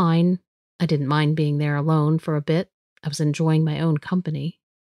was fine. I didn't mind being there alone for a bit. I was enjoying my own company.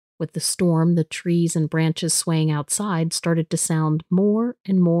 With the storm, the trees and branches swaying outside started to sound more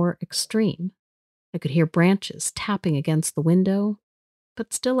and more extreme. I could hear branches tapping against the window,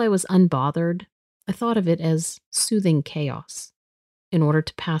 but still I was unbothered. I thought of it as soothing chaos. In order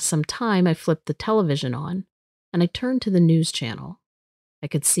to pass some time, I flipped the television on, and I turned to the news channel. I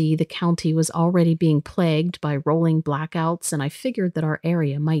could see the county was already being plagued by rolling blackouts, and I figured that our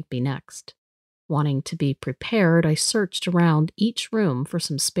area might be next. Wanting to be prepared, I searched around each room for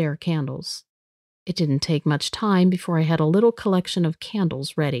some spare candles. It didn't take much time before I had a little collection of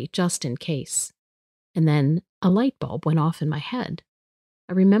candles ready, just in case. And then a light bulb went off in my head.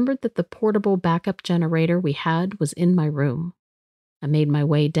 I remembered that the portable backup generator we had was in my room. I made my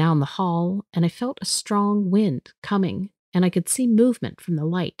way down the hall, and I felt a strong wind coming, and I could see movement from the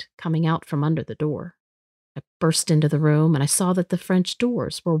light coming out from under the door. I burst into the room, and I saw that the French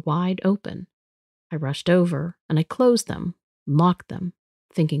doors were wide open. I rushed over, and I closed them, locked them,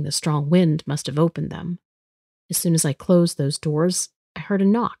 thinking the strong wind must have opened them. As soon as I closed those doors, I heard a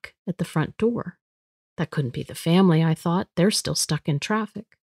knock at the front door. That couldn't be the family, I thought. They're still stuck in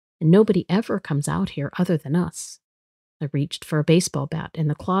traffic, and nobody ever comes out here other than us. I reached for a baseball bat in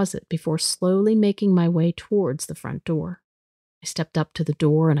the closet before slowly making my way towards the front door. I stepped up to the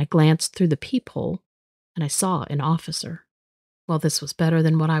door, and I glanced through the peephole, and I saw an officer. Well, this was better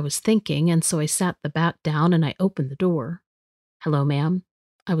than what I was thinking, and so I sat the bat down and I opened the door. "Hello, ma'am.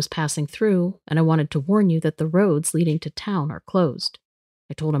 I was passing through, and I wanted to warn you that the roads leading to town are closed."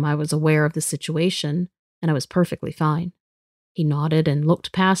 I told him I was aware of the situation, and I was perfectly fine. He nodded and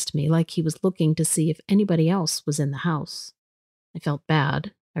looked past me like he was looking to see if anybody else was in the house. I felt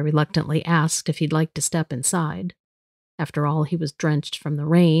bad. I reluctantly asked if he'd like to step inside. After all, he was drenched from the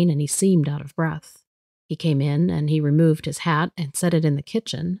rain, and he seemed out of breath. He came in, and he removed his hat and set it in the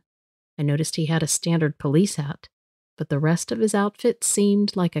kitchen. I noticed he had a standard police hat, but the rest of his outfit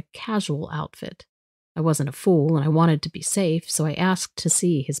seemed like a casual outfit. I wasn't a fool and I wanted to be safe, so I asked to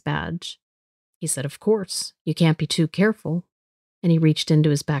see his badge. He said, "Of course, you can't be too careful," and he reached into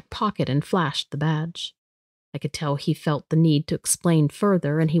his back pocket and flashed the badge. I could tell he felt the need to explain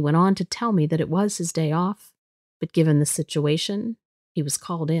further, and he went on to tell me that it was his day off, but given the situation, he was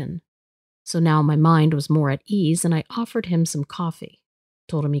called in. So now my mind was more at ease, and I offered him some coffee,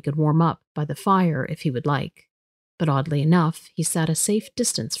 told him he could warm up by the fire if he would like. But oddly enough, he sat a safe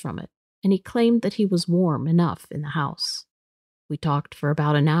distance from it, and he claimed that he was warm enough in the house. We talked for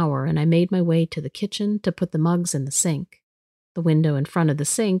about an hour, and I made my way to the kitchen to put the mugs in the sink. The window in front of the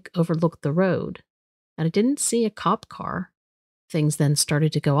sink overlooked the road, and I didn't see a cop car. Things then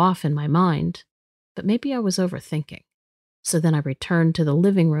started to go off in my mind, but maybe I was overthinking. So then I returned to the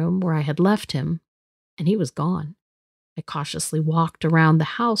living room where I had left him, and he was gone. I cautiously walked around the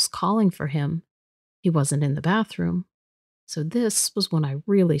house calling for him. He wasn't in the bathroom. So this was when I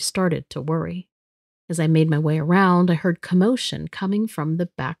really started to worry. As I made my way around, I heard commotion coming from the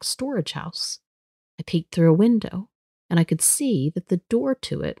back storage house. I peeked through a window, and I could see that the door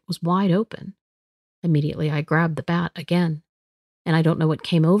to it was wide open. Immediately, I grabbed the bat again, and I don't know what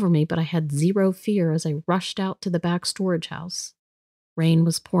came over me, but I had zero fear as I rushed out to the back storage house. Rain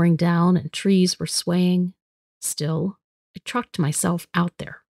was pouring down and trees were swaying. Still, I trucked myself out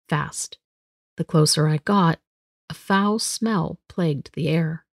there, fast. The closer I got, a foul smell plagued the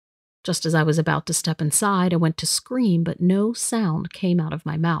air. Just as I was about to step inside, I went to scream, but no sound came out of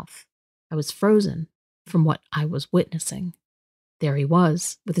my mouth. I was frozen from what I was witnessing. There he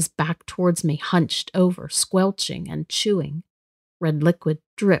was, with his back towards me, hunched over, squelching and chewing. Red liquid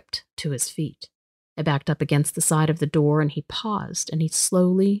dripped to his feet. I backed up against the side of the door, and he paused, and he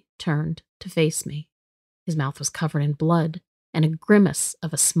slowly turned to face me. His mouth was covered in blood, and a grimace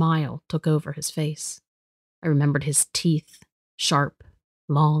of a smile took over his face. I remembered his teeth, sharp,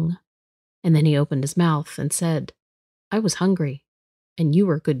 long, and then he opened his mouth and said, "I was hungry, and you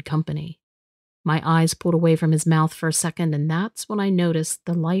were good company." My eyes pulled away from his mouth for a second, and that's when I noticed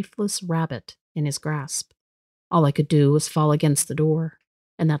the lifeless rabbit in his grasp. All I could do was fall against the door,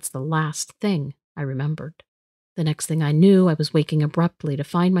 and that's the last thing I remembered. The next thing I knew, I was waking abruptly to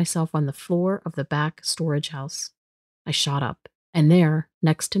find myself on the floor of the back storage house. I shot up, and there,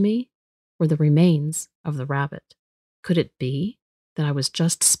 next to me, were the remains of the rabbit. Could it be that I was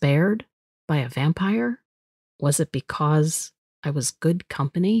just spared by a vampire? Was it because I was good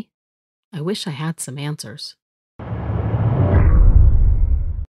company? I wish I had some answers.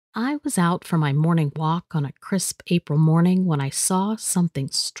 I was out for my morning walk on a crisp April morning when I saw something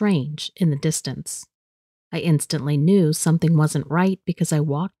strange in the distance. I instantly knew something wasn't right because I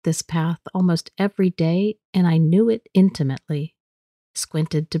walked this path almost every day and I knew it intimately. I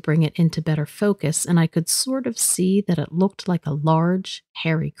squinted to bring it into better focus and I could sort of see that it looked like a large,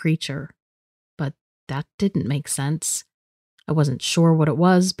 hairy creature. But that didn't make sense. I wasn't sure what it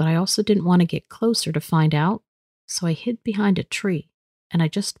was, but I also didn't want to get closer to find out, so I hid behind a tree, and I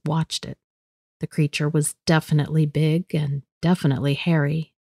just watched it. The creature was definitely big and definitely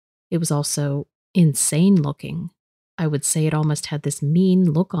hairy. It was also insane looking. I would say it almost had this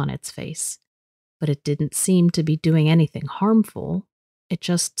mean look on its face, but it didn't seem to be doing anything harmful. It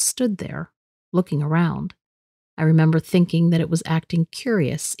just stood there, looking around. I remember thinking that it was acting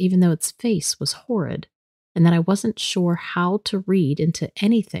curious, even though its face was horrid, and that I wasn't sure how to read into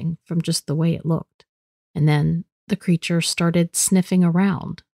anything from just the way it looked. And then the creature started sniffing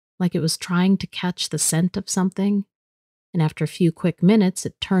around, like it was trying to catch the scent of something, and after a few quick minutes,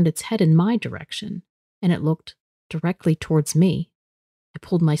 it turned its head in my direction, and it looked directly towards me. I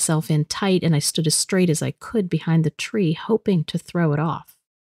pulled myself in tight, and I stood as straight as I could behind the tree, hoping to throw it off,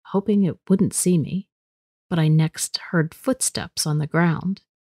 hoping it wouldn't see me. But I next heard footsteps on the ground.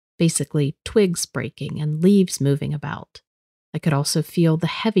 Basically twigs breaking and leaves moving about. I could also feel the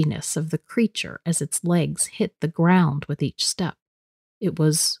heaviness of the creature as its legs hit the ground with each step. It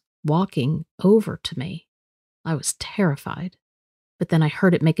was walking over to me. I was terrified. But then I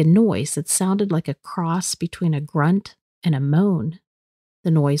heard it make a noise that sounded like a cross between a grunt and a moan.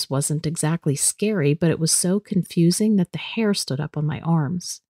 The noise wasn't exactly scary, but it was so confusing that the hair stood up on my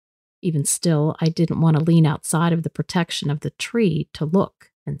arms. Even still, I didn't want to lean outside of the protection of the tree to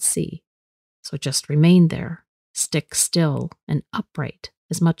look and see. So I just remained there, stick still and upright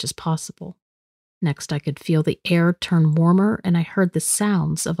as much as possible. Next, I could feel the air turn warmer and I heard the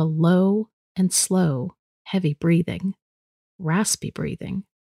sounds of a low and slow, heavy breathing, raspy breathing.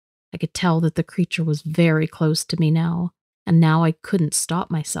 I could tell that the creature was very close to me now, and now I couldn't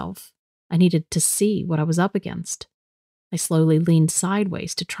stop myself. I needed to see what I was up against. I slowly leaned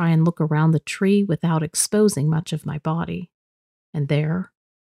sideways to try and look around the tree without exposing much of my body. And there,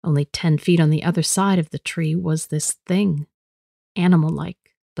 Only 10 feet on the other side of the tree was this thing,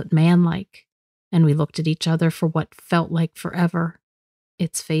 animal-like, but man-like, and we looked at each other for what felt like forever.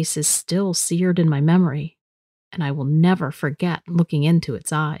 Its face is still seared in my memory, and I will never forget looking into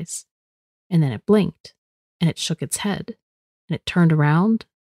its eyes. And then it blinked, and it shook its head, and it turned around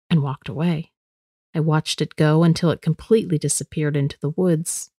and walked away. I watched it go until it completely disappeared into the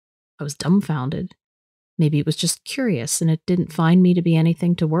woods. I was dumbfounded. Maybe it was just curious and it didn't find me to be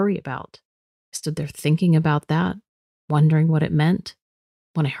anything to worry about. I stood there thinking about that, wondering what it meant,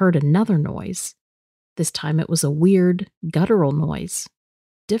 when I heard another noise. This time it was a weird, guttural noise,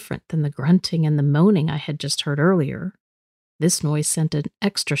 different than the grunting and the moaning I had just heard earlier. This noise sent an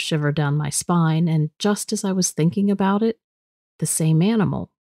extra shiver down my spine, and just as I was thinking about it, the same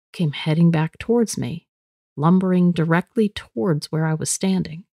animal came heading back towards me, lumbering directly towards where I was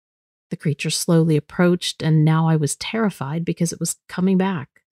standing. The creature slowly approached, and now I was terrified because it was coming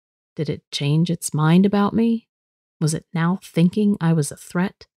back. Did it change its mind about me? Was it now thinking I was a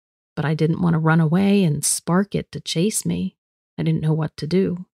threat? But I didn't want to run away and spark it to chase me. I didn't know what to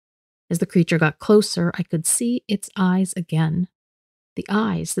do. As the creature got closer, I could see its eyes again. The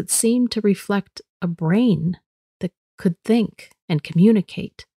eyes that seemed to reflect a brain that could think and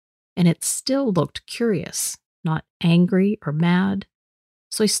communicate. And it still looked curious, not angry or mad.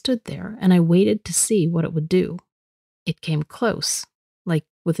 So I stood there and I waited to see what it would do. It came close, like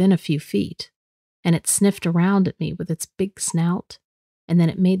within a few feet, and it sniffed around at me with its big snout, and then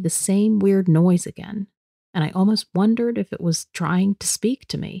it made the same weird noise again, and I almost wondered if it was trying to speak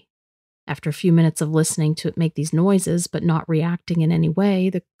to me. After a few minutes of listening to it make these noises but not reacting in any way,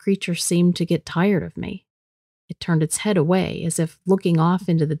 the creature seemed to get tired of me. It turned its head away as if looking off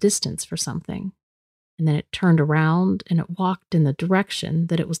into the distance for something. And then it turned around and it walked in the direction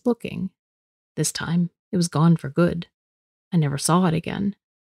that it was looking. This time, it was gone for good. I never saw it again,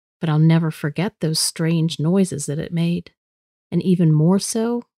 but I'll never forget those strange noises that it made. And even more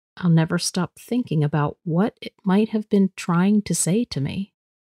so, I'll never stop thinking about what it might have been trying to say to me.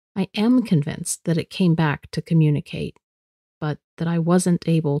 I am convinced that it came back to communicate, but that I wasn't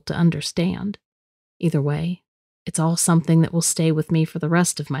able to understand. Either way, it's all something that will stay with me for the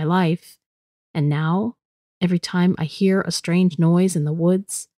rest of my life. And now, every time I hear a strange noise in the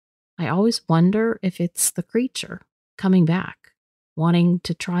woods, I always wonder if it's the creature coming back, wanting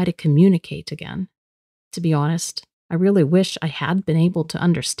to try to communicate again. To be honest, I really wish I had been able to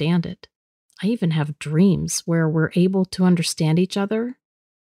understand it. I even have dreams where we're able to understand each other,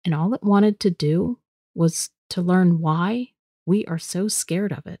 and all it wanted to do was to learn why we are so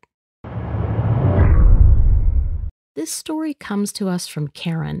scared of it. This story comes to us from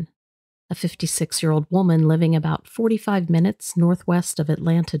Karen, a 56-year-old woman living about 45 minutes northwest of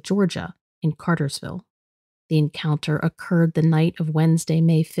Atlanta, Georgia, in Cartersville. The encounter occurred the night of Wednesday,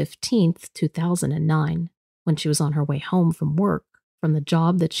 May 15th, 2009, when she was on her way home from work from the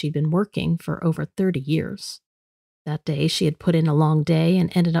job that she'd been working for over 30 years. That day, she had put in a long day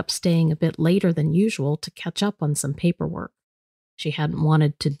and ended up staying a bit later than usual to catch up on some paperwork. She hadn't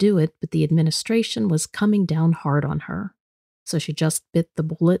wanted to do it, but the administration was coming down hard on her. So she just bit the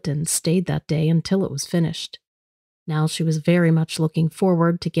bullet and stayed that day until it was finished. Now she was very much looking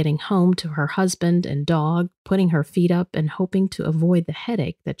forward to getting home to her husband and dog, putting her feet up and hoping to avoid the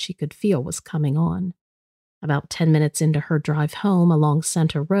headache that she could feel was coming on. About 10 minutes into her drive home along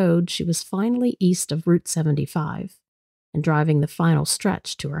Center Road, she was finally east of Route 75 and driving the final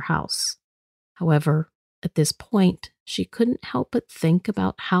stretch to her house. However, at this point, she couldn't help but think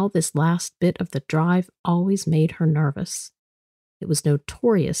about how this last bit of the drive always made her nervous. It was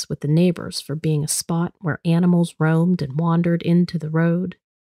notorious with the neighbors for being a spot where animals roamed and wandered into the road.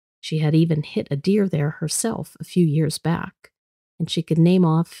 She had even hit a deer there herself a few years back, and she could name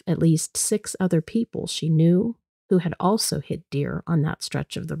off at least 6 other people she knew who had also hit deer on that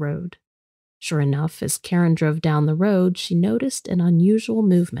stretch of the road. Sure enough, as Karen drove down the road, she noticed an unusual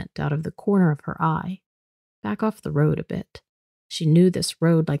movement out of the corner of her eye. Back off the road a bit. She knew this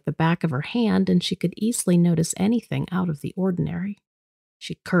road like the back of her hand, and she could easily notice anything out of the ordinary.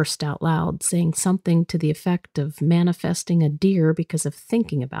 She cursed out loud, saying something to the effect of manifesting a deer because of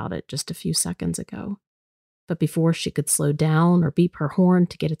thinking about it just a few seconds ago. But before she could slow down or beep her horn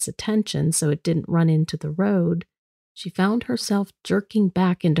to get its attention so it didn't run into the road, she found herself jerking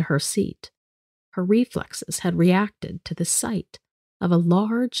back into her seat. Her reflexes had reacted to the sight of a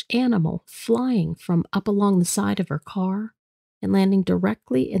large animal flying from up along the side of her car and landing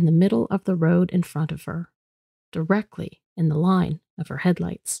directly in the middle of the road in front of her, directly in the line of her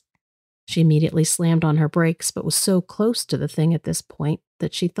headlights. She immediately slammed on her brakes, but was so close to the thing at this point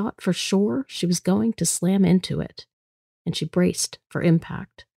that she thought for sure she was going to slam into it, and she braced for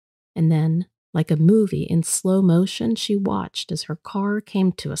impact. And then, like a movie in slow motion, she watched as her car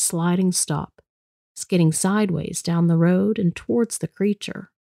came to a sliding stop, skidding sideways down the road and towards the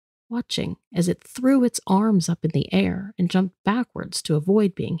creature, watching as it threw its arms up in the air and jumped backwards to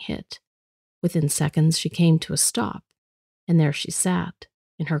avoid being hit. Within seconds, she came to a stop, and there she sat,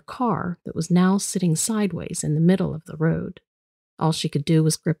 in her car that was now sitting sideways in the middle of the road. All she could do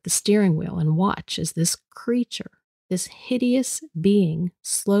was grip the steering wheel and watch as this creature, this hideous being,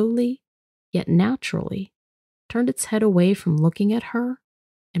 slowly, yet naturally, turned its head away from looking at her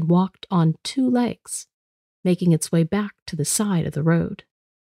and walked on two legs, making its way back to the side of the road,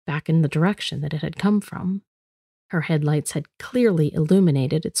 back in the direction that it had come from. Her headlights had clearly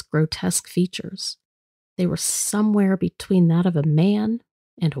illuminated its grotesque features. They were somewhere between that of a man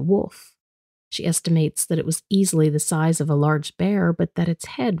and a wolf. She estimates that it was easily the size of a large bear, but that its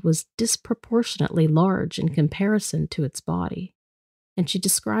head was disproportionately large in comparison to its body. And she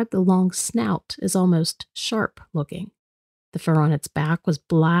described the long snout as almost sharp-looking. The fur on its back was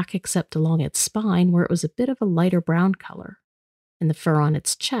black except along its spine, where it was a bit of a lighter brown color. And the fur on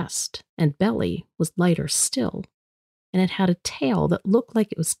its chest and belly was lighter still. And it had a tail that looked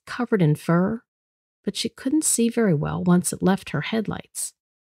like it was covered in fur, but she couldn't see very well once it left her headlights.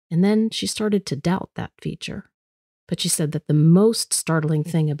 And then she started to doubt that feature. But she said that the most startling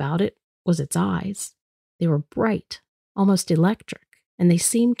thing about it was its eyes. They were bright, almost electric, and they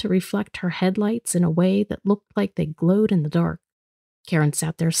seemed to reflect her headlights in a way that looked like they glowed in the dark. Karen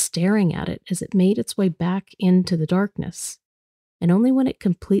sat there staring at it as it made its way back into the darkness. And only when it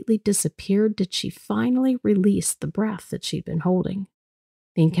completely disappeared did she finally release the breath that she'd been holding.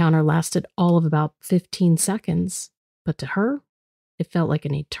 The encounter lasted all of about 15 seconds, but to her, it felt like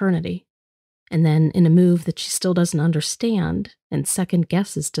an eternity. And then, in a move that she still doesn't understand and second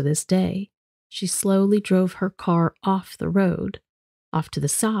guesses to this day, she slowly drove her car off the road, off to the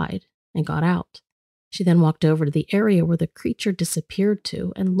side, and got out. She then walked over to the area where the creature disappeared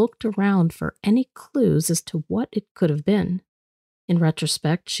to and looked around for any clues as to what it could have been. In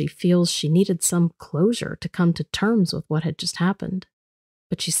retrospect, she feels she needed some closure to come to terms with what had just happened.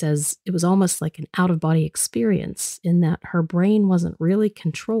 But she says it was almost like an out-of-body experience in that her brain wasn't really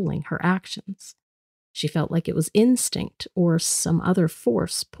controlling her actions. She felt like it was instinct or some other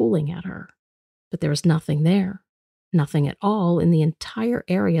force pulling at her. But there was nothing there, nothing at all in the entire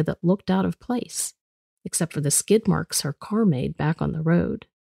area that looked out of place, except for the skid marks her car made back on the road.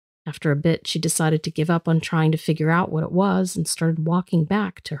 After a bit, she decided to give up on trying to figure out what it was and started walking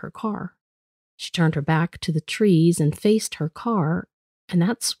back to her car. She turned her back to the trees and faced her car, and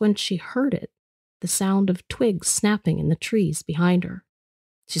that's when she heard it, the sound of twigs snapping in the trees behind her.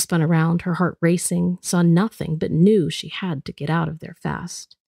 She spun around, her heart racing, saw nothing, but knew she had to get out of there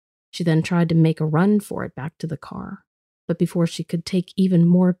fast. She then tried to make a run for it back to the car, but before she could take even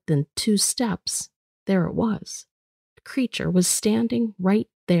more than 2 steps, there it was. The creature was standing right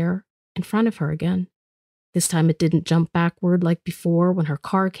there in front of her again. This time it didn't jump backward like before when her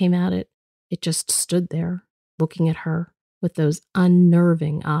car came at it. It just stood there, looking at her with those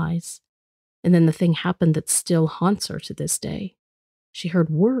unnerving eyes. And then the thing happened that still haunts her to this day. She heard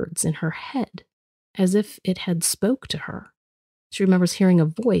words in her head, as if it had spoke to her. She remembers hearing a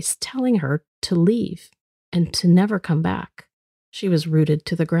voice telling her to leave and to never come back. She was rooted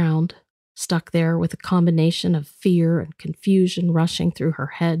to the ground, stuck there with a combination of fear and confusion rushing through her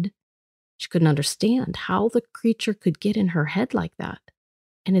head. She couldn't understand how the creature could get in her head like that.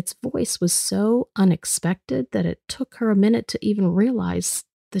 And its voice was so unexpected that it took her a minute to even realize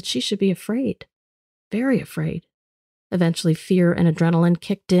that she should be afraid. Very afraid. Eventually, fear and adrenaline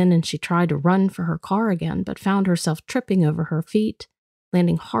kicked in and she tried to run for her car again, but found herself tripping over her feet,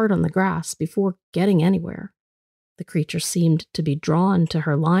 landing hard on the grass before getting anywhere. The creature seemed to be drawn to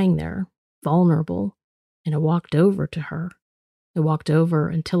her lying there, vulnerable, and it walked over to her. It walked over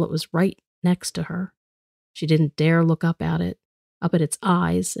until it was right next to her. She didn't dare look up at its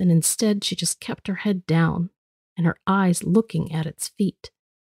eyes, and instead she just kept her head down and her eyes looking at its feet.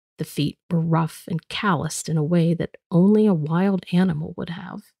 The feet were rough and calloused in a way that only a wild animal would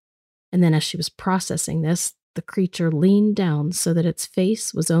have. And then as she was processing this, the creature leaned down so that its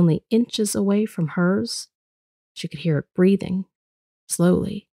face was only inches away from hers. She could hear it breathing,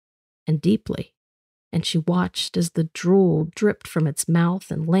 slowly and deeply, and she watched as the drool dripped from its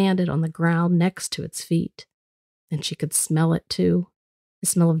mouth and landed on the ground next to its feet. And she could smell it too, the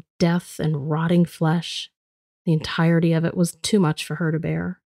smell of death and rotting flesh. The entirety of it was too much for her to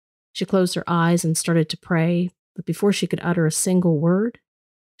bear. She closed her eyes and started to pray, but before she could utter a single word,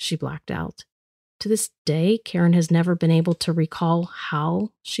 she blacked out. To this day, Karen has never been able to recall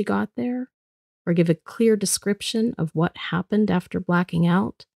how she got there or give a clear description of what happened after blacking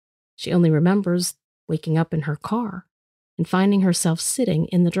out, She only remembers waking up in her car and finding herself sitting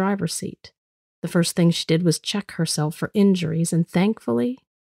in the driver's seat. The first thing she did was check herself for injuries, and thankfully,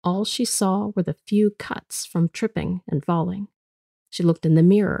 all she saw were the few cuts from tripping and falling. She looked in the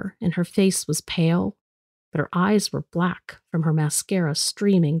mirror, and her face was pale, but her eyes were black from her mascara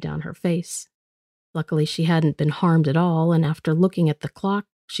streaming down her face. Luckily, she hadn't been harmed at all, and after looking at the clock,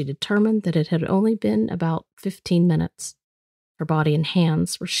 she determined that it had only been about 15 minutes. Her body and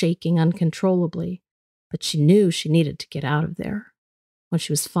hands were shaking uncontrollably, but she knew she needed to get out of there. When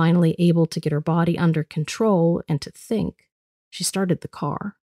she was finally able to get her body under control and to think, she started the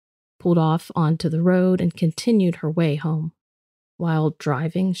car, pulled off onto the road, and continued her way home. While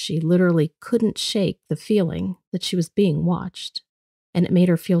driving, she literally couldn't shake the feeling that she was being watched, and it made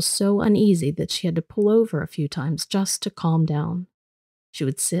her feel so uneasy that she had to pull over a few times just to calm down. She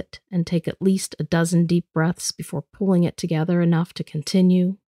would sit and take at least a dozen deep breaths before pulling it together enough to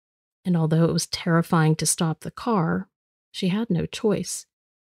continue, and although it was terrifying to stop the car, she had no choice,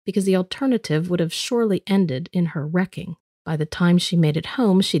 because the alternative would have surely ended in her wrecking. By the time she made it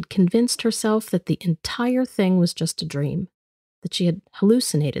home, she'd convinced herself that the entire thing was just a dream, that she had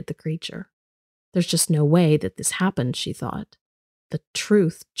hallucinated the creature. There's just no way that this happened, she thought. The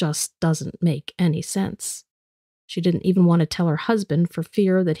truth just doesn't make any sense. She didn't even want to tell her husband for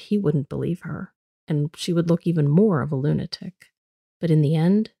fear that he wouldn't believe her, and she would look even more of a lunatic. But in the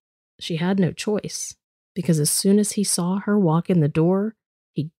end, she had no choice, because as soon as he saw her walk in the door,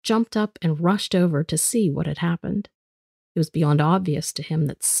 he jumped up and rushed over to see what had happened. It was beyond obvious to him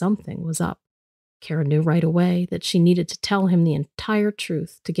that something was up. Karen knew right away that she needed to tell him the entire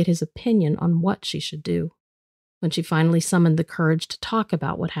truth to get his opinion on what she should do. When she finally summoned the courage to talk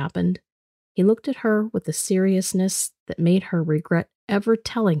about what happened, he looked at her with a seriousness that made her regret ever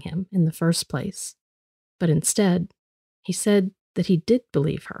telling him in the first place. But instead, he said that he did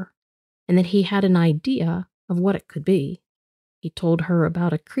believe her, and that he had an idea of what it could be. He told her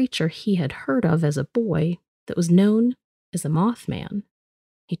about a creature he had heard of as a boy that was known as a Mothman.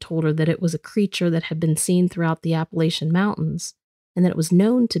 He told her that it was a creature that had been seen throughout the Appalachian Mountains, and that it was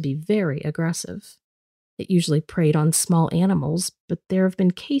known to be very aggressive. It usually preyed on small animals, but there have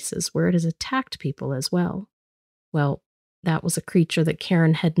been cases where it has attacked people as well. Well, that was a creature that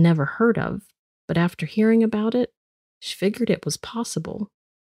Karen had never heard of, but after hearing about it, she figured it was possible,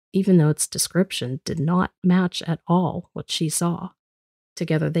 even though its description did not match at all what she saw.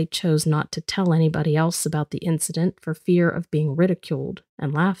 Together, they chose not to tell anybody else about the incident for fear of being ridiculed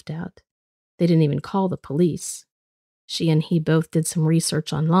and laughed at. They didn't even call the police. She and he both did some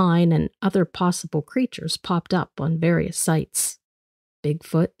research online, and other possible creatures popped up on various sites.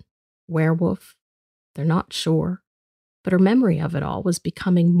 Bigfoot, werewolf, they're not sure. But her memory of it all was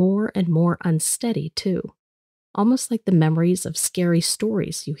becoming more and more unsteady, too. Almost like the memories of scary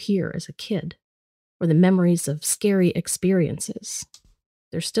stories you hear as a kid, or the memories of scary experiences.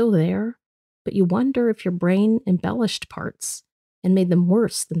 They're still there, but you wonder if your brain embellished parts and made them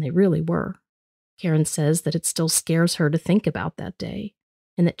worse than they really were. Karen says that it still scares her to think about that day,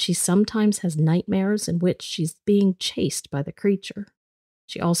 and that she sometimes has nightmares in which she's being chased by the creature.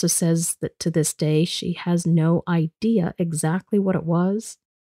 She also says that to this day she has no idea exactly what it was,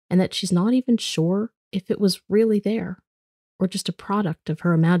 and that she's not even sure if it was really there, or just a product of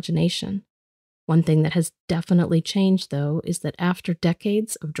her imagination. One thing that has definitely changed, though, is that after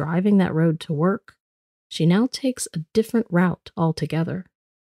decades of driving that road to work, she now takes a different route altogether.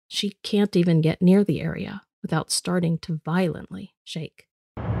 She can't even get near the area without starting to violently shake.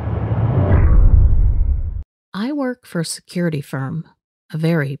 I work for a security firm, a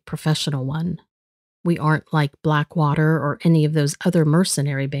very professional one. We aren't like Blackwater or any of those other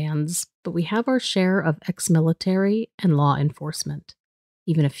mercenary bands, but we have our share of ex-military and law enforcement,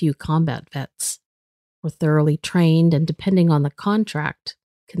 even a few combat vets. We're thoroughly trained and, depending on the contract,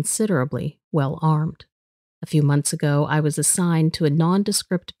 considerably well armed. A few months ago, I was assigned to a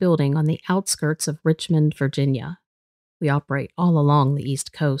nondescript building on the outskirts of Richmond, Virginia. We operate all along the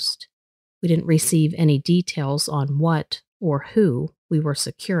East Coast. We didn't receive any details on what or who we were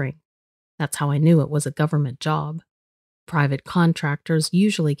securing. That's how I knew it was a government job. Private contractors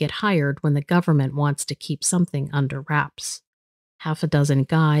usually get hired when the government wants to keep something under wraps. Half a dozen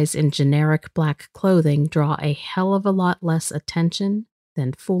guys in generic black clothing draw a hell of a lot less attention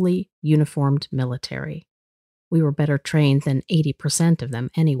than fully uniformed military. We were better trained than 80% of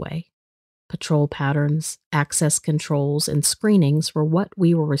them anyway. Patrol patterns, access controls, and screenings were what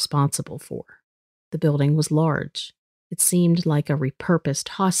we were responsible for. The building was large. It seemed like a repurposed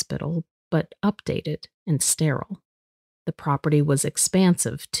hospital, but updated and sterile. The property was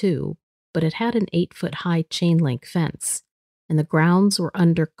expansive, too, but it had an 8-foot-high chain-link fence, and the grounds were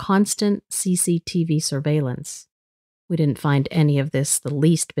under constant CCTV surveillance. We didn't find any of this the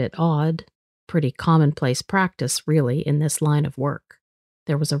least bit odd. Pretty commonplace practice, really, in this line of work.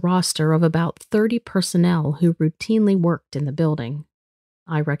 There was a roster of about 30 personnel who routinely worked in the building.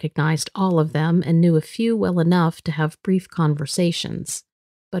 I recognized all of them and knew a few well enough to have brief conversations,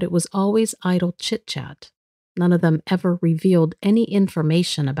 but it was always idle chit-chat. None of them ever revealed any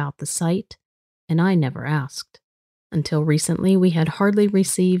information about the site, and I never asked. Until recently, we had hardly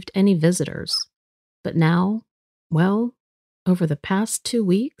received any visitors. But now, well, over the past 2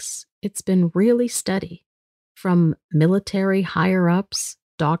 weeks, it's been really steady. From military higher-ups,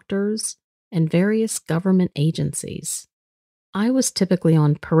 doctors, and various government agencies. I was typically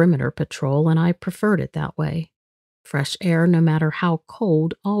on perimeter patrol, and I preferred it that way. Fresh air, no matter how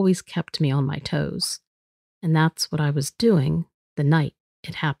cold, always kept me on my toes. And that's what I was doing the night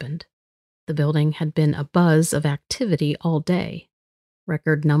it happened. The building had been a buzz of activity all day.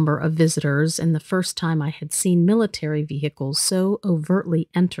 Record number of visitors, and the first time I had seen military vehicles so overtly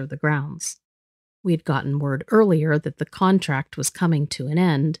enter the grounds. We had gotten word earlier that the contract was coming to an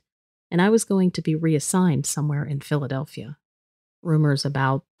end, and I was going to be reassigned somewhere in Philadelphia. Rumors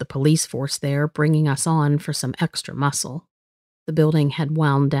about the police force there bringing us on for some extra muscle. The building had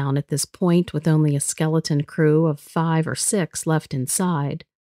wound down at this point with only a skeleton crew of 5 or 6 left inside,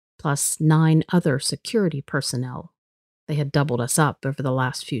 plus 9 other security personnel. They had doubled us up over the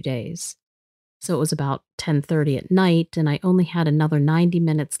last few days. So it was about 10:30 at night, and I only had another 90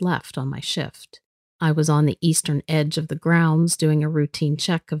 minutes left on my shift. I was on the eastern edge of the grounds doing a routine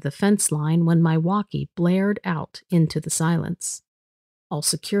check of the fence line when my walkie blared out into the silence. All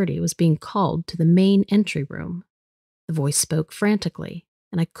security was being called to the main entry room. The voice spoke frantically,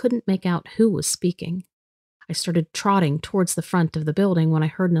 and I couldn't make out who was speaking. I started trotting towards the front of the building when I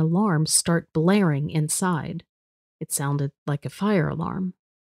heard an alarm start blaring inside. It sounded like a fire alarm.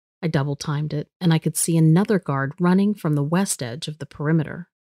 I double-timed it, and I could see another guard running from the west edge of the perimeter.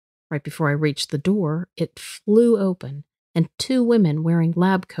 Right before I reached the door, it flew open, and 2 women wearing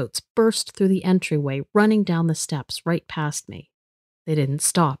lab coats burst through the entryway, running down the steps right past me. They didn't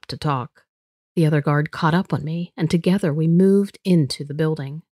stop to talk. The other guard caught up on me, and together we moved into the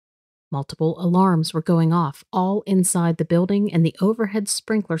building. Multiple alarms were going off, all inside the building, and the overhead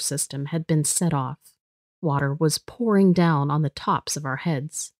sprinkler system had been set off. Water was pouring down on the tops of our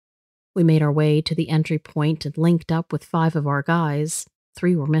heads. We made our way to the entry point and linked up with 5 of our guys.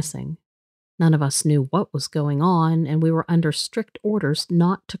 3 were missing. None of us knew what was going on, and we were under strict orders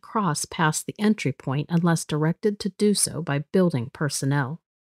not to cross past the entry point unless directed to do so by building personnel.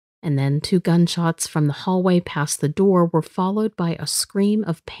 And then 2 gunshots from the hallway past the door were followed by a scream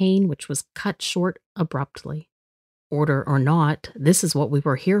of pain which was cut short abruptly. Order or not, this is what we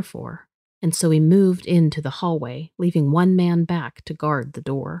were here for, and so we moved into the hallway, leaving 1 man back to guard the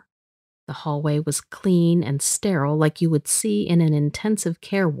door. The hallway was clean and sterile like you would see in an intensive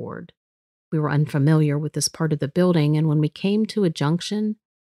care ward. We were unfamiliar with this part of the building, and when we came to a junction,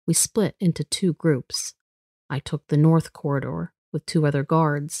 we split into 2 groups. I took the north corridor with 2 other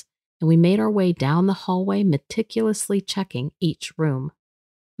guards, and we made our way down the hallway, meticulously checking each room.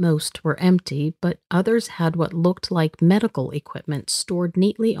 Most were empty, but others had what looked like medical equipment stored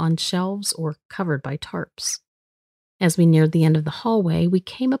neatly on shelves or covered by tarps. As we neared the end of the hallway, we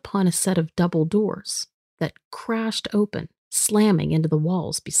came upon a set of double doors that crashed open, slamming into the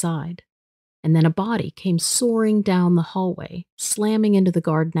walls beside. And then a body came soaring down the hallway, slamming into the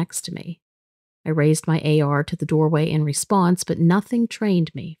guard next to me. I raised my AR to the doorway in response, but nothing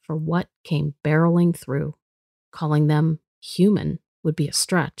trained me for what came barreling through. Calling them human would be a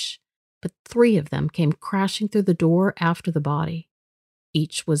stretch, but 3 of them came crashing through the door after the body.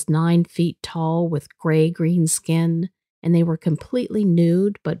 Each was 9 feet tall with gray-green skin, and they were completely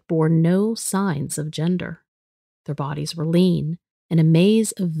nude but bore no signs of gender. Their bodies were lean, and a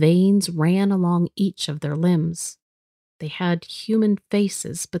maze of veins ran along each of their limbs. They had human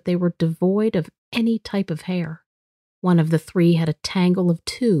faces, but they were devoid of any type of hair. One of the 3 had a tangle of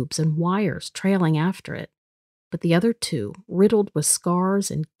tubes and wires trailing after it, but the other 2 riddled with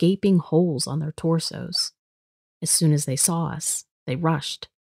scars and gaping holes on their torsos. As soon as they saw us, they rushed.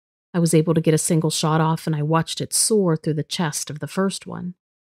 I was able to get a single shot off, and I watched it soar through the chest of the first one.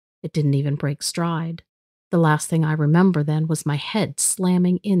 It didn't even break stride. The last thing I remember then was my head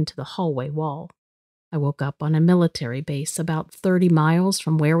slamming into the hallway wall. I woke up on a military base about 30 miles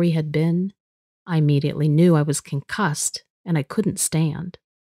from where we had been. I immediately knew I was concussed, and I couldn't stand.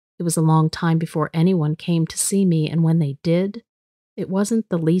 It was a long time before anyone came to see me, and when they did, it wasn't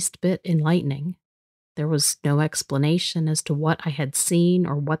the least bit enlightening. There was no explanation as to what I had seen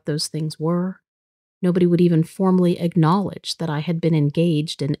or what those things were. Nobody would even formally acknowledge that I had been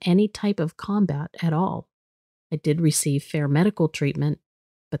engaged in any type of combat at all. I did receive fair medical treatment,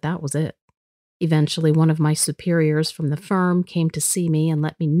 but that was it. Eventually, one of my superiors from the firm came to see me and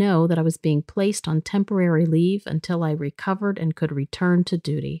let me know that I was being placed on temporary leave until I recovered and could return to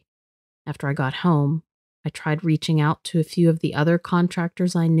duty. After I got home, I tried reaching out to a few of the other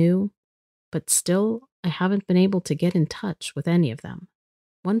contractors I knew, but still, I haven't been able to get in touch with any of them.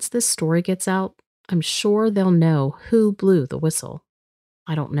 Once this story gets out, I'm sure they'll know who blew the whistle.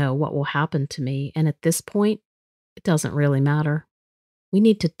 I don't know what will happen to me, and at this point, it doesn't really matter. We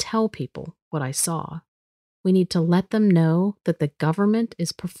need to tell people what I saw. We need to let them know that the government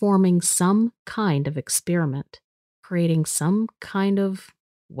is performing some kind of experiment, creating some kind of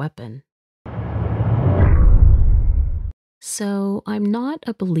weapon. So, I'm not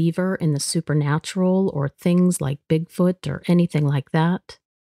a believer in the supernatural or things like Bigfoot or anything like that.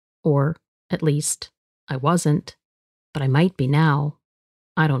 Or, at least, I wasn't. But I might be now.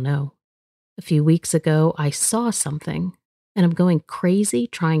 I don't know. A few weeks ago, I saw something, and I'm going crazy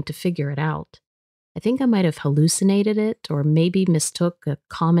trying to figure it out. I think I might have hallucinated it or maybe mistook a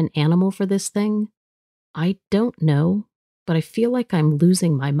common animal for this thing. I don't know, but I feel like I'm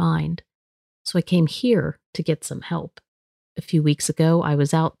losing my mind. So I came here to get some help. A few weeks ago, I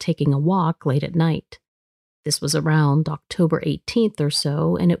was out taking a walk late at night. This was around October 18th or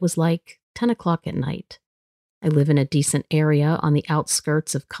so, and it was like 10 o'clock at night. I live in a decent area on the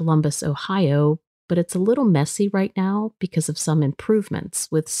outskirts of Columbus, Ohio, but it's a little messy right now because of some improvements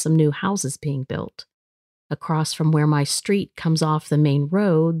with some new houses being built. Across from where my street comes off the main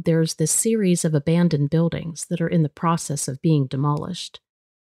road, there's this series of abandoned buildings that are in the process of being demolished.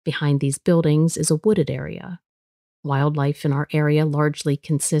 Behind these buildings is a wooded area. Wildlife in our area largely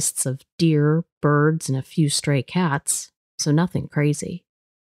consists of deer, birds, and a few stray cats, so nothing crazy.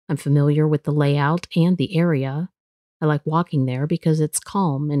 I'm familiar with the layout and the area. I like walking there because it's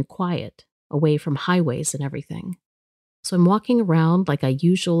calm and quiet, away from highways and everything. So I'm walking around like I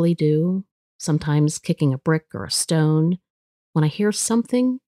usually do, sometimes kicking a brick or a stone, when I hear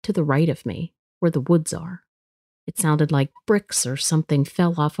something to the right of me, where the woods are. It sounded like bricks or something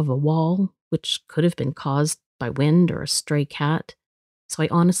fell off of a wall, which could have been caused by wind or a stray cat, so I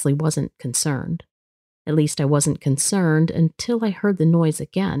honestly wasn't concerned. At least I wasn't concerned until I heard the noise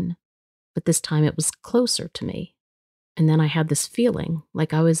again, but this time it was closer to me. And then I had this feeling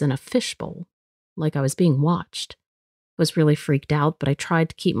like I was in a fishbowl, like I was being watched. I was really freaked out, but I tried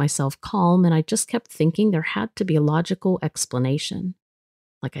to keep myself calm, and I just kept thinking there had to be a logical explanation.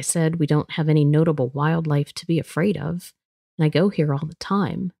 Like I said, we don't have any notable wildlife to be afraid of, and I go here all the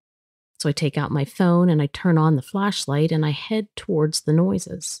time. So I take out my phone and I turn on the flashlight and I head towards the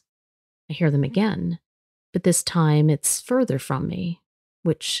noises. I hear them again, but this time it's further from me,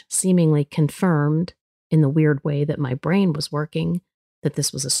 which seemingly confirmed, in the weird way that my brain was working, that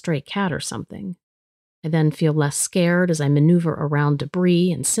this was a stray cat or something. I then feel less scared as I maneuver around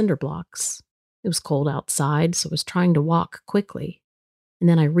debris and cinder blocks. It was cold outside, so I was trying to walk quickly. And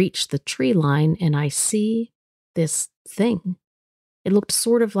then I reach the tree line and I see this thing. It looked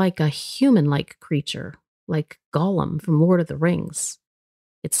sort of like a human-like creature, like Gollum from Lord of the Rings.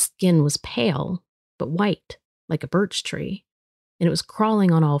 Its skin was pale, but white, like a birch tree, and it was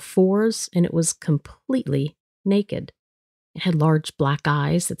crawling on all fours, and it was completely naked. It had large black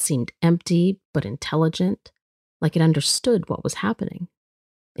eyes that seemed empty but intelligent, like it understood what was happening.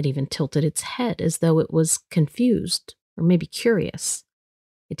 It even tilted its head as though it was confused or maybe curious.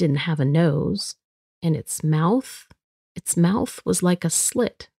 It didn't have a nose, and its mouth was like a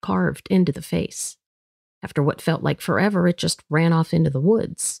slit carved into the face. After what felt like forever, it just ran off into the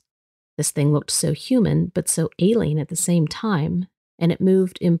woods. This thing looked so human, but so alien at the same time, and it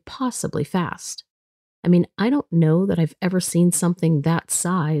moved impossibly fast. I mean, I don't know that I've ever seen something that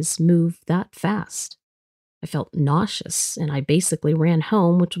size move that fast. I felt nauseous, and I basically ran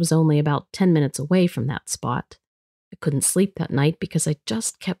home, which was only about 10 minutes away from that spot. I couldn't sleep that night because I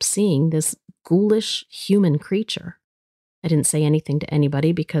just kept seeing this ghoulish human creature. I didn't say anything to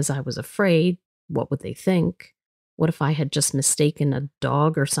anybody because I was afraid. What would they think? What if I had just mistaken a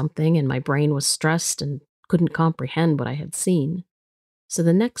dog or something and my brain was stressed and couldn't comprehend what I had seen? So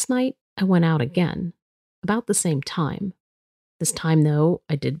the next night, I went out again, about the same time. This time, though,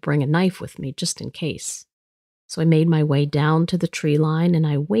 I did bring a knife with me just in case. So I made my way down to the tree line and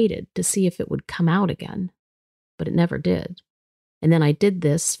I waited to see if it would come out again. But it never did. And then I did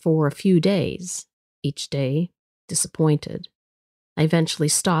this for a few days, each day disappointed. I eventually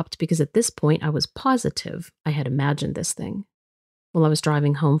stopped because at this point I was positive I had imagined this thing. Well, I was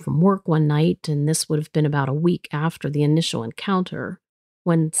driving home from work one night, and this would have been about a week after the initial encounter.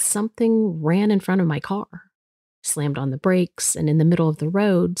 when something ran in front of my car, slammed on the brakes, and in the middle of the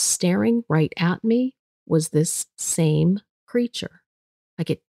road, staring right at me, was this same creature. I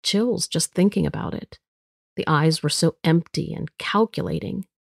get chills just thinking about it. The eyes were so empty and calculating,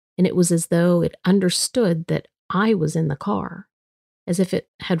 and it was as though it understood that I was in the car, as if it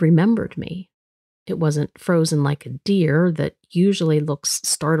had remembered me. It wasn't frozen like a deer that usually looks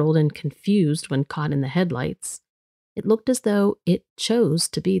startled and confused when caught in the headlights. It looked as though it chose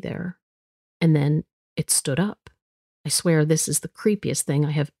to be there. And then it stood up. I swear this is the creepiest thing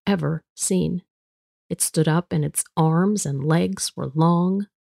I have ever seen. It stood up and its arms and legs were long,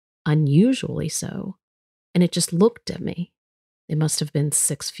 unusually so, and it just looked at me. They must have been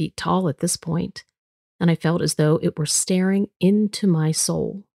 6 feet tall at this point, and I felt as though it were staring into my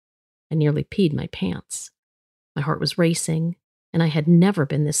soul. I nearly peed my pants. My heart was racing, and I had never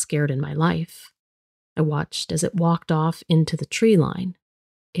been this scared in my life. I watched as it walked off into the tree line.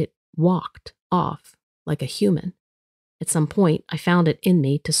 It walked off like a human. At some point, I found it in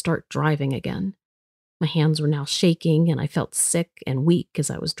me to start driving again. My hands were now shaking, and I felt sick and weak as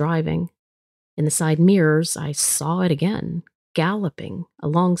I was driving. In the side mirrors, I saw it again, galloping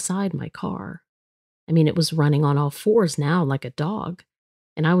alongside my car. I mean, it was running on all fours now like a dog,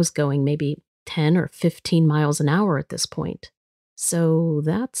 and I was going maybe 10 or 15 miles an hour at this point. So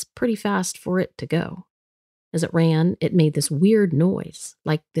that's pretty fast for it to go. As it ran, it made this weird noise,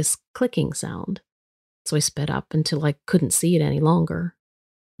 like this clicking sound. So I sped up until I couldn't see it any longer.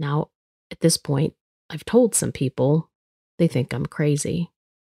 Now, at this point, I've told some people. They think I'm crazy.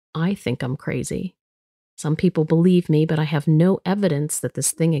 I think I'm crazy. Some people believe me, but I have no evidence that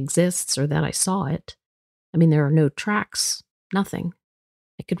this thing exists or that I saw it. I mean, there are no tracks, nothing.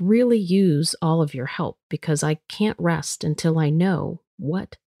 I could really use all of your help because I can't rest until I know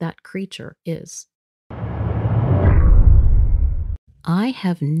what that creature is. I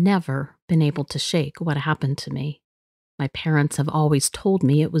have never been able to shake what happened to me. My parents have always told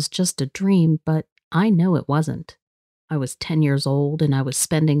me it was just a dream, but I know it wasn't. I was 10 years old and I was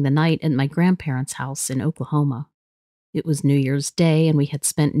spending the night at my grandparents' house in Oklahoma. It was New Year's Day and we had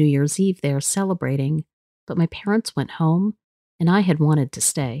spent New Year's Eve there celebrating, but my parents went home and I had wanted to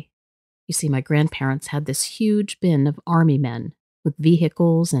stay. You see, my grandparents had this huge bin of army men with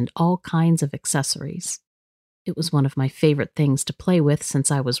vehicles and all kinds of accessories. It was one of my favorite things to play with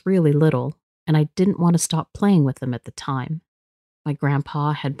since I was really little, and I didn't want to stop playing with them at the time. My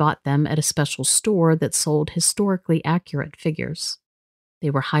grandpa had bought them at a special store that sold historically accurate figures. They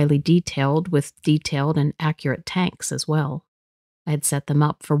were highly detailed with detailed and accurate tanks as well. I had set them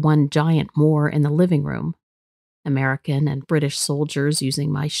up for one giant Moor in the living room. American and British soldiers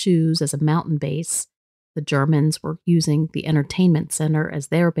using my shoes as a mountain base. The Germans were using the entertainment center as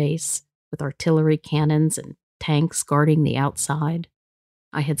their base, with artillery cannons and tanks guarding the outside.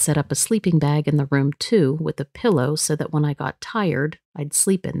 I had set up a sleeping bag in the room too, with a pillow so that when I got tired, I'd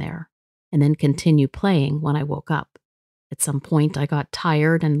sleep in there, and then continue playing when I woke up. At some point, I got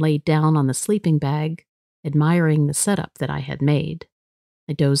tired and laid down on the sleeping bag, admiring the setup that I had made.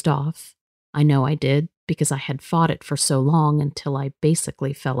 I dozed off. I know I did, because I had fought it for so long until I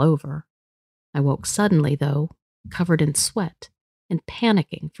basically fell over. I woke suddenly, though, covered in sweat and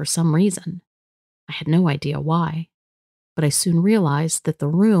panicking for some reason. I had no idea why. But I soon realized that the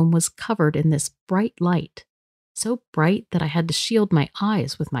room was covered in this bright light, so bright that I had to shield my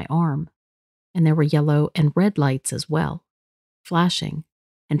eyes with my arm. And there were yellow and red lights as well, flashing,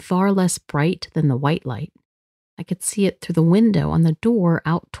 and far less bright than the white light. I could see it through the window on the door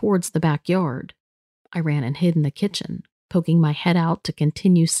out towards the backyard. I ran and hid in the kitchen, poking my head out to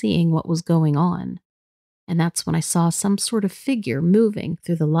continue seeing what was going on. And that's when I saw some sort of figure moving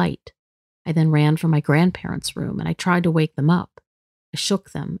through the light. I then ran for my grandparents' room and I tried to wake them up. I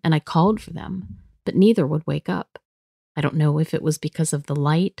shook them and I called for them, but neither would wake up. I don't know if it was because of the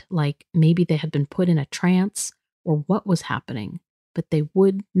light, like maybe they had been put in a trance, or what was happening, but they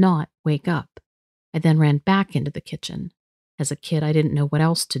would not wake up. I then ran back into the kitchen. As a kid, I didn't know what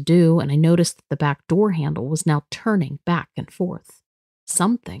else to do, and I noticed that the back door handle was now turning back and forth.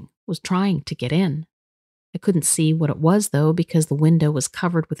 Something was trying to get in. I couldn't see what it was, though, because the window was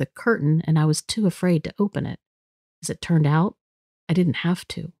covered with a curtain and I was too afraid to open it. As it turned out, I didn't have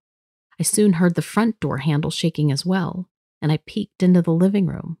to. I soon heard the front door handle shaking as well, and I peeked into the living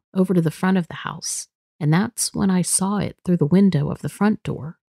room, over to the front of the house, and that's when I saw it through the window of the front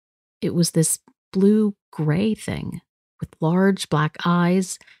door. It was this blue-gray thing with large black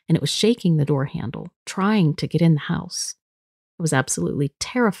eyes, and it was shaking the door handle, trying to get in the house. I was absolutely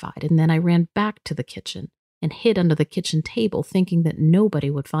terrified, and then I ran back to the kitchen and hid under the kitchen table, thinking that nobody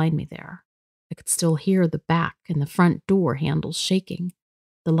would find me there. I could still hear the back and the front door handles shaking,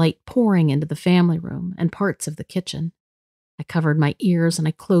 the light pouring into the family room and parts of the kitchen. I covered my ears and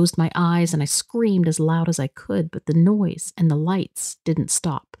I closed my eyes and I screamed as loud as I could, but the noise and the lights didn't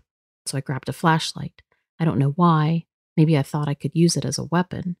stop. So I grabbed a flashlight. I don't know why. Maybe I thought I could use it as a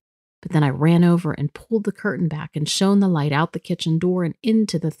weapon. But then I ran over and pulled the curtain back and shone the light out the kitchen door and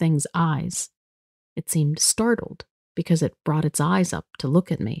into the thing's eyes. It seemed startled because it brought its eyes up to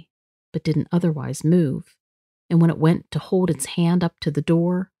look at me, but didn't otherwise move. And when it went to hold its hand up to the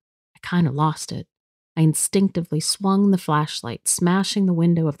door, I kind of lost it. I instinctively swung the flashlight, smashing the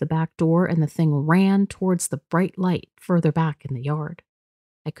window of the back door, and the thing ran towards the bright light further back in the yard.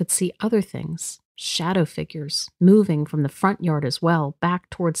 I could see other things, shadow figures, moving from the front yard as well, back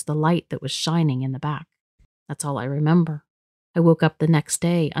towards the light that was shining in the back. That's all I remember. I woke up the next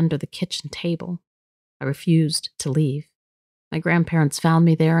day under the kitchen table. I refused to leave. My grandparents found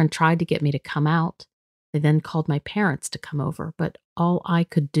me there and tried to get me to come out. They then called my parents to come over, but all I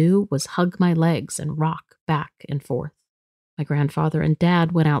could do was hug my legs and rock back and forth. My grandfather and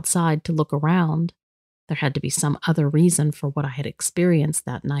dad went outside to look around. There had to be some other reason for what I had experienced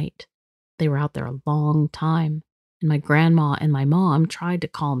that night. They were out there a long time, and my grandma and my mom tried to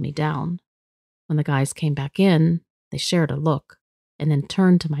calm me down. When the guys came back in, they shared a look, and then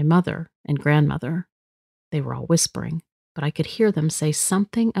turned to my mother and grandmother. They were all whispering, but I could hear them say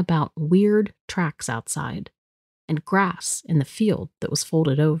something about weird tracks outside and grass in the field that was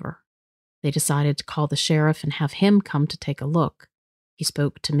folded over. They decided to call the sheriff and have him come to take a look. He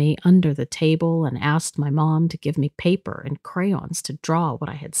spoke to me under the table and asked my mom to give me paper and crayons to draw what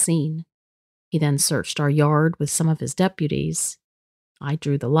I had seen. He then searched our yard with some of his deputies. I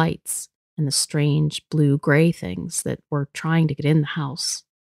drew the lights and the strange blue-gray things that were trying to get in the house.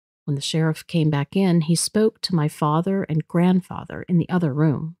 When the sheriff came back in, he spoke to my father and grandfather in the other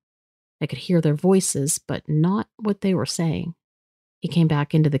room. I could hear their voices, but not what they were saying. He came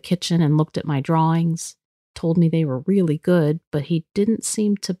back into the kitchen and looked at my drawings, told me they were really good, but he didn't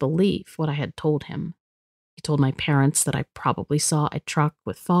seem to believe what I had told him. He told my parents that I probably saw a truck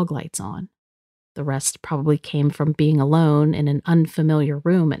with fog lights on. The rest probably came from being alone in an unfamiliar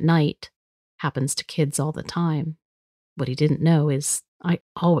room at night. Happens to kids all the time. What he didn't know is I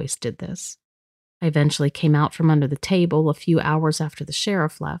always did this. I eventually came out from under the table a few hours after the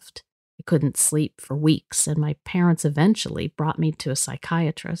sheriff left. I couldn't sleep for weeks, and my parents eventually brought me to a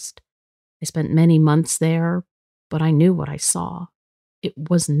psychiatrist. I spent many months there, but I knew what I saw. It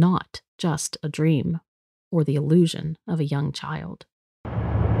was not just a dream or the illusion of a young child.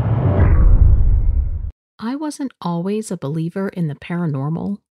 I wasn't always a believer in the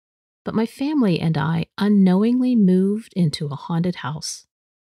paranormal, but my family and I unknowingly moved into a haunted house.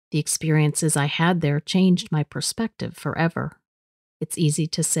 The experiences I had there changed my perspective forever. It's easy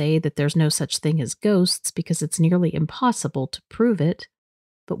to say that there's no such thing as ghosts because it's nearly impossible to prove it,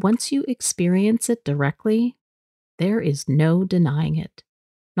 but once you experience it directly, there is no denying it.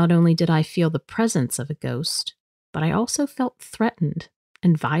 Not only did I feel the presence of a ghost, but I also felt threatened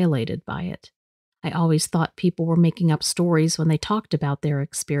and violated by it. I always thought people were making up stories when they talked about their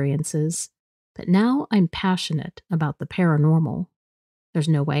experiences, but now I'm passionate about the paranormal. There's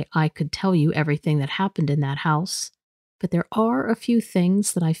no way I could tell you everything that happened in that house, but there are a few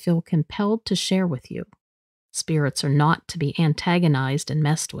things that I feel compelled to share with you. Spirits are not to be antagonized and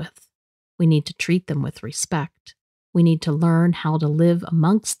messed with. We need to treat them with respect. We need to learn how to live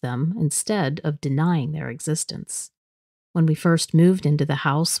amongst them instead of denying their existence. When we first moved into the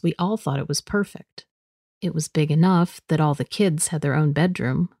house, we all thought it was perfect. It was big enough that all the kids had their own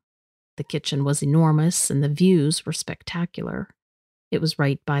bedroom. The kitchen was enormous and the views were spectacular. It was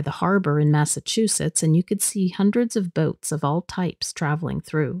right by the harbor in Massachusetts, and you could see hundreds of boats of all types traveling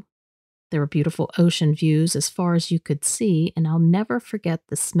through. There were beautiful ocean views as far as you could see, and I'll never forget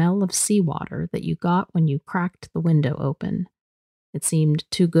the smell of seawater that you got when you cracked the window open. It seemed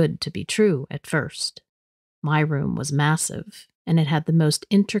too good to be true at first. My room was massive, and it had the most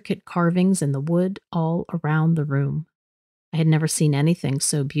intricate carvings in the wood all around the room. I had never seen anything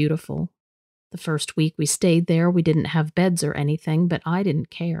so beautiful. The first week we stayed there, we didn't have beds or anything, but I didn't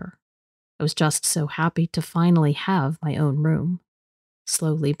care. I was just so happy to finally have my own room.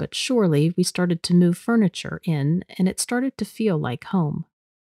 Slowly but surely, we started to move furniture in, and it started to feel like home.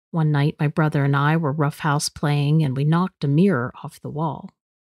 One night, my brother and I were roughhouse playing, and we knocked a mirror off the wall.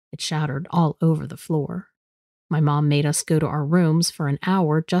 It shattered all over the floor. My mom made us go to our rooms for an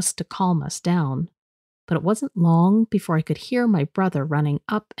hour just to calm us down, but it wasn't long before I could hear my brother running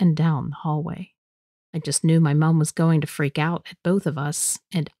up and down the hallway. I just knew my mom was going to freak out at both of us,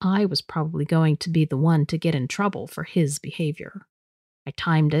 and I was probably going to be the one to get in trouble for his behavior. I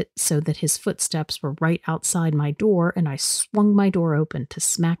timed it so that his footsteps were right outside my door, and I swung my door open to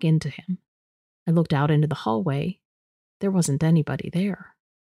smack into him. I looked out into the hallway. There wasn't anybody there.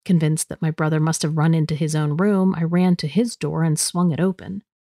 Convinced that my brother must have run into his own room, I ran to his door and swung it open.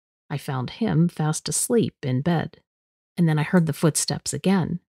 I found him fast asleep in bed. And then I heard the footsteps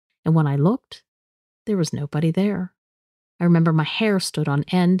again, and when I looked, there was nobody there. I remember my hair stood on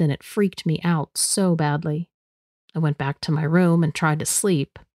end and it freaked me out so badly. I went back to my room and tried to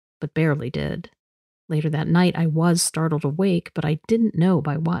sleep, but barely did. Later that night, I was startled awake, but I didn't know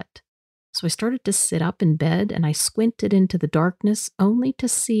by what. So I started to sit up in bed and I squinted into the darkness only to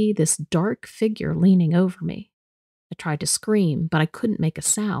see this dark figure leaning over me. I tried to scream, but I couldn't make a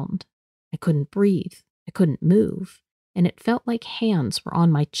sound. I couldn't breathe. I couldn't move, and it felt like hands were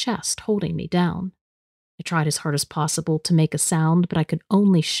on my chest holding me down. I tried as hard as possible to make a sound, but I could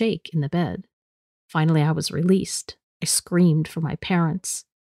only shake in the bed. Finally, I was released. I screamed for my parents.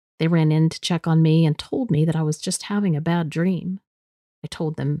 They ran in to check on me and told me that I was just having a bad dream. I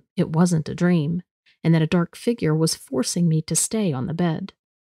told them it wasn't a dream, and that a dark figure was forcing me to stay on the bed.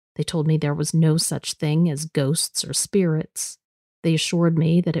 They told me there was no such thing as ghosts or spirits. They assured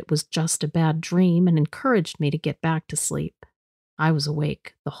me that it was just a bad dream and encouraged me to get back to sleep. I was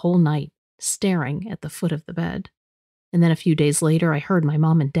awake the whole night, staring at the foot of the bed. And then a few days later, I heard my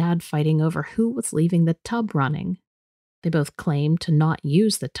mom and dad fighting over who was leaving the tub running. They both claimed to not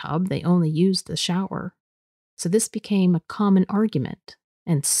use the tub, they only used the shower. So this became a common argument,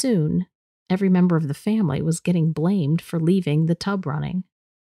 and soon, every member of the family was getting blamed for leaving the tub running.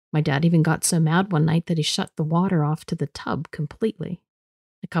 My dad even got so mad one night that he shut the water off to the tub completely.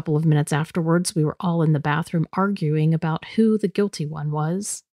 A couple of minutes afterwards, we were all in the bathroom arguing about who the guilty one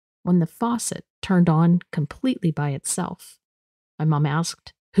was, when the faucet turned on completely by itself. My mom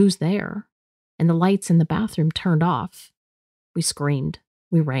asked, "Who's there?" And the lights in the bathroom turned off. We screamed.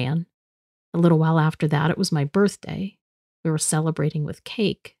 We ran. A little while after that, it was my birthday. We were celebrating with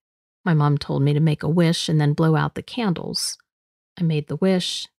cake. My mom told me to make a wish and then blow out the candles. I made the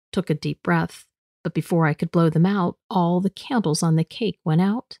wish, took a deep breath, but before I could blow them out, all the candles on the cake went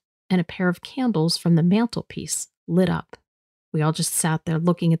out, and a pair of candles from the mantelpiece lit up. We all just sat there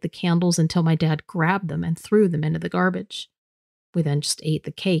looking at the candles until my dad grabbed them and threw them into the garbage. We then just ate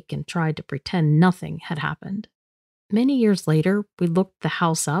the cake and tried to pretend nothing had happened. Many years later, we looked the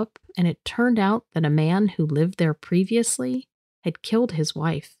house up, and it turned out that a man who lived there previously had killed his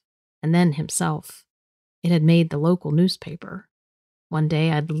wife, and then himself. It had made the local newspaper. One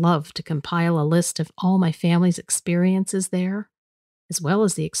day, I'd love to compile a list of all my family's experiences there, as well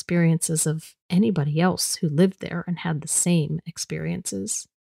as the experiences of anybody else who lived there and had the same experiences.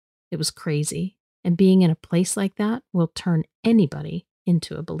 It was crazy, and being in a place like that will turn anybody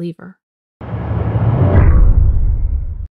into a believer.